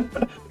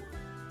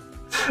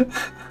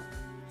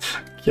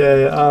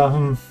 Okay,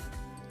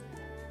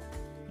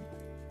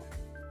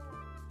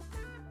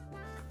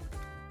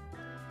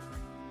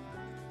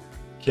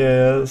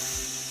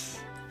 guess.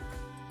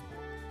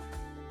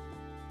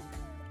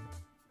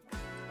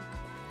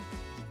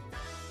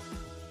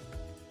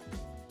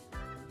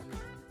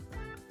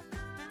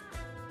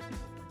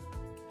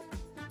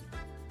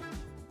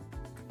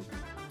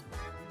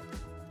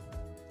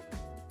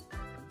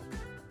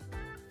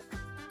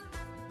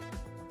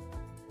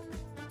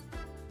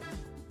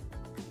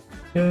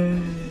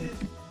 Okay.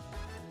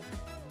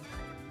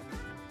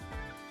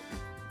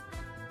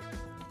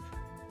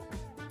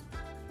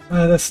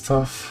 That's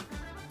tough.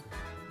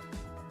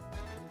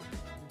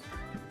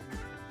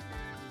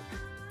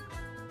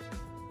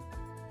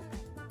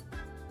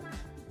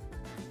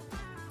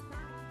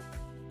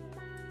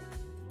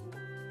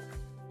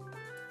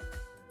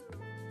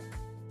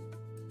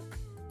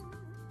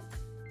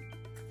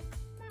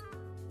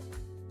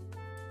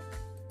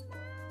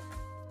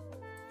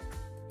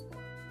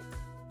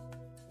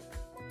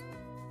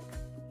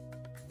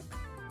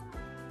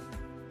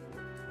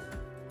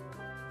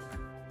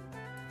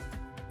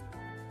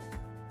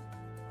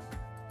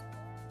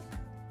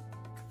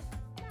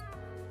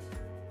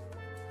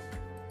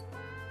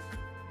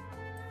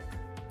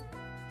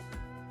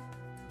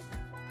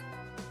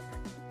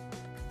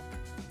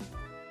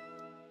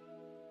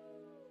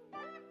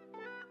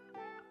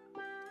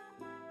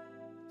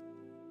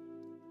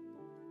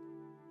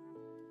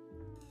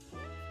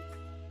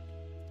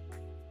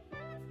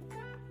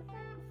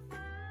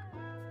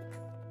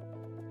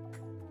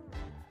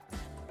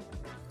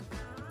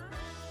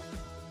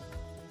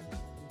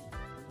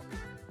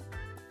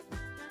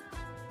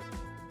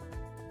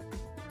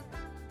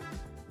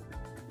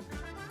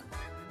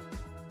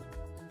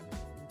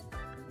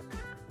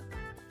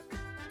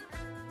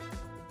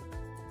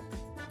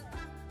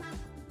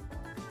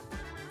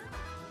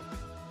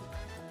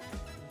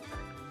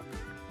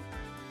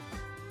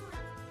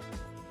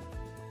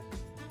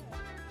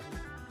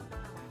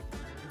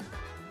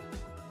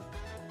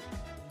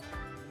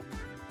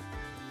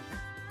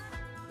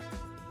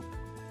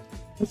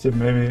 Let's see,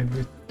 maybe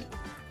we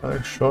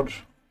like short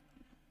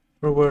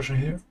version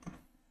here.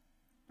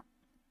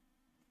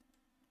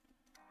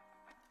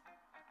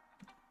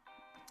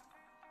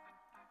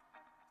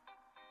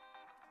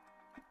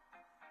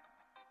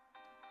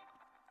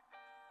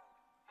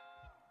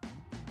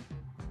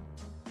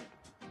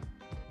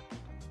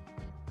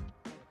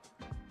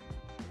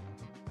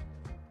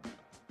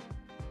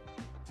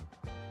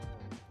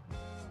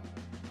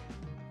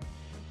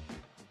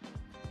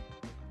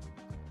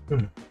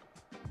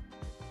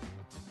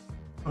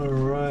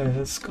 Alright,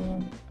 let's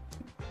go.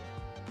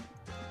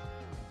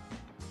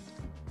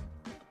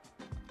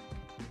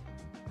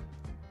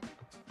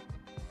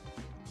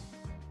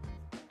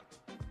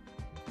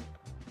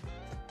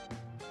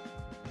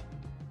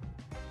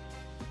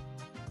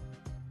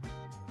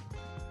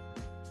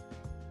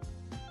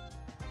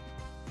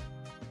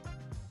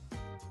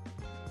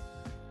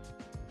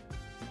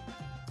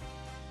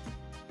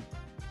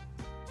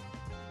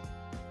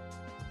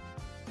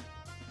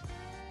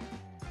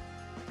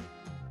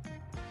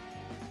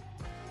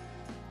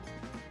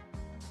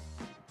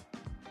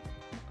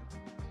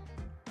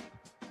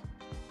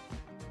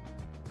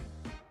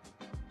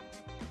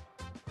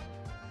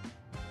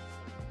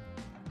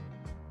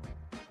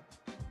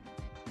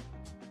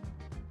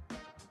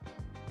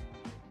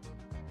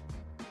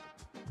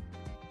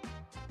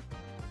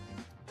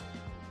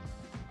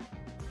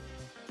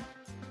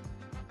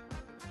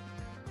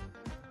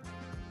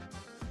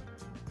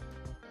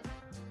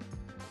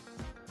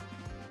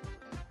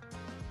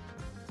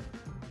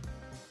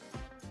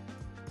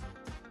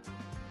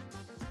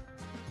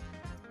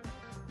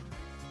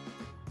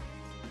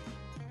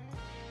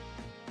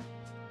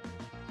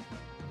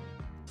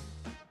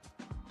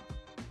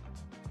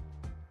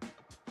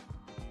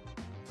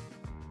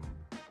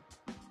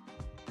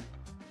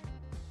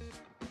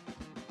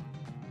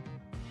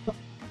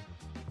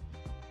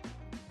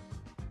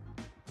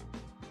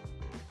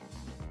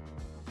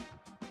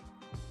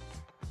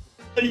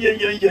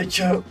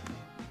 Yeah.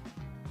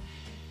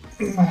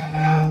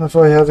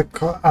 Before he has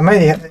a I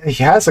mean,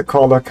 he has a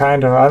collar,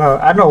 kind of.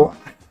 I don't know.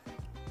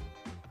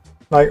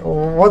 Like,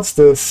 what's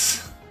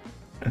this?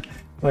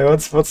 Like,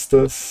 what's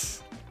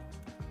this?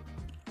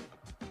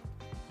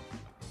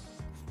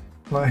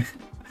 Like,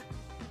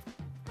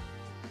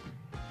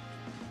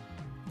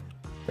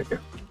 okay.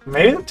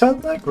 Maybe the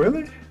turtleneck,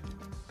 really?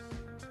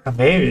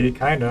 Maybe,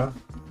 kind of.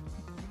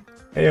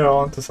 Maybe you're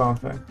onto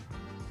something.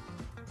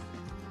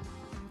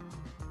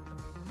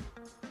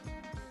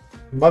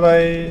 Bye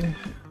bye.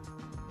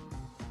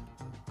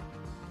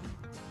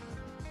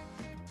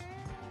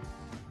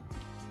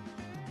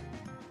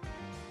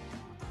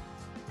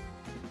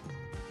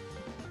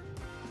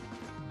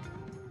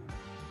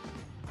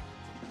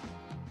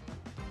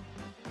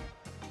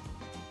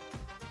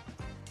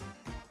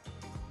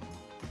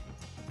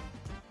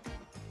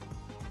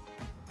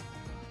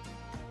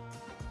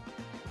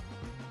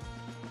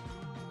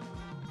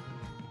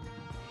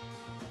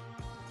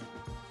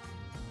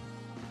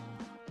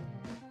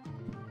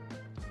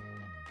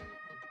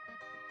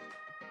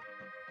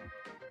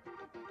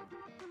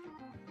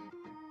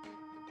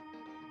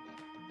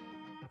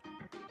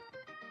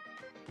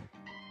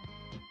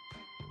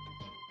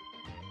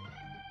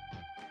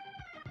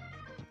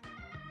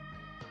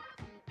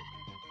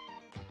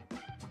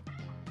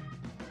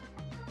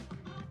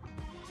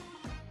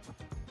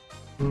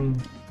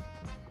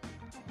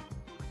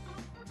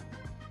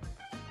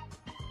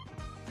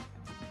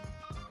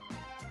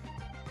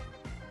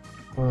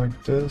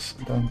 Like this,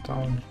 then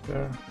down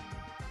there.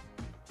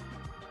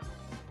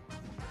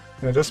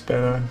 Yeah, that's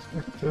better.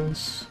 Like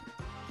this,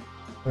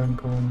 then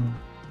go.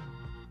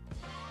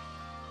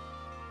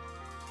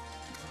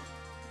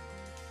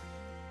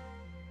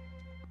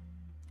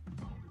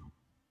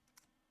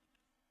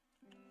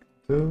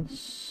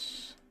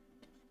 This.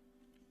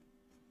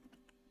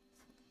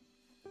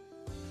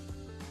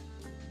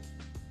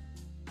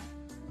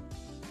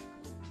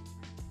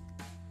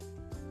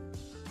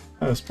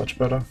 That's much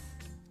better.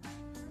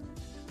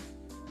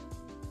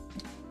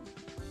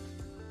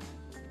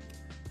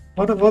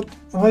 What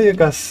are you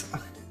guys?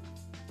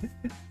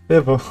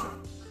 People.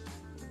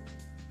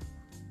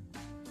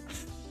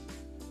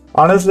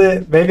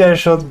 Honestly, maybe I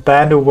should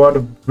ban the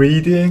word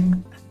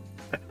breeding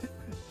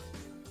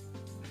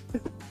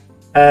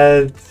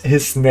and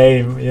his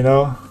name, you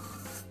know?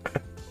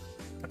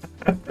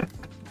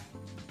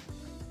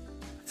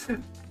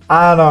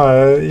 I don't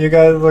know, you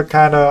guys are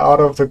kind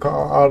of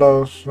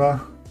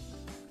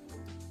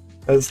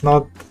it's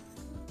not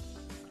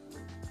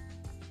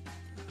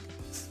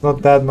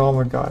that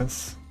normal,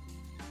 guys.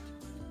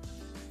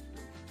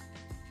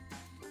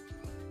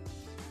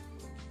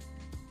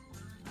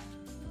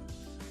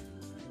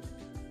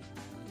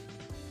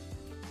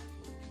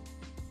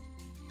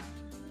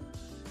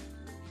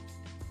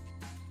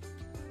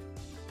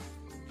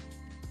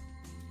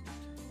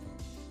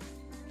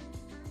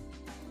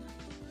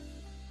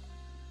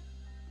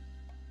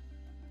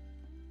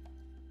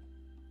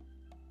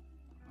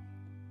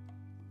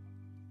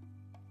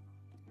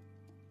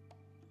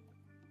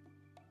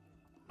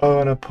 Oh,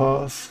 and a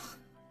pause.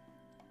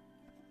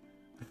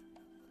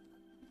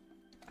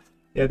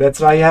 Yeah, that's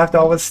why you have to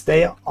always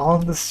stay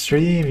on the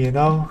stream, you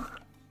know?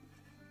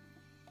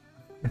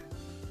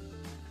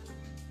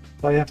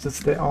 Why you have to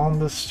stay on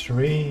the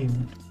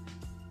stream.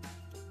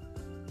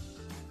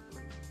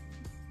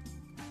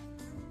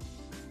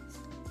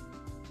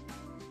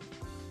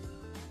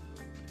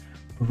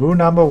 Rule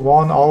number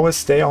 1, always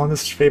stay on the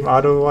stream,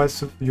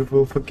 otherwise you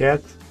will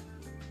forget.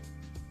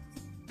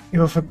 You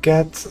will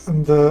forget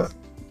the...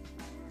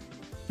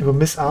 You will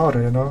miss out,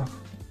 you know?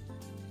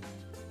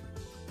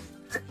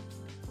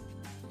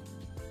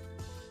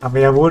 I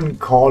mean, I wouldn't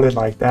call it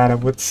like that. I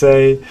would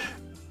say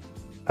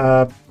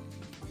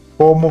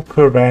formal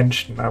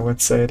prevention, I would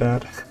say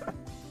that.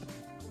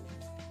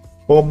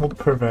 Formal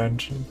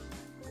prevention.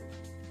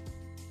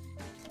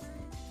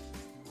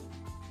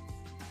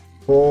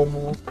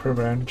 Formal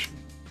prevention.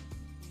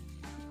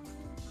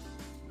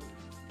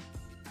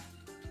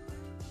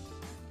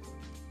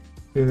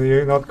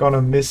 You're not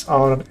gonna miss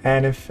out on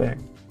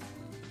anything.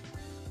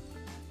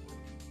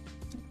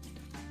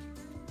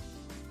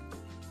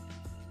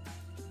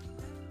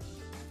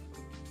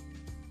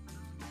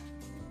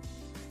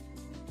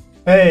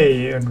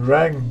 Hey, and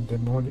Dragon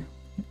Demonio.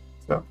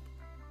 So.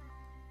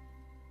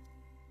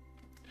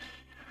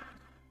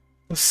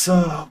 What's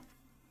up?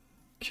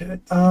 Okay,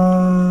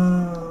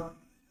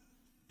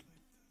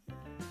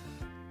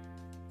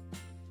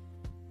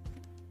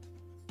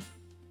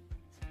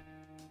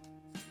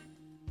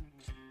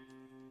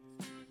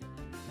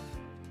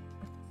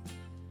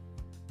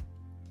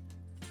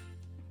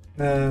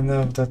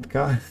 no, that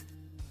guy.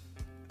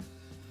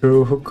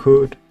 True, who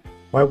could?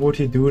 Why would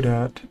he do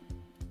that?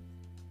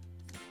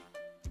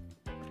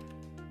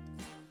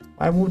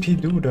 Why would he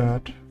do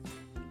that?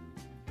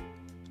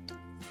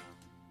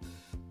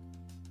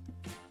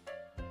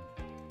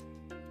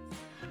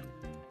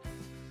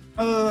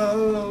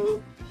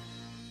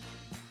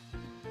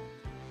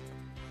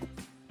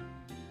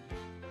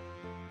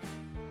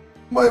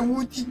 Why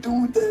would he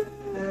do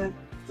that?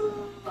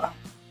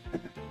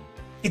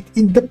 Get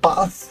in the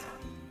bus.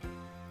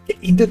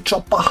 Get in the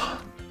chopper.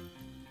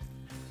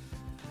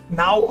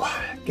 Now.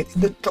 Get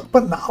in the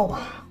chopper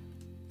now.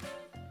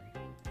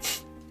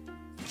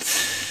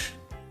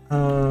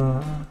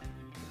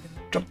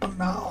 Chopper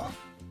now.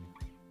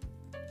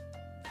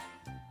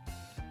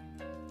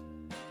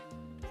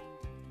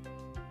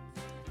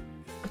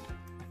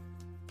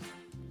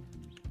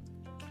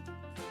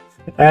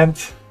 And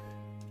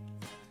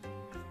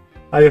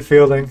how are you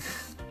feeling?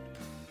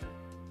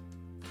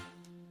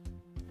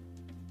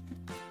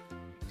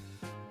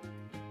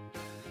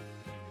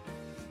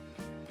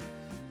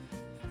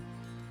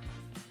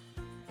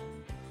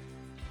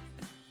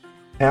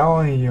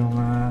 Telling you,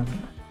 man.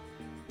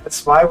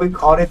 That's why we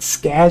call it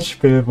sketch,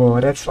 people.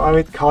 That's why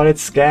we call it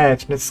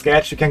sketch. In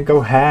sketch you can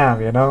go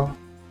ham, you know?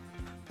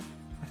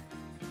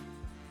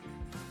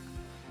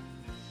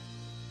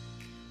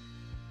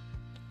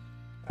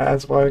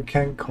 That's why we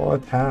can call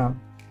it ham.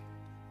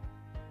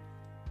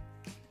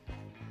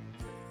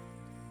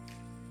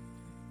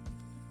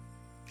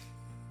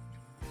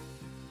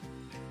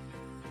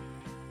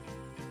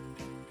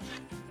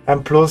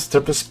 And plus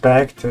the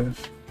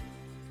perspective.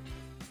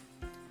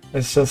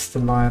 It's just the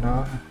line,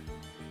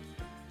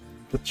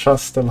 the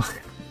trust the line.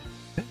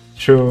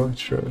 True.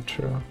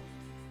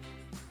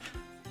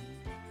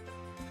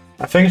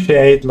 I think she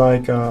ate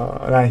like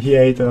he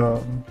ate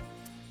a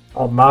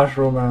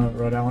mushroom and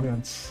red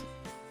onions.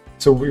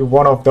 So we're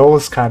one of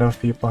those kind of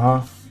people,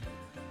 huh?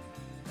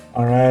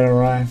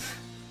 Alright.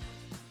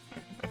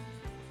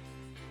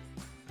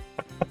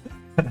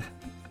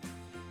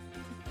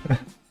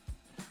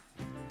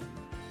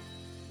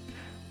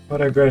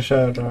 What a great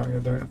shout out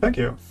you're doing. Thank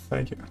you.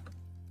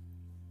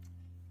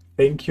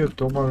 Thank you,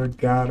 Tomo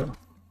Regado.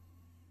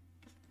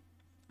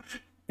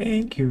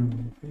 Thank you.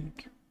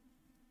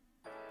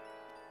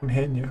 I'm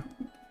Henya.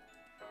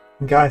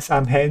 Guys,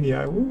 I'm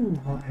Henya. Ooh,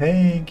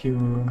 thank you.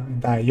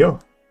 Dayo,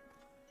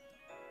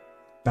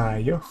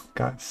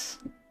 guys.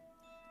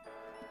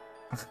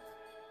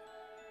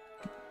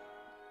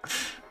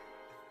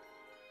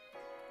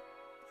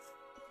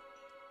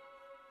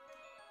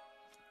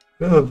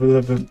 A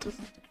little bit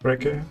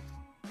reggae.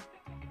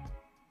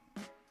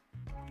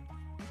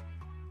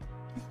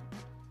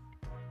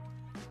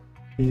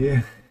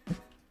 Yeah.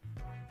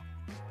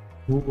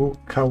 Ooh,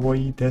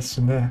 kawaii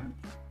desu ne.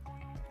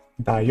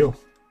 Dayo.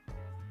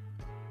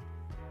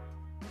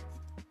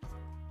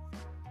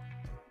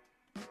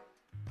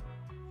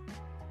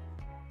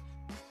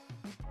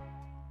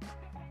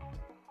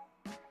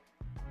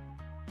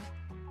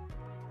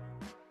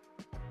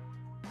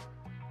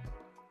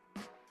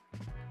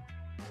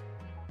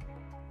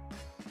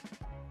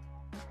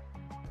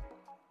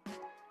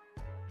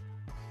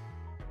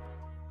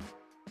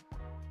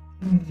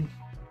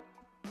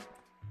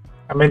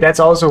 I mean, that's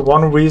also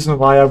one reason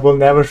why I will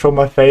never show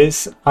my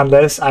face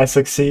unless I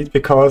succeed,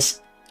 because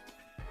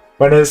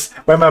when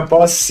my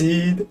boss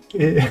sees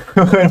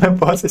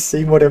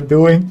what I'm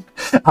doing,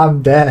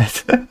 I'm dead.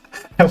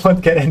 I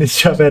won't get any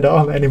job at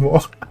all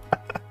anymore.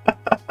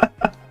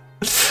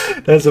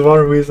 That's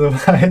one reason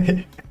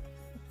why.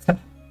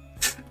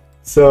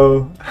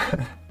 So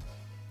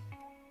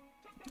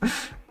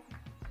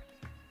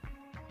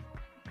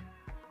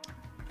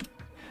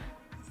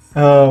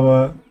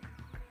Oh,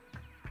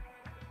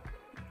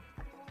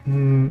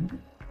 and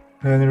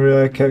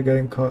really I kept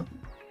getting caught.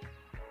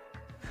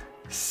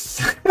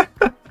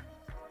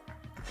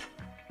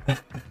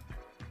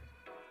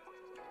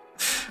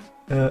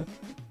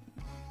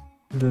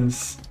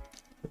 This.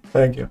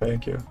 Thank you,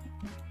 thank you.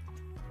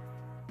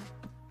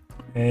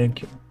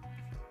 Thank you.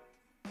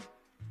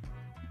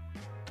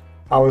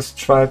 I was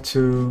trying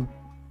to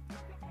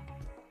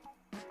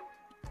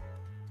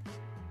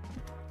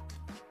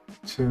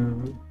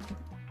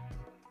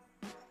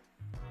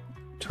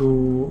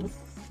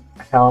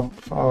help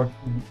or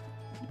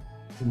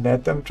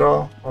let them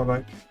draw or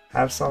like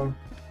have some,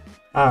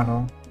 I don't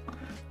know.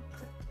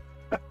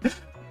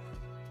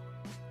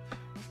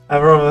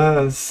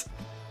 Everyone is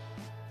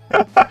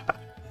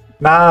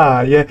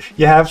nah, you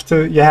have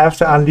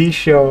to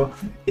unleash your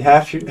you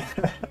have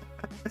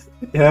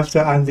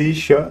to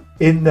unleash your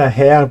inner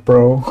hair,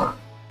 bro.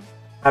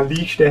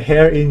 Unleash the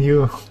hair in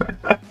you.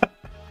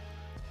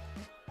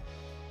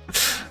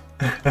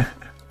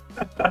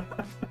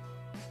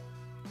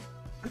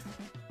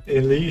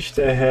 Unleash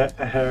the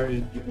hair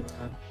in you,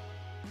 man.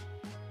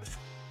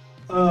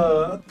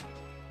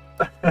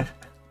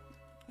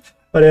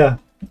 But yeah,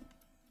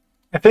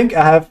 I think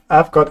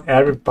I've got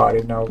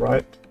everybody now,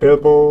 right?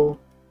 Bilbo,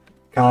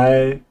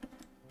 Kai,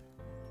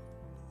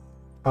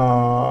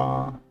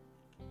 Karami.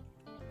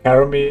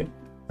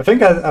 I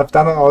think I've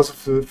done it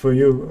also for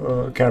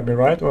you, Karami,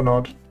 right or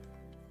not?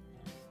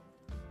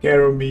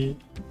 Karami.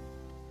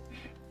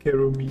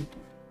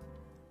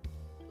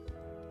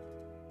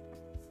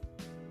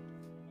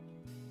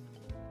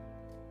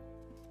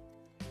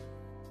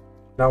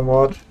 Now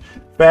what?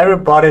 For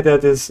everybody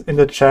that is in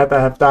the chat,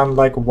 I have done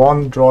like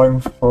one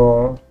drawing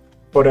for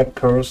that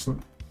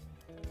person.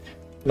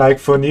 Like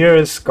for Nier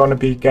is gonna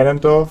be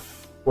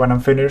Ganondorf when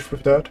I'm finished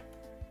with that.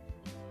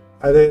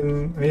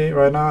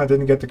 Right now I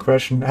didn't get the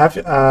question. Have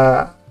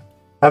I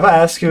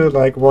asked you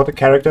like what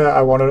character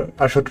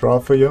I should draw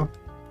for you?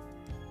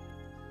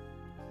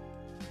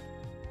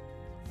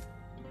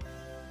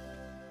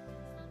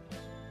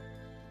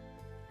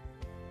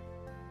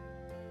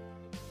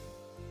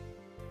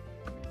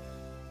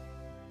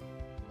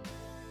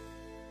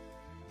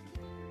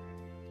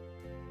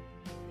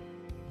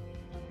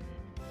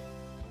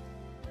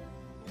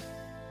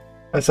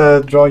 I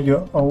said draw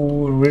your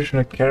own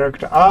original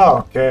character.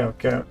 Oh,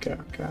 okay.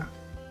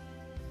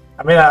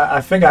 I mean,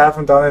 I think I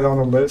haven't done it on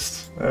the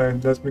list.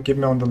 Give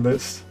me on the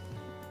list.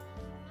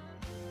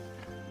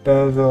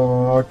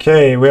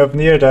 Okay, we have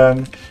Nier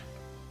then.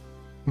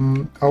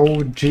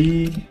 OG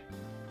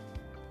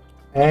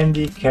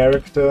Andy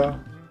character.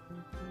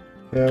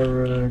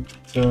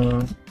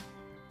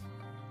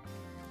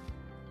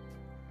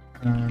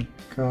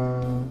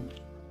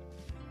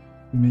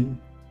 Me.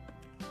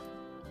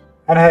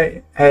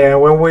 And hey,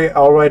 when we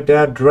are right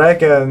there,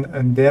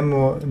 Dragon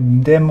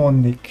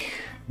Demonic.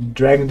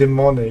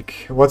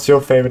 What's your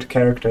favorite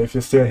character if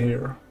you're still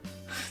here?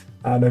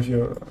 And if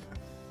you're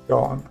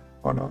gone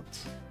or not?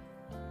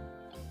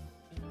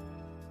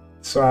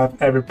 So I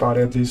have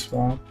everybody at least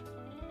one.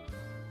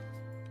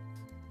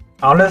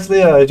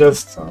 Honestly, I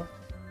just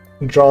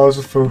draw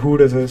for who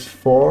this is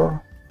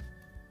for.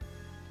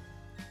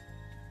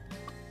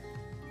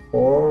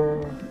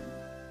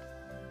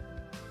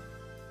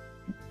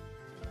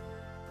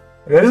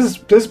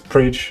 This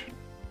Preach.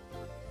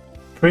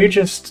 Preach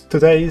is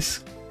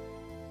today's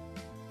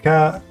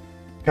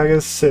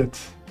Kagasit.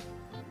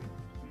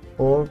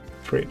 Or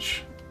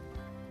Preach.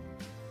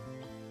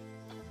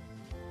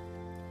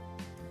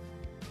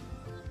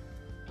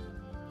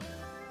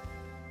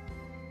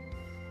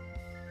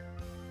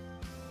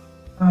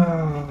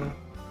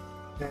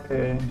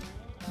 Okay.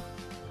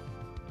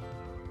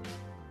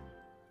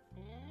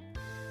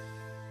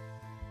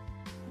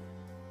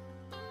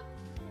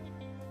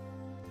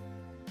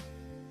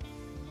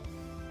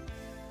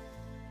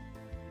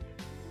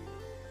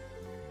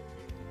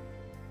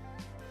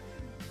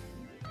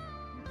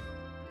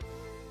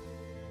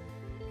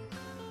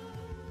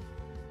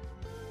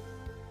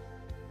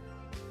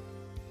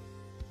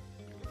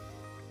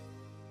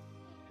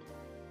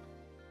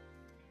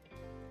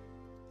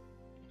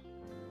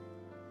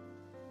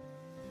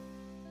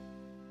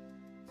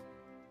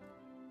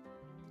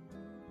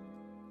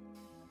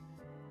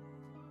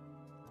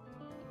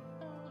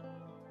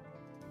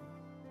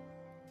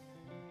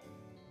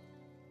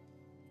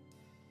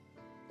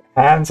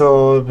 Hands a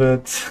little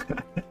bit.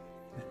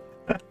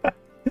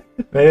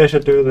 Maybe I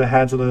should do the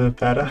hands a little bit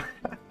better.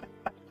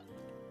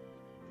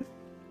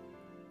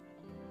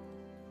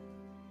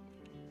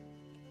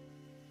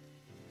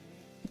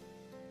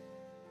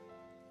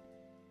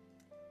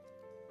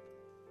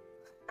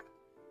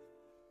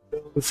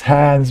 Those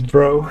hands,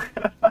 bro.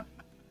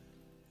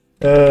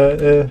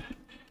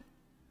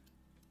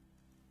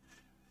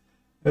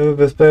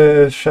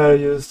 Shall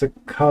use the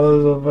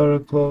colors of very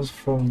close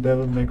from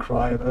Devil May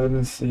Cry. Let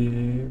me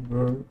see,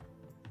 bro.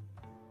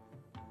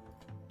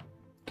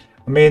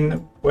 I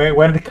mean,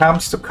 when it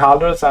comes to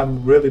colors,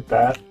 I'm really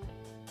bad.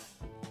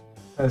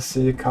 I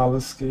see a color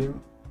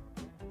scheme.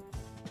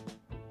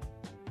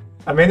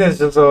 I mean, it's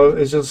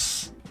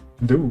just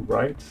do,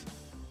 right?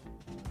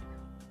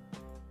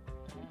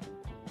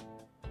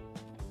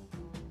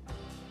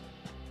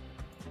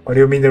 Or do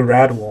you mean the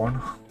red one?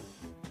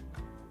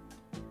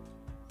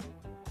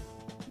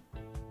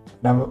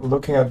 And I'm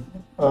looking at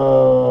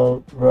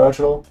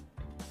Virgil.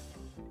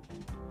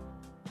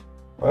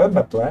 Why am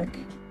I black?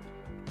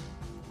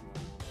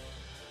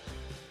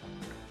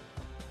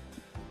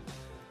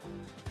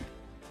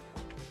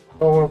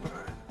 Oh,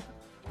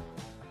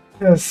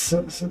 yes,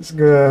 it's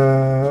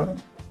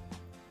good.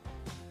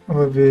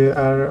 Will be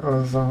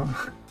also.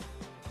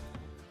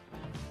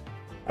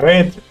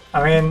 I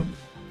mean,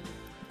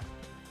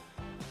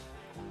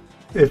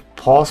 if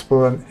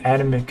possible, an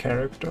anime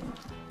character,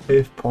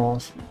 if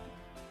possible.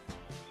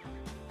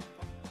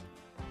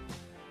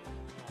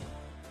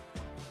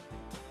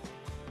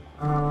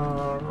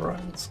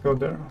 Right, let's go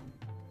there.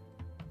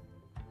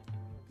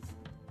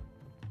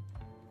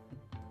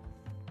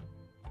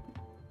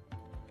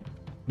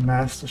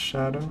 Master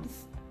Shadow.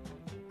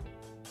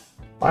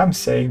 Why I'm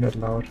saying that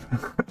loud?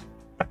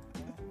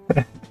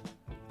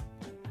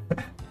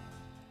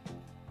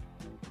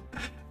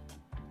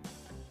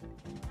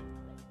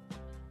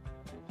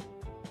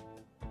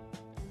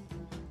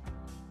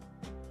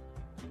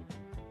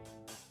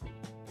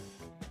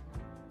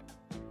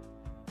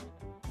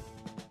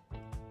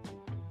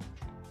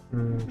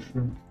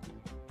 Sure.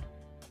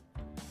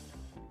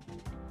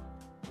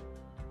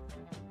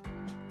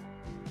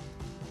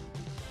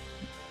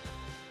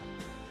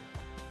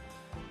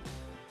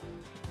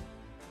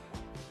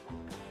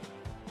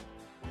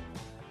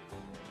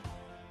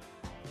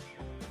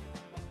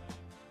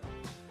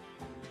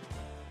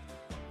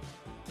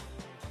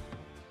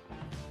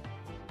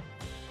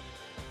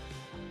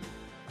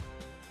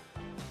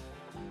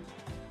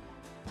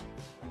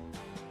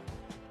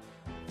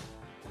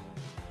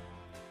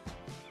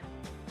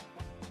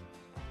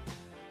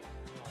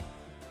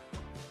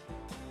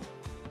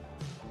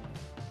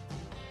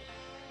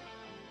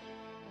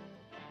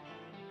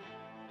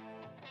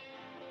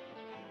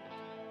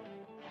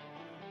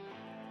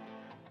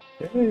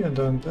 Okay, and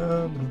then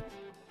that.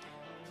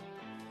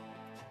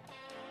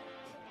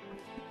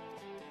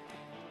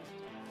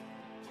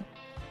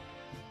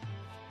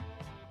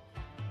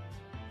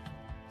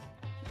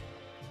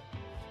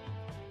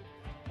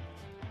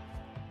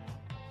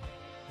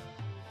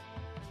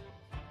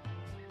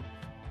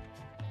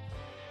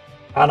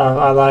 I don't know,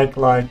 I like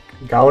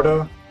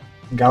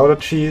Gouda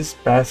cheese,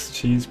 best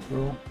cheese,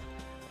 bro.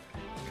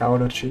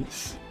 Gouda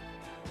cheese.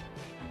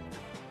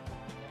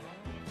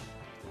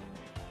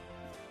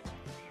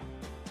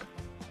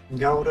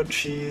 Gouda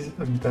cheese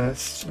and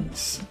best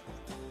cheese.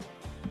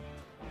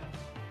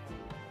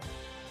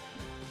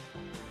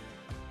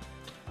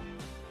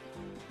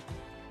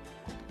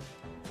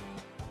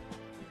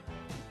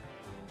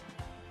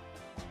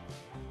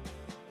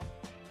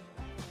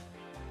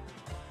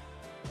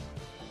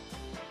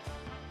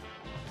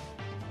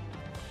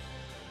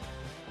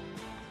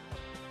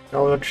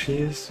 Gouda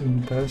cheese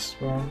and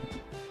best one.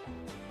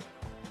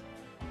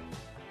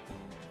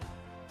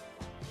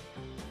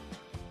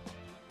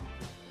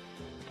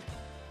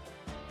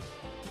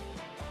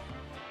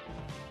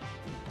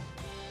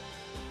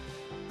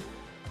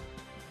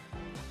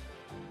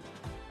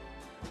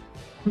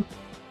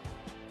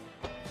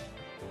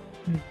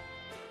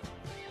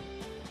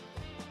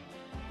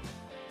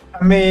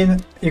 I mean,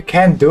 you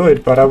can do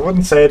it, but I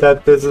wouldn't say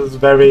that this is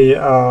very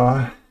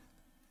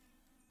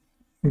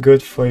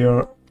good for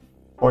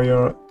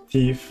your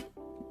teeth.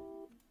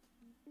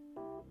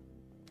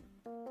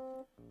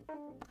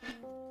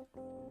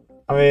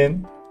 I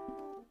mean,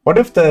 what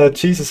if the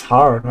cheese is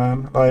hard,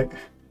 man? Like,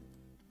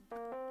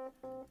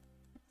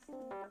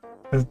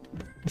 I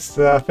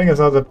think it's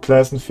not a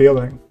pleasant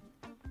feeling.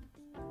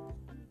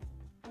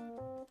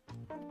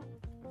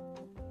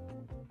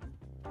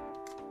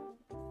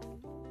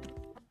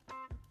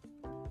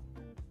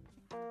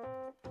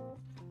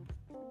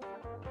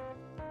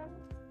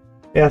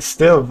 Yeah,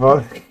 still,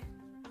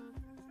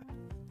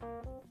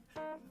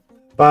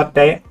 but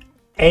they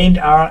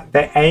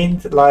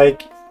ain't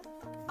like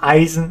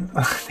Eisen.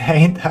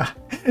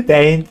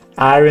 they ain't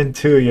iron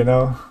too, you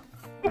know.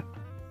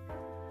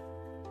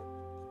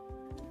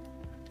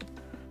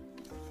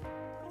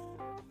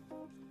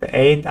 They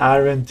ain't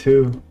iron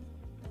too.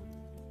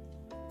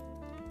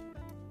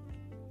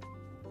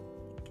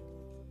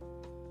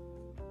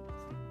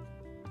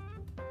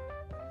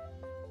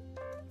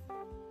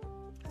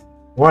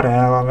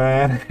 Whatever,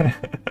 man.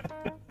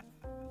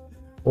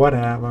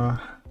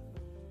 Whatever.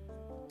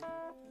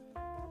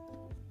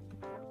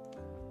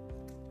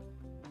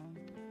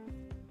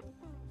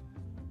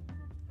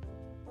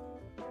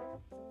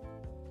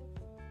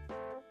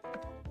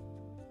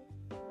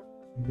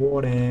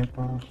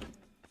 Whatever.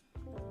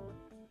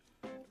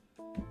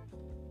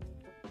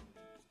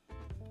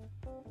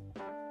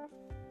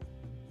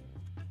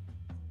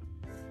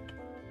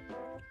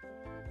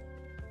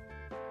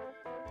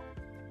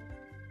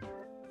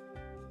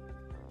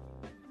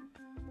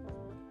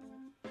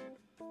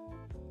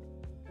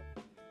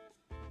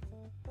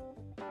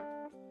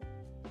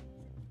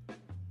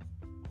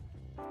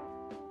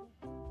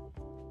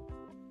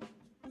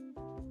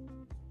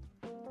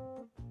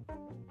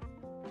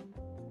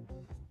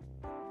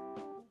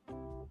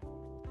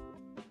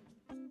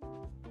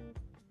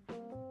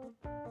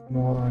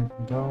 More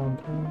like down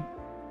there.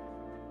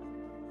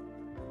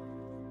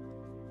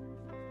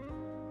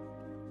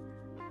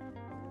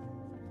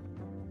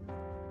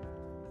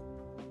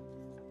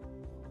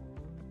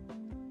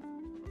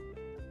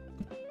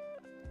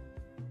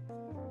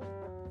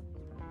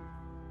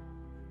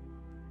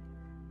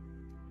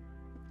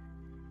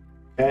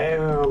 Okay,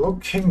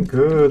 looking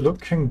good,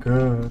 looking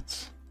good.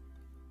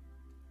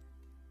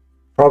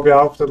 Probably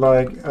after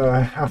like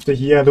after a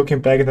year looking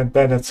back at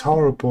that, that's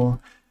horrible,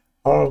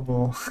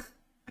 horrible.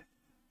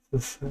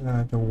 This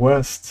is the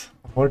worst.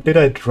 What did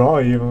I draw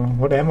even?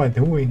 What am I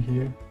doing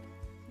here?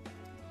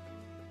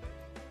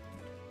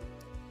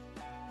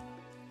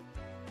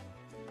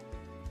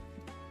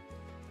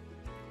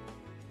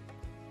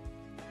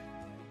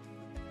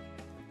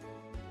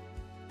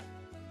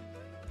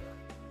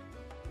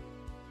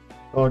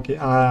 Okay,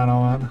 I don't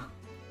know, man.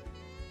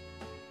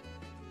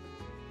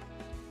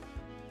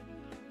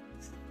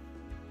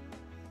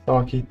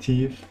 Doggy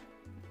teeth.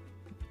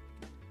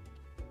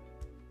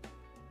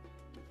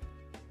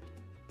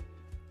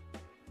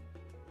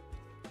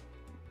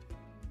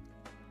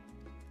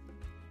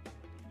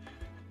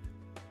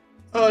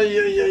 Oh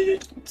yeah.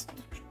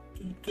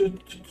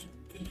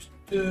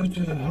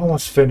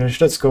 Almost finished.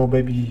 Let's go,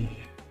 baby.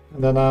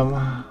 And then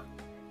I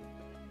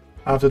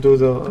have to do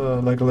the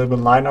like a little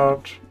bit line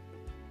art.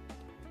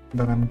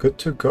 Then I'm good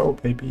to go,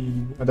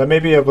 baby. And then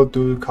maybe I will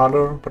do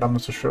color, but I'm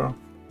not so sure.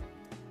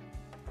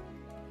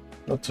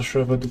 Not so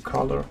sure if I do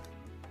color.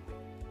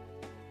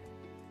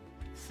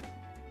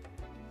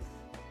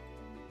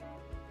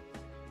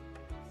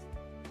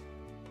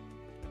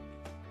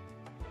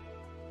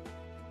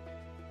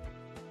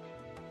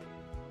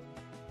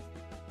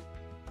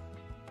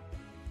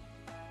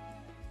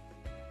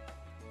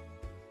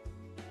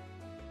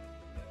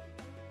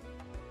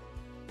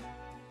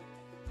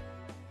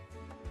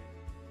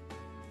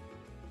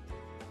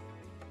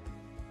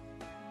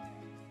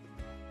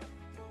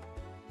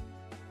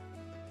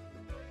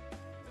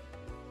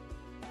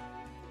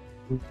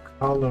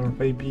 Color,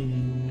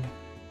 baby.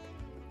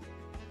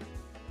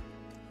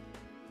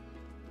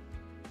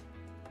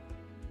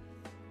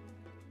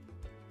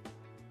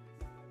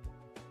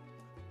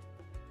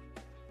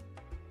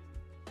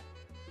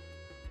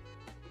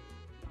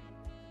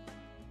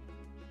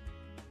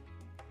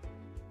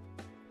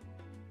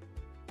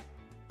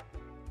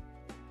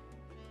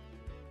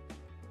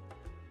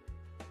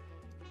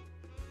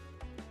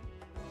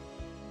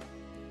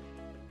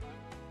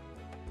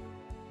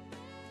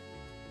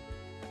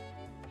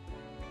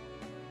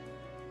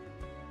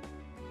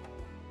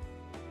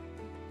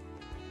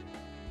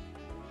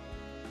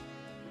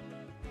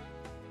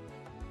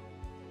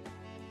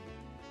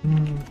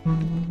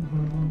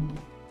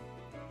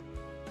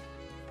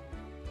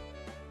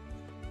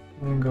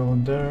 And go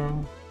there.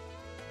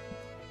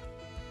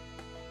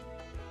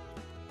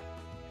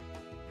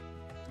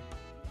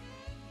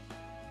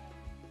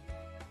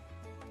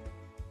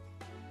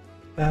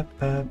 Ba,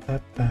 ba,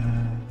 ba, ba.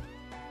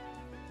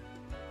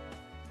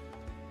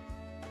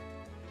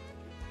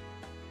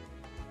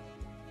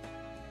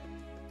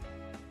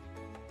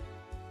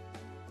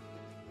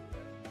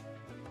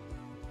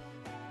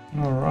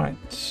 All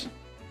right.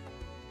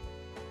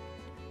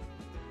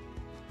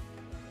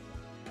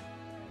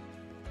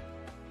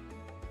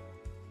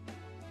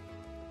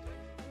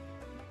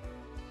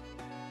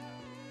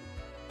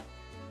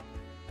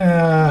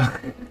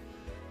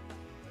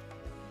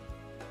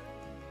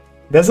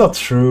 That's not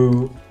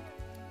true.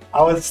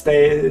 I would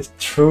stay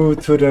true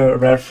to the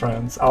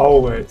reference,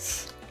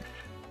 always.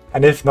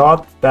 And if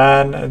not,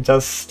 then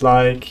just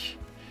like,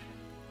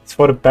 it's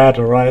for the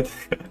better, right?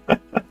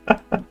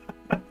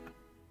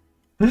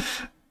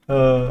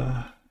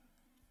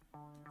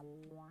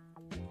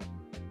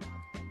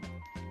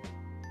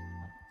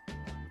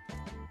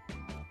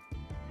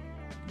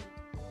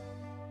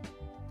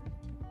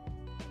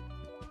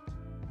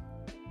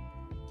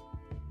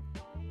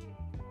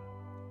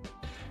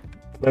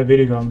 Play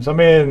video games. I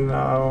mean,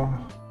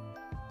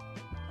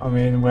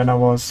 when I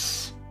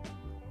was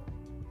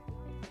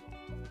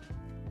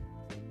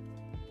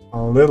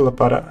a little,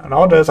 but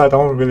nowadays I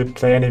don't really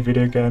play any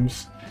video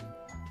games.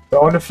 The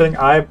only thing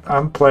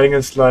I'm playing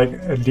is like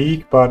a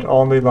League, but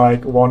only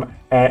like one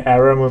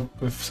area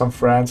with some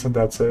friends, and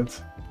that's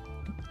it.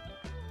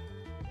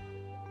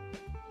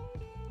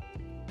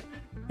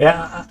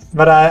 Yeah,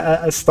 but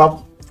I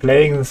stopped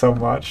playing so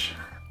much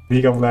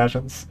League of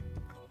Legends.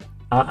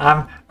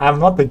 I'm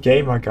not the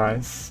gamer,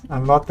 guys.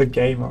 I'm not the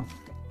gamer.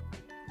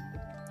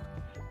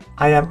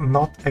 I am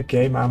not a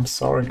gamer. I'm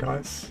sorry,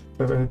 guys.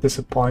 I'm gonna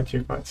disappoint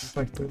you guys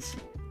like this.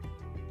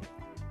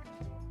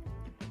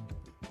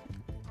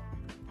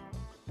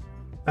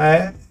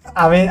 I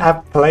mean, I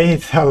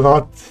played a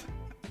lot,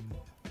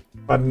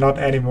 but not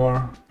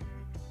anymore.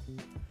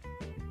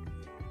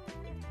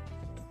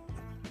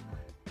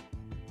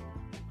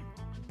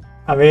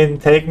 I mean,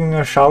 taking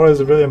a shower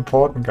is really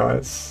important,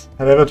 guys.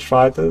 Have you ever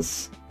tried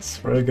this?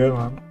 It's really good,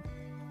 man.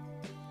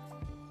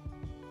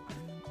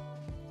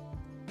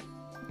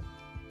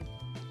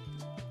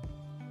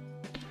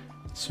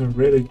 It's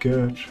really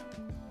good.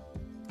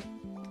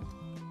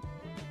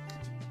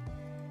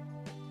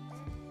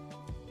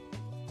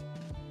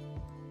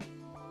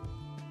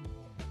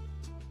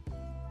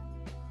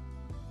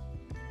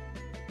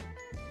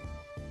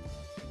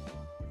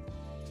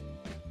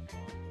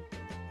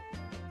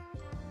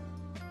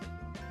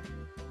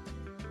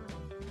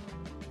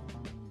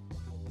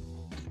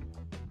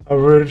 I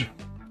would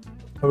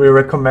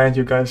recommend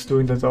you guys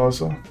doing that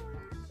also.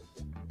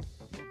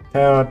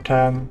 10 out of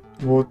 10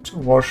 would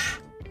wash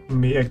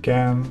me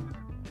again.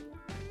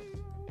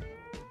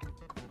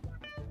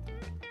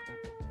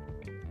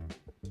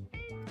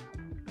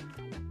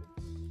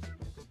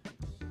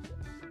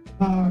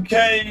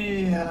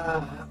 Okay.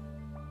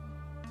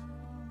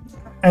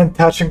 And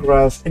touching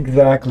grass,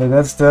 exactly.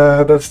 That's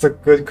the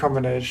good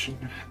combination.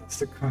 That's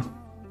the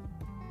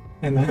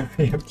and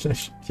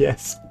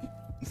yes.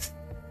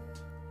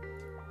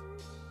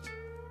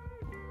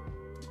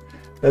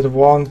 That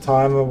one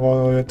time it was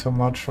a little too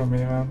much for me,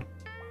 man.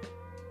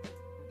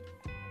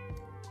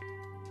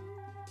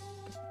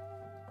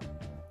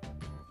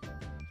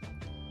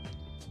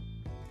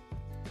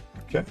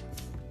 Okay.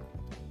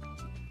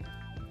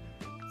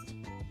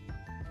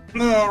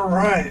 All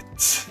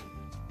right.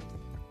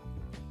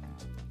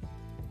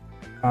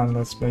 And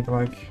let's make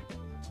like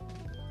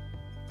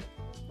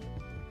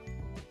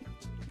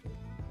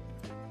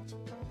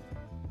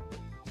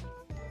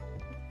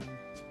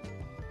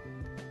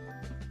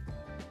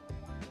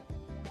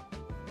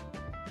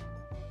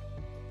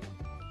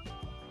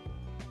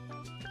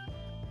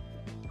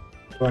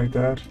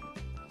that.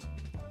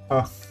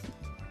 Oh,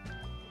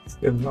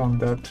 still on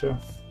that too.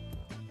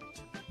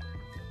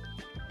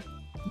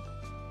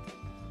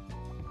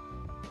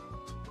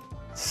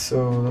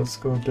 So let's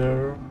go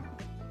there.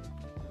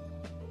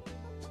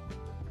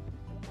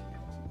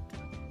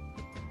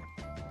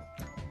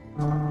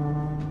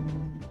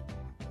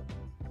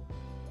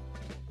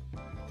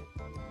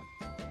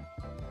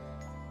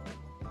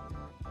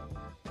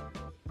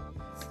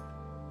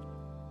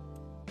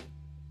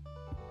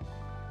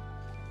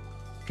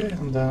 Okay,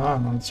 and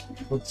then let's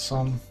put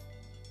some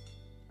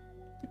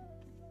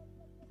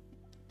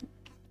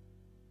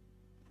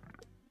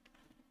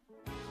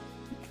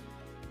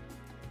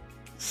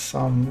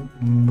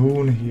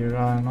moon here.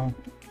 I don't know.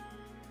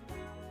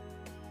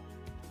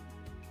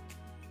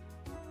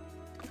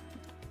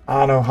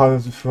 I don't know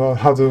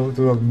how to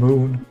do a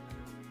moon.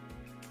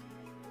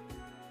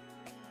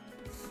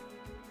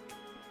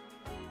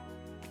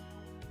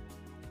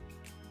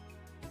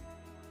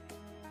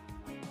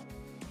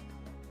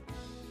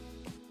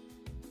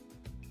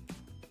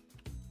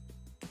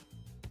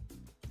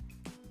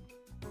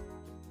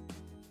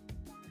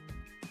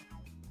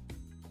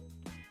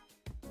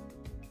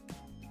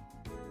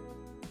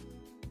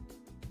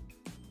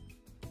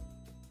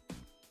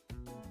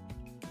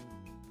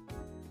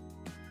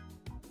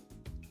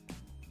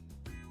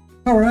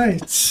 All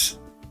right.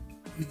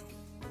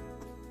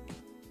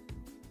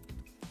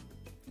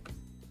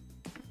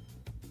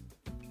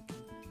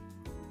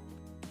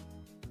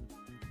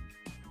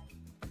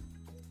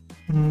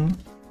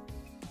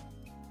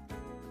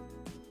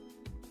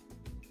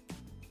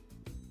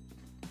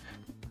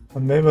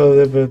 Maybe a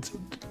little bit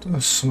too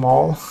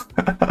small,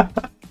 a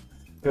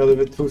little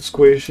bit too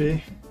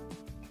squishy.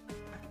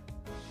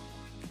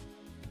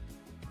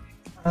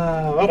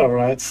 But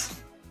alright.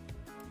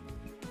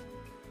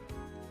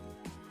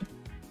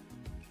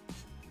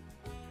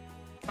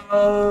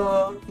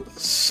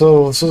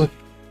 So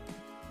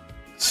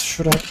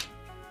should I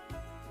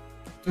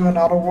do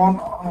another one?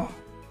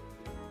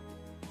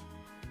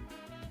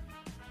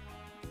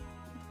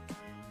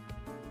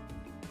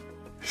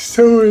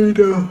 Sorry,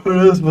 no,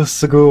 this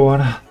was a good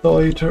one.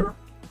 Later.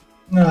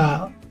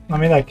 I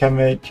mean, I can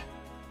make.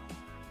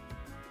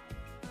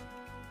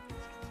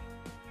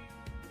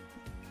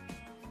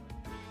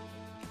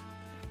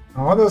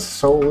 What is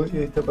soul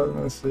eater? But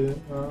let's see.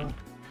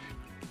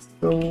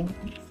 So.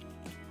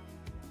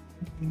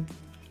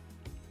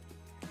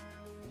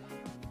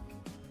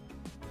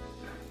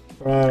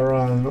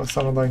 Right,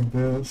 something like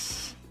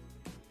this.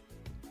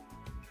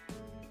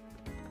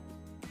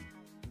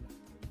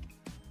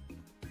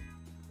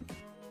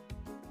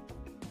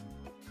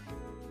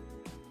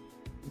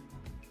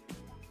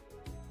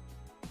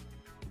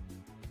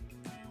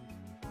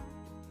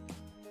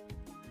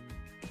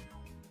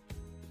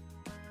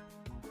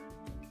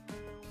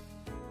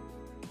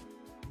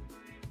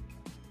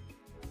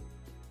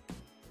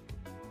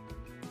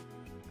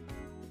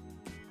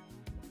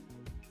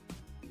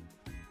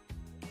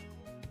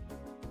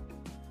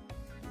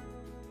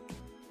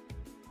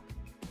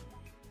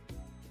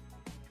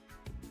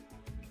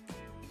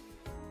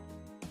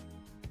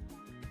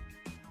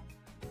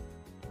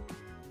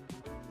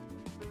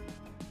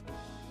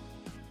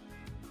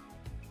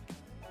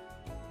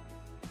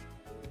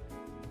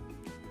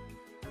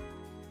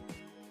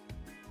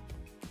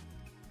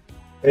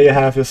 There you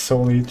have your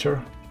soul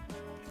eater.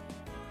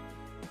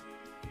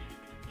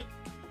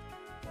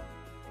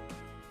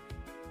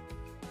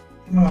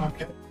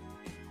 Okay.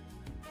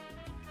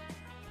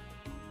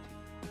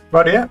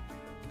 But yeah.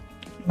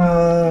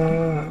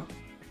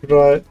 Should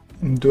I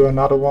do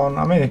another one?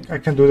 I mean, I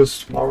can do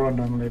this tomorrow and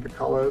then maybe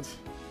color it.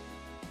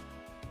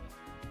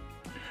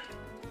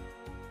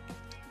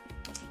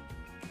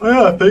 Well,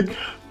 yeah, I think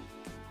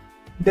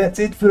that's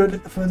it for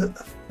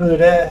the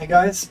day,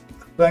 guys.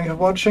 Thank you for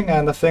watching,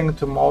 and I think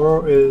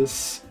tomorrow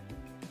is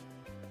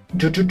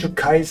Jujutsu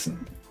Kaisen.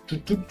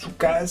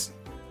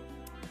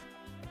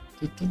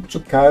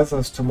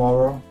 Kaiser's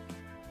tomorrow.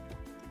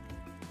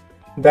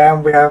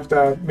 Then we have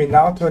the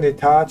Minato and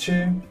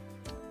Itachi.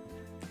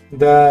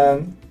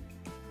 Then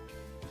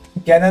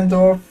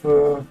Ganondorf,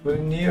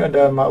 Vanir, and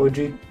the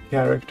Mauji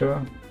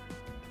character.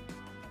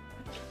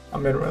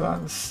 I'm in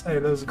Relance. Hey,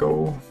 let's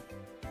go.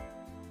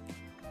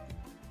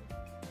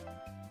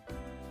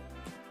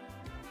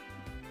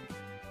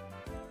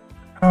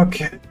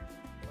 Okay.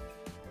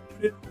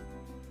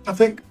 I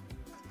think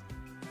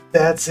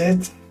that's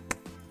it.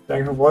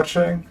 Thanks for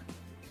watching.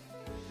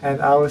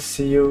 And I will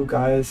see you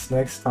guys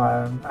next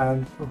time.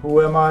 And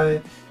who am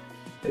I?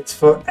 It's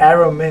for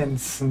Arrow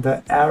Mints and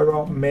the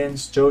Arrow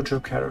Mints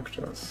JoJo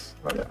characters.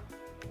 Oh yeah.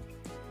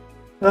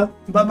 Well,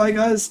 bye bye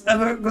guys.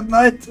 Have a good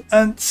night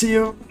and see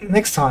you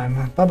next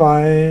time. Bye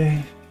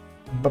bye.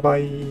 Bye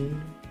bye.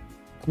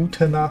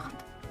 Gute Nacht.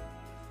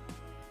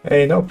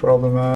 Hey, no problem, man.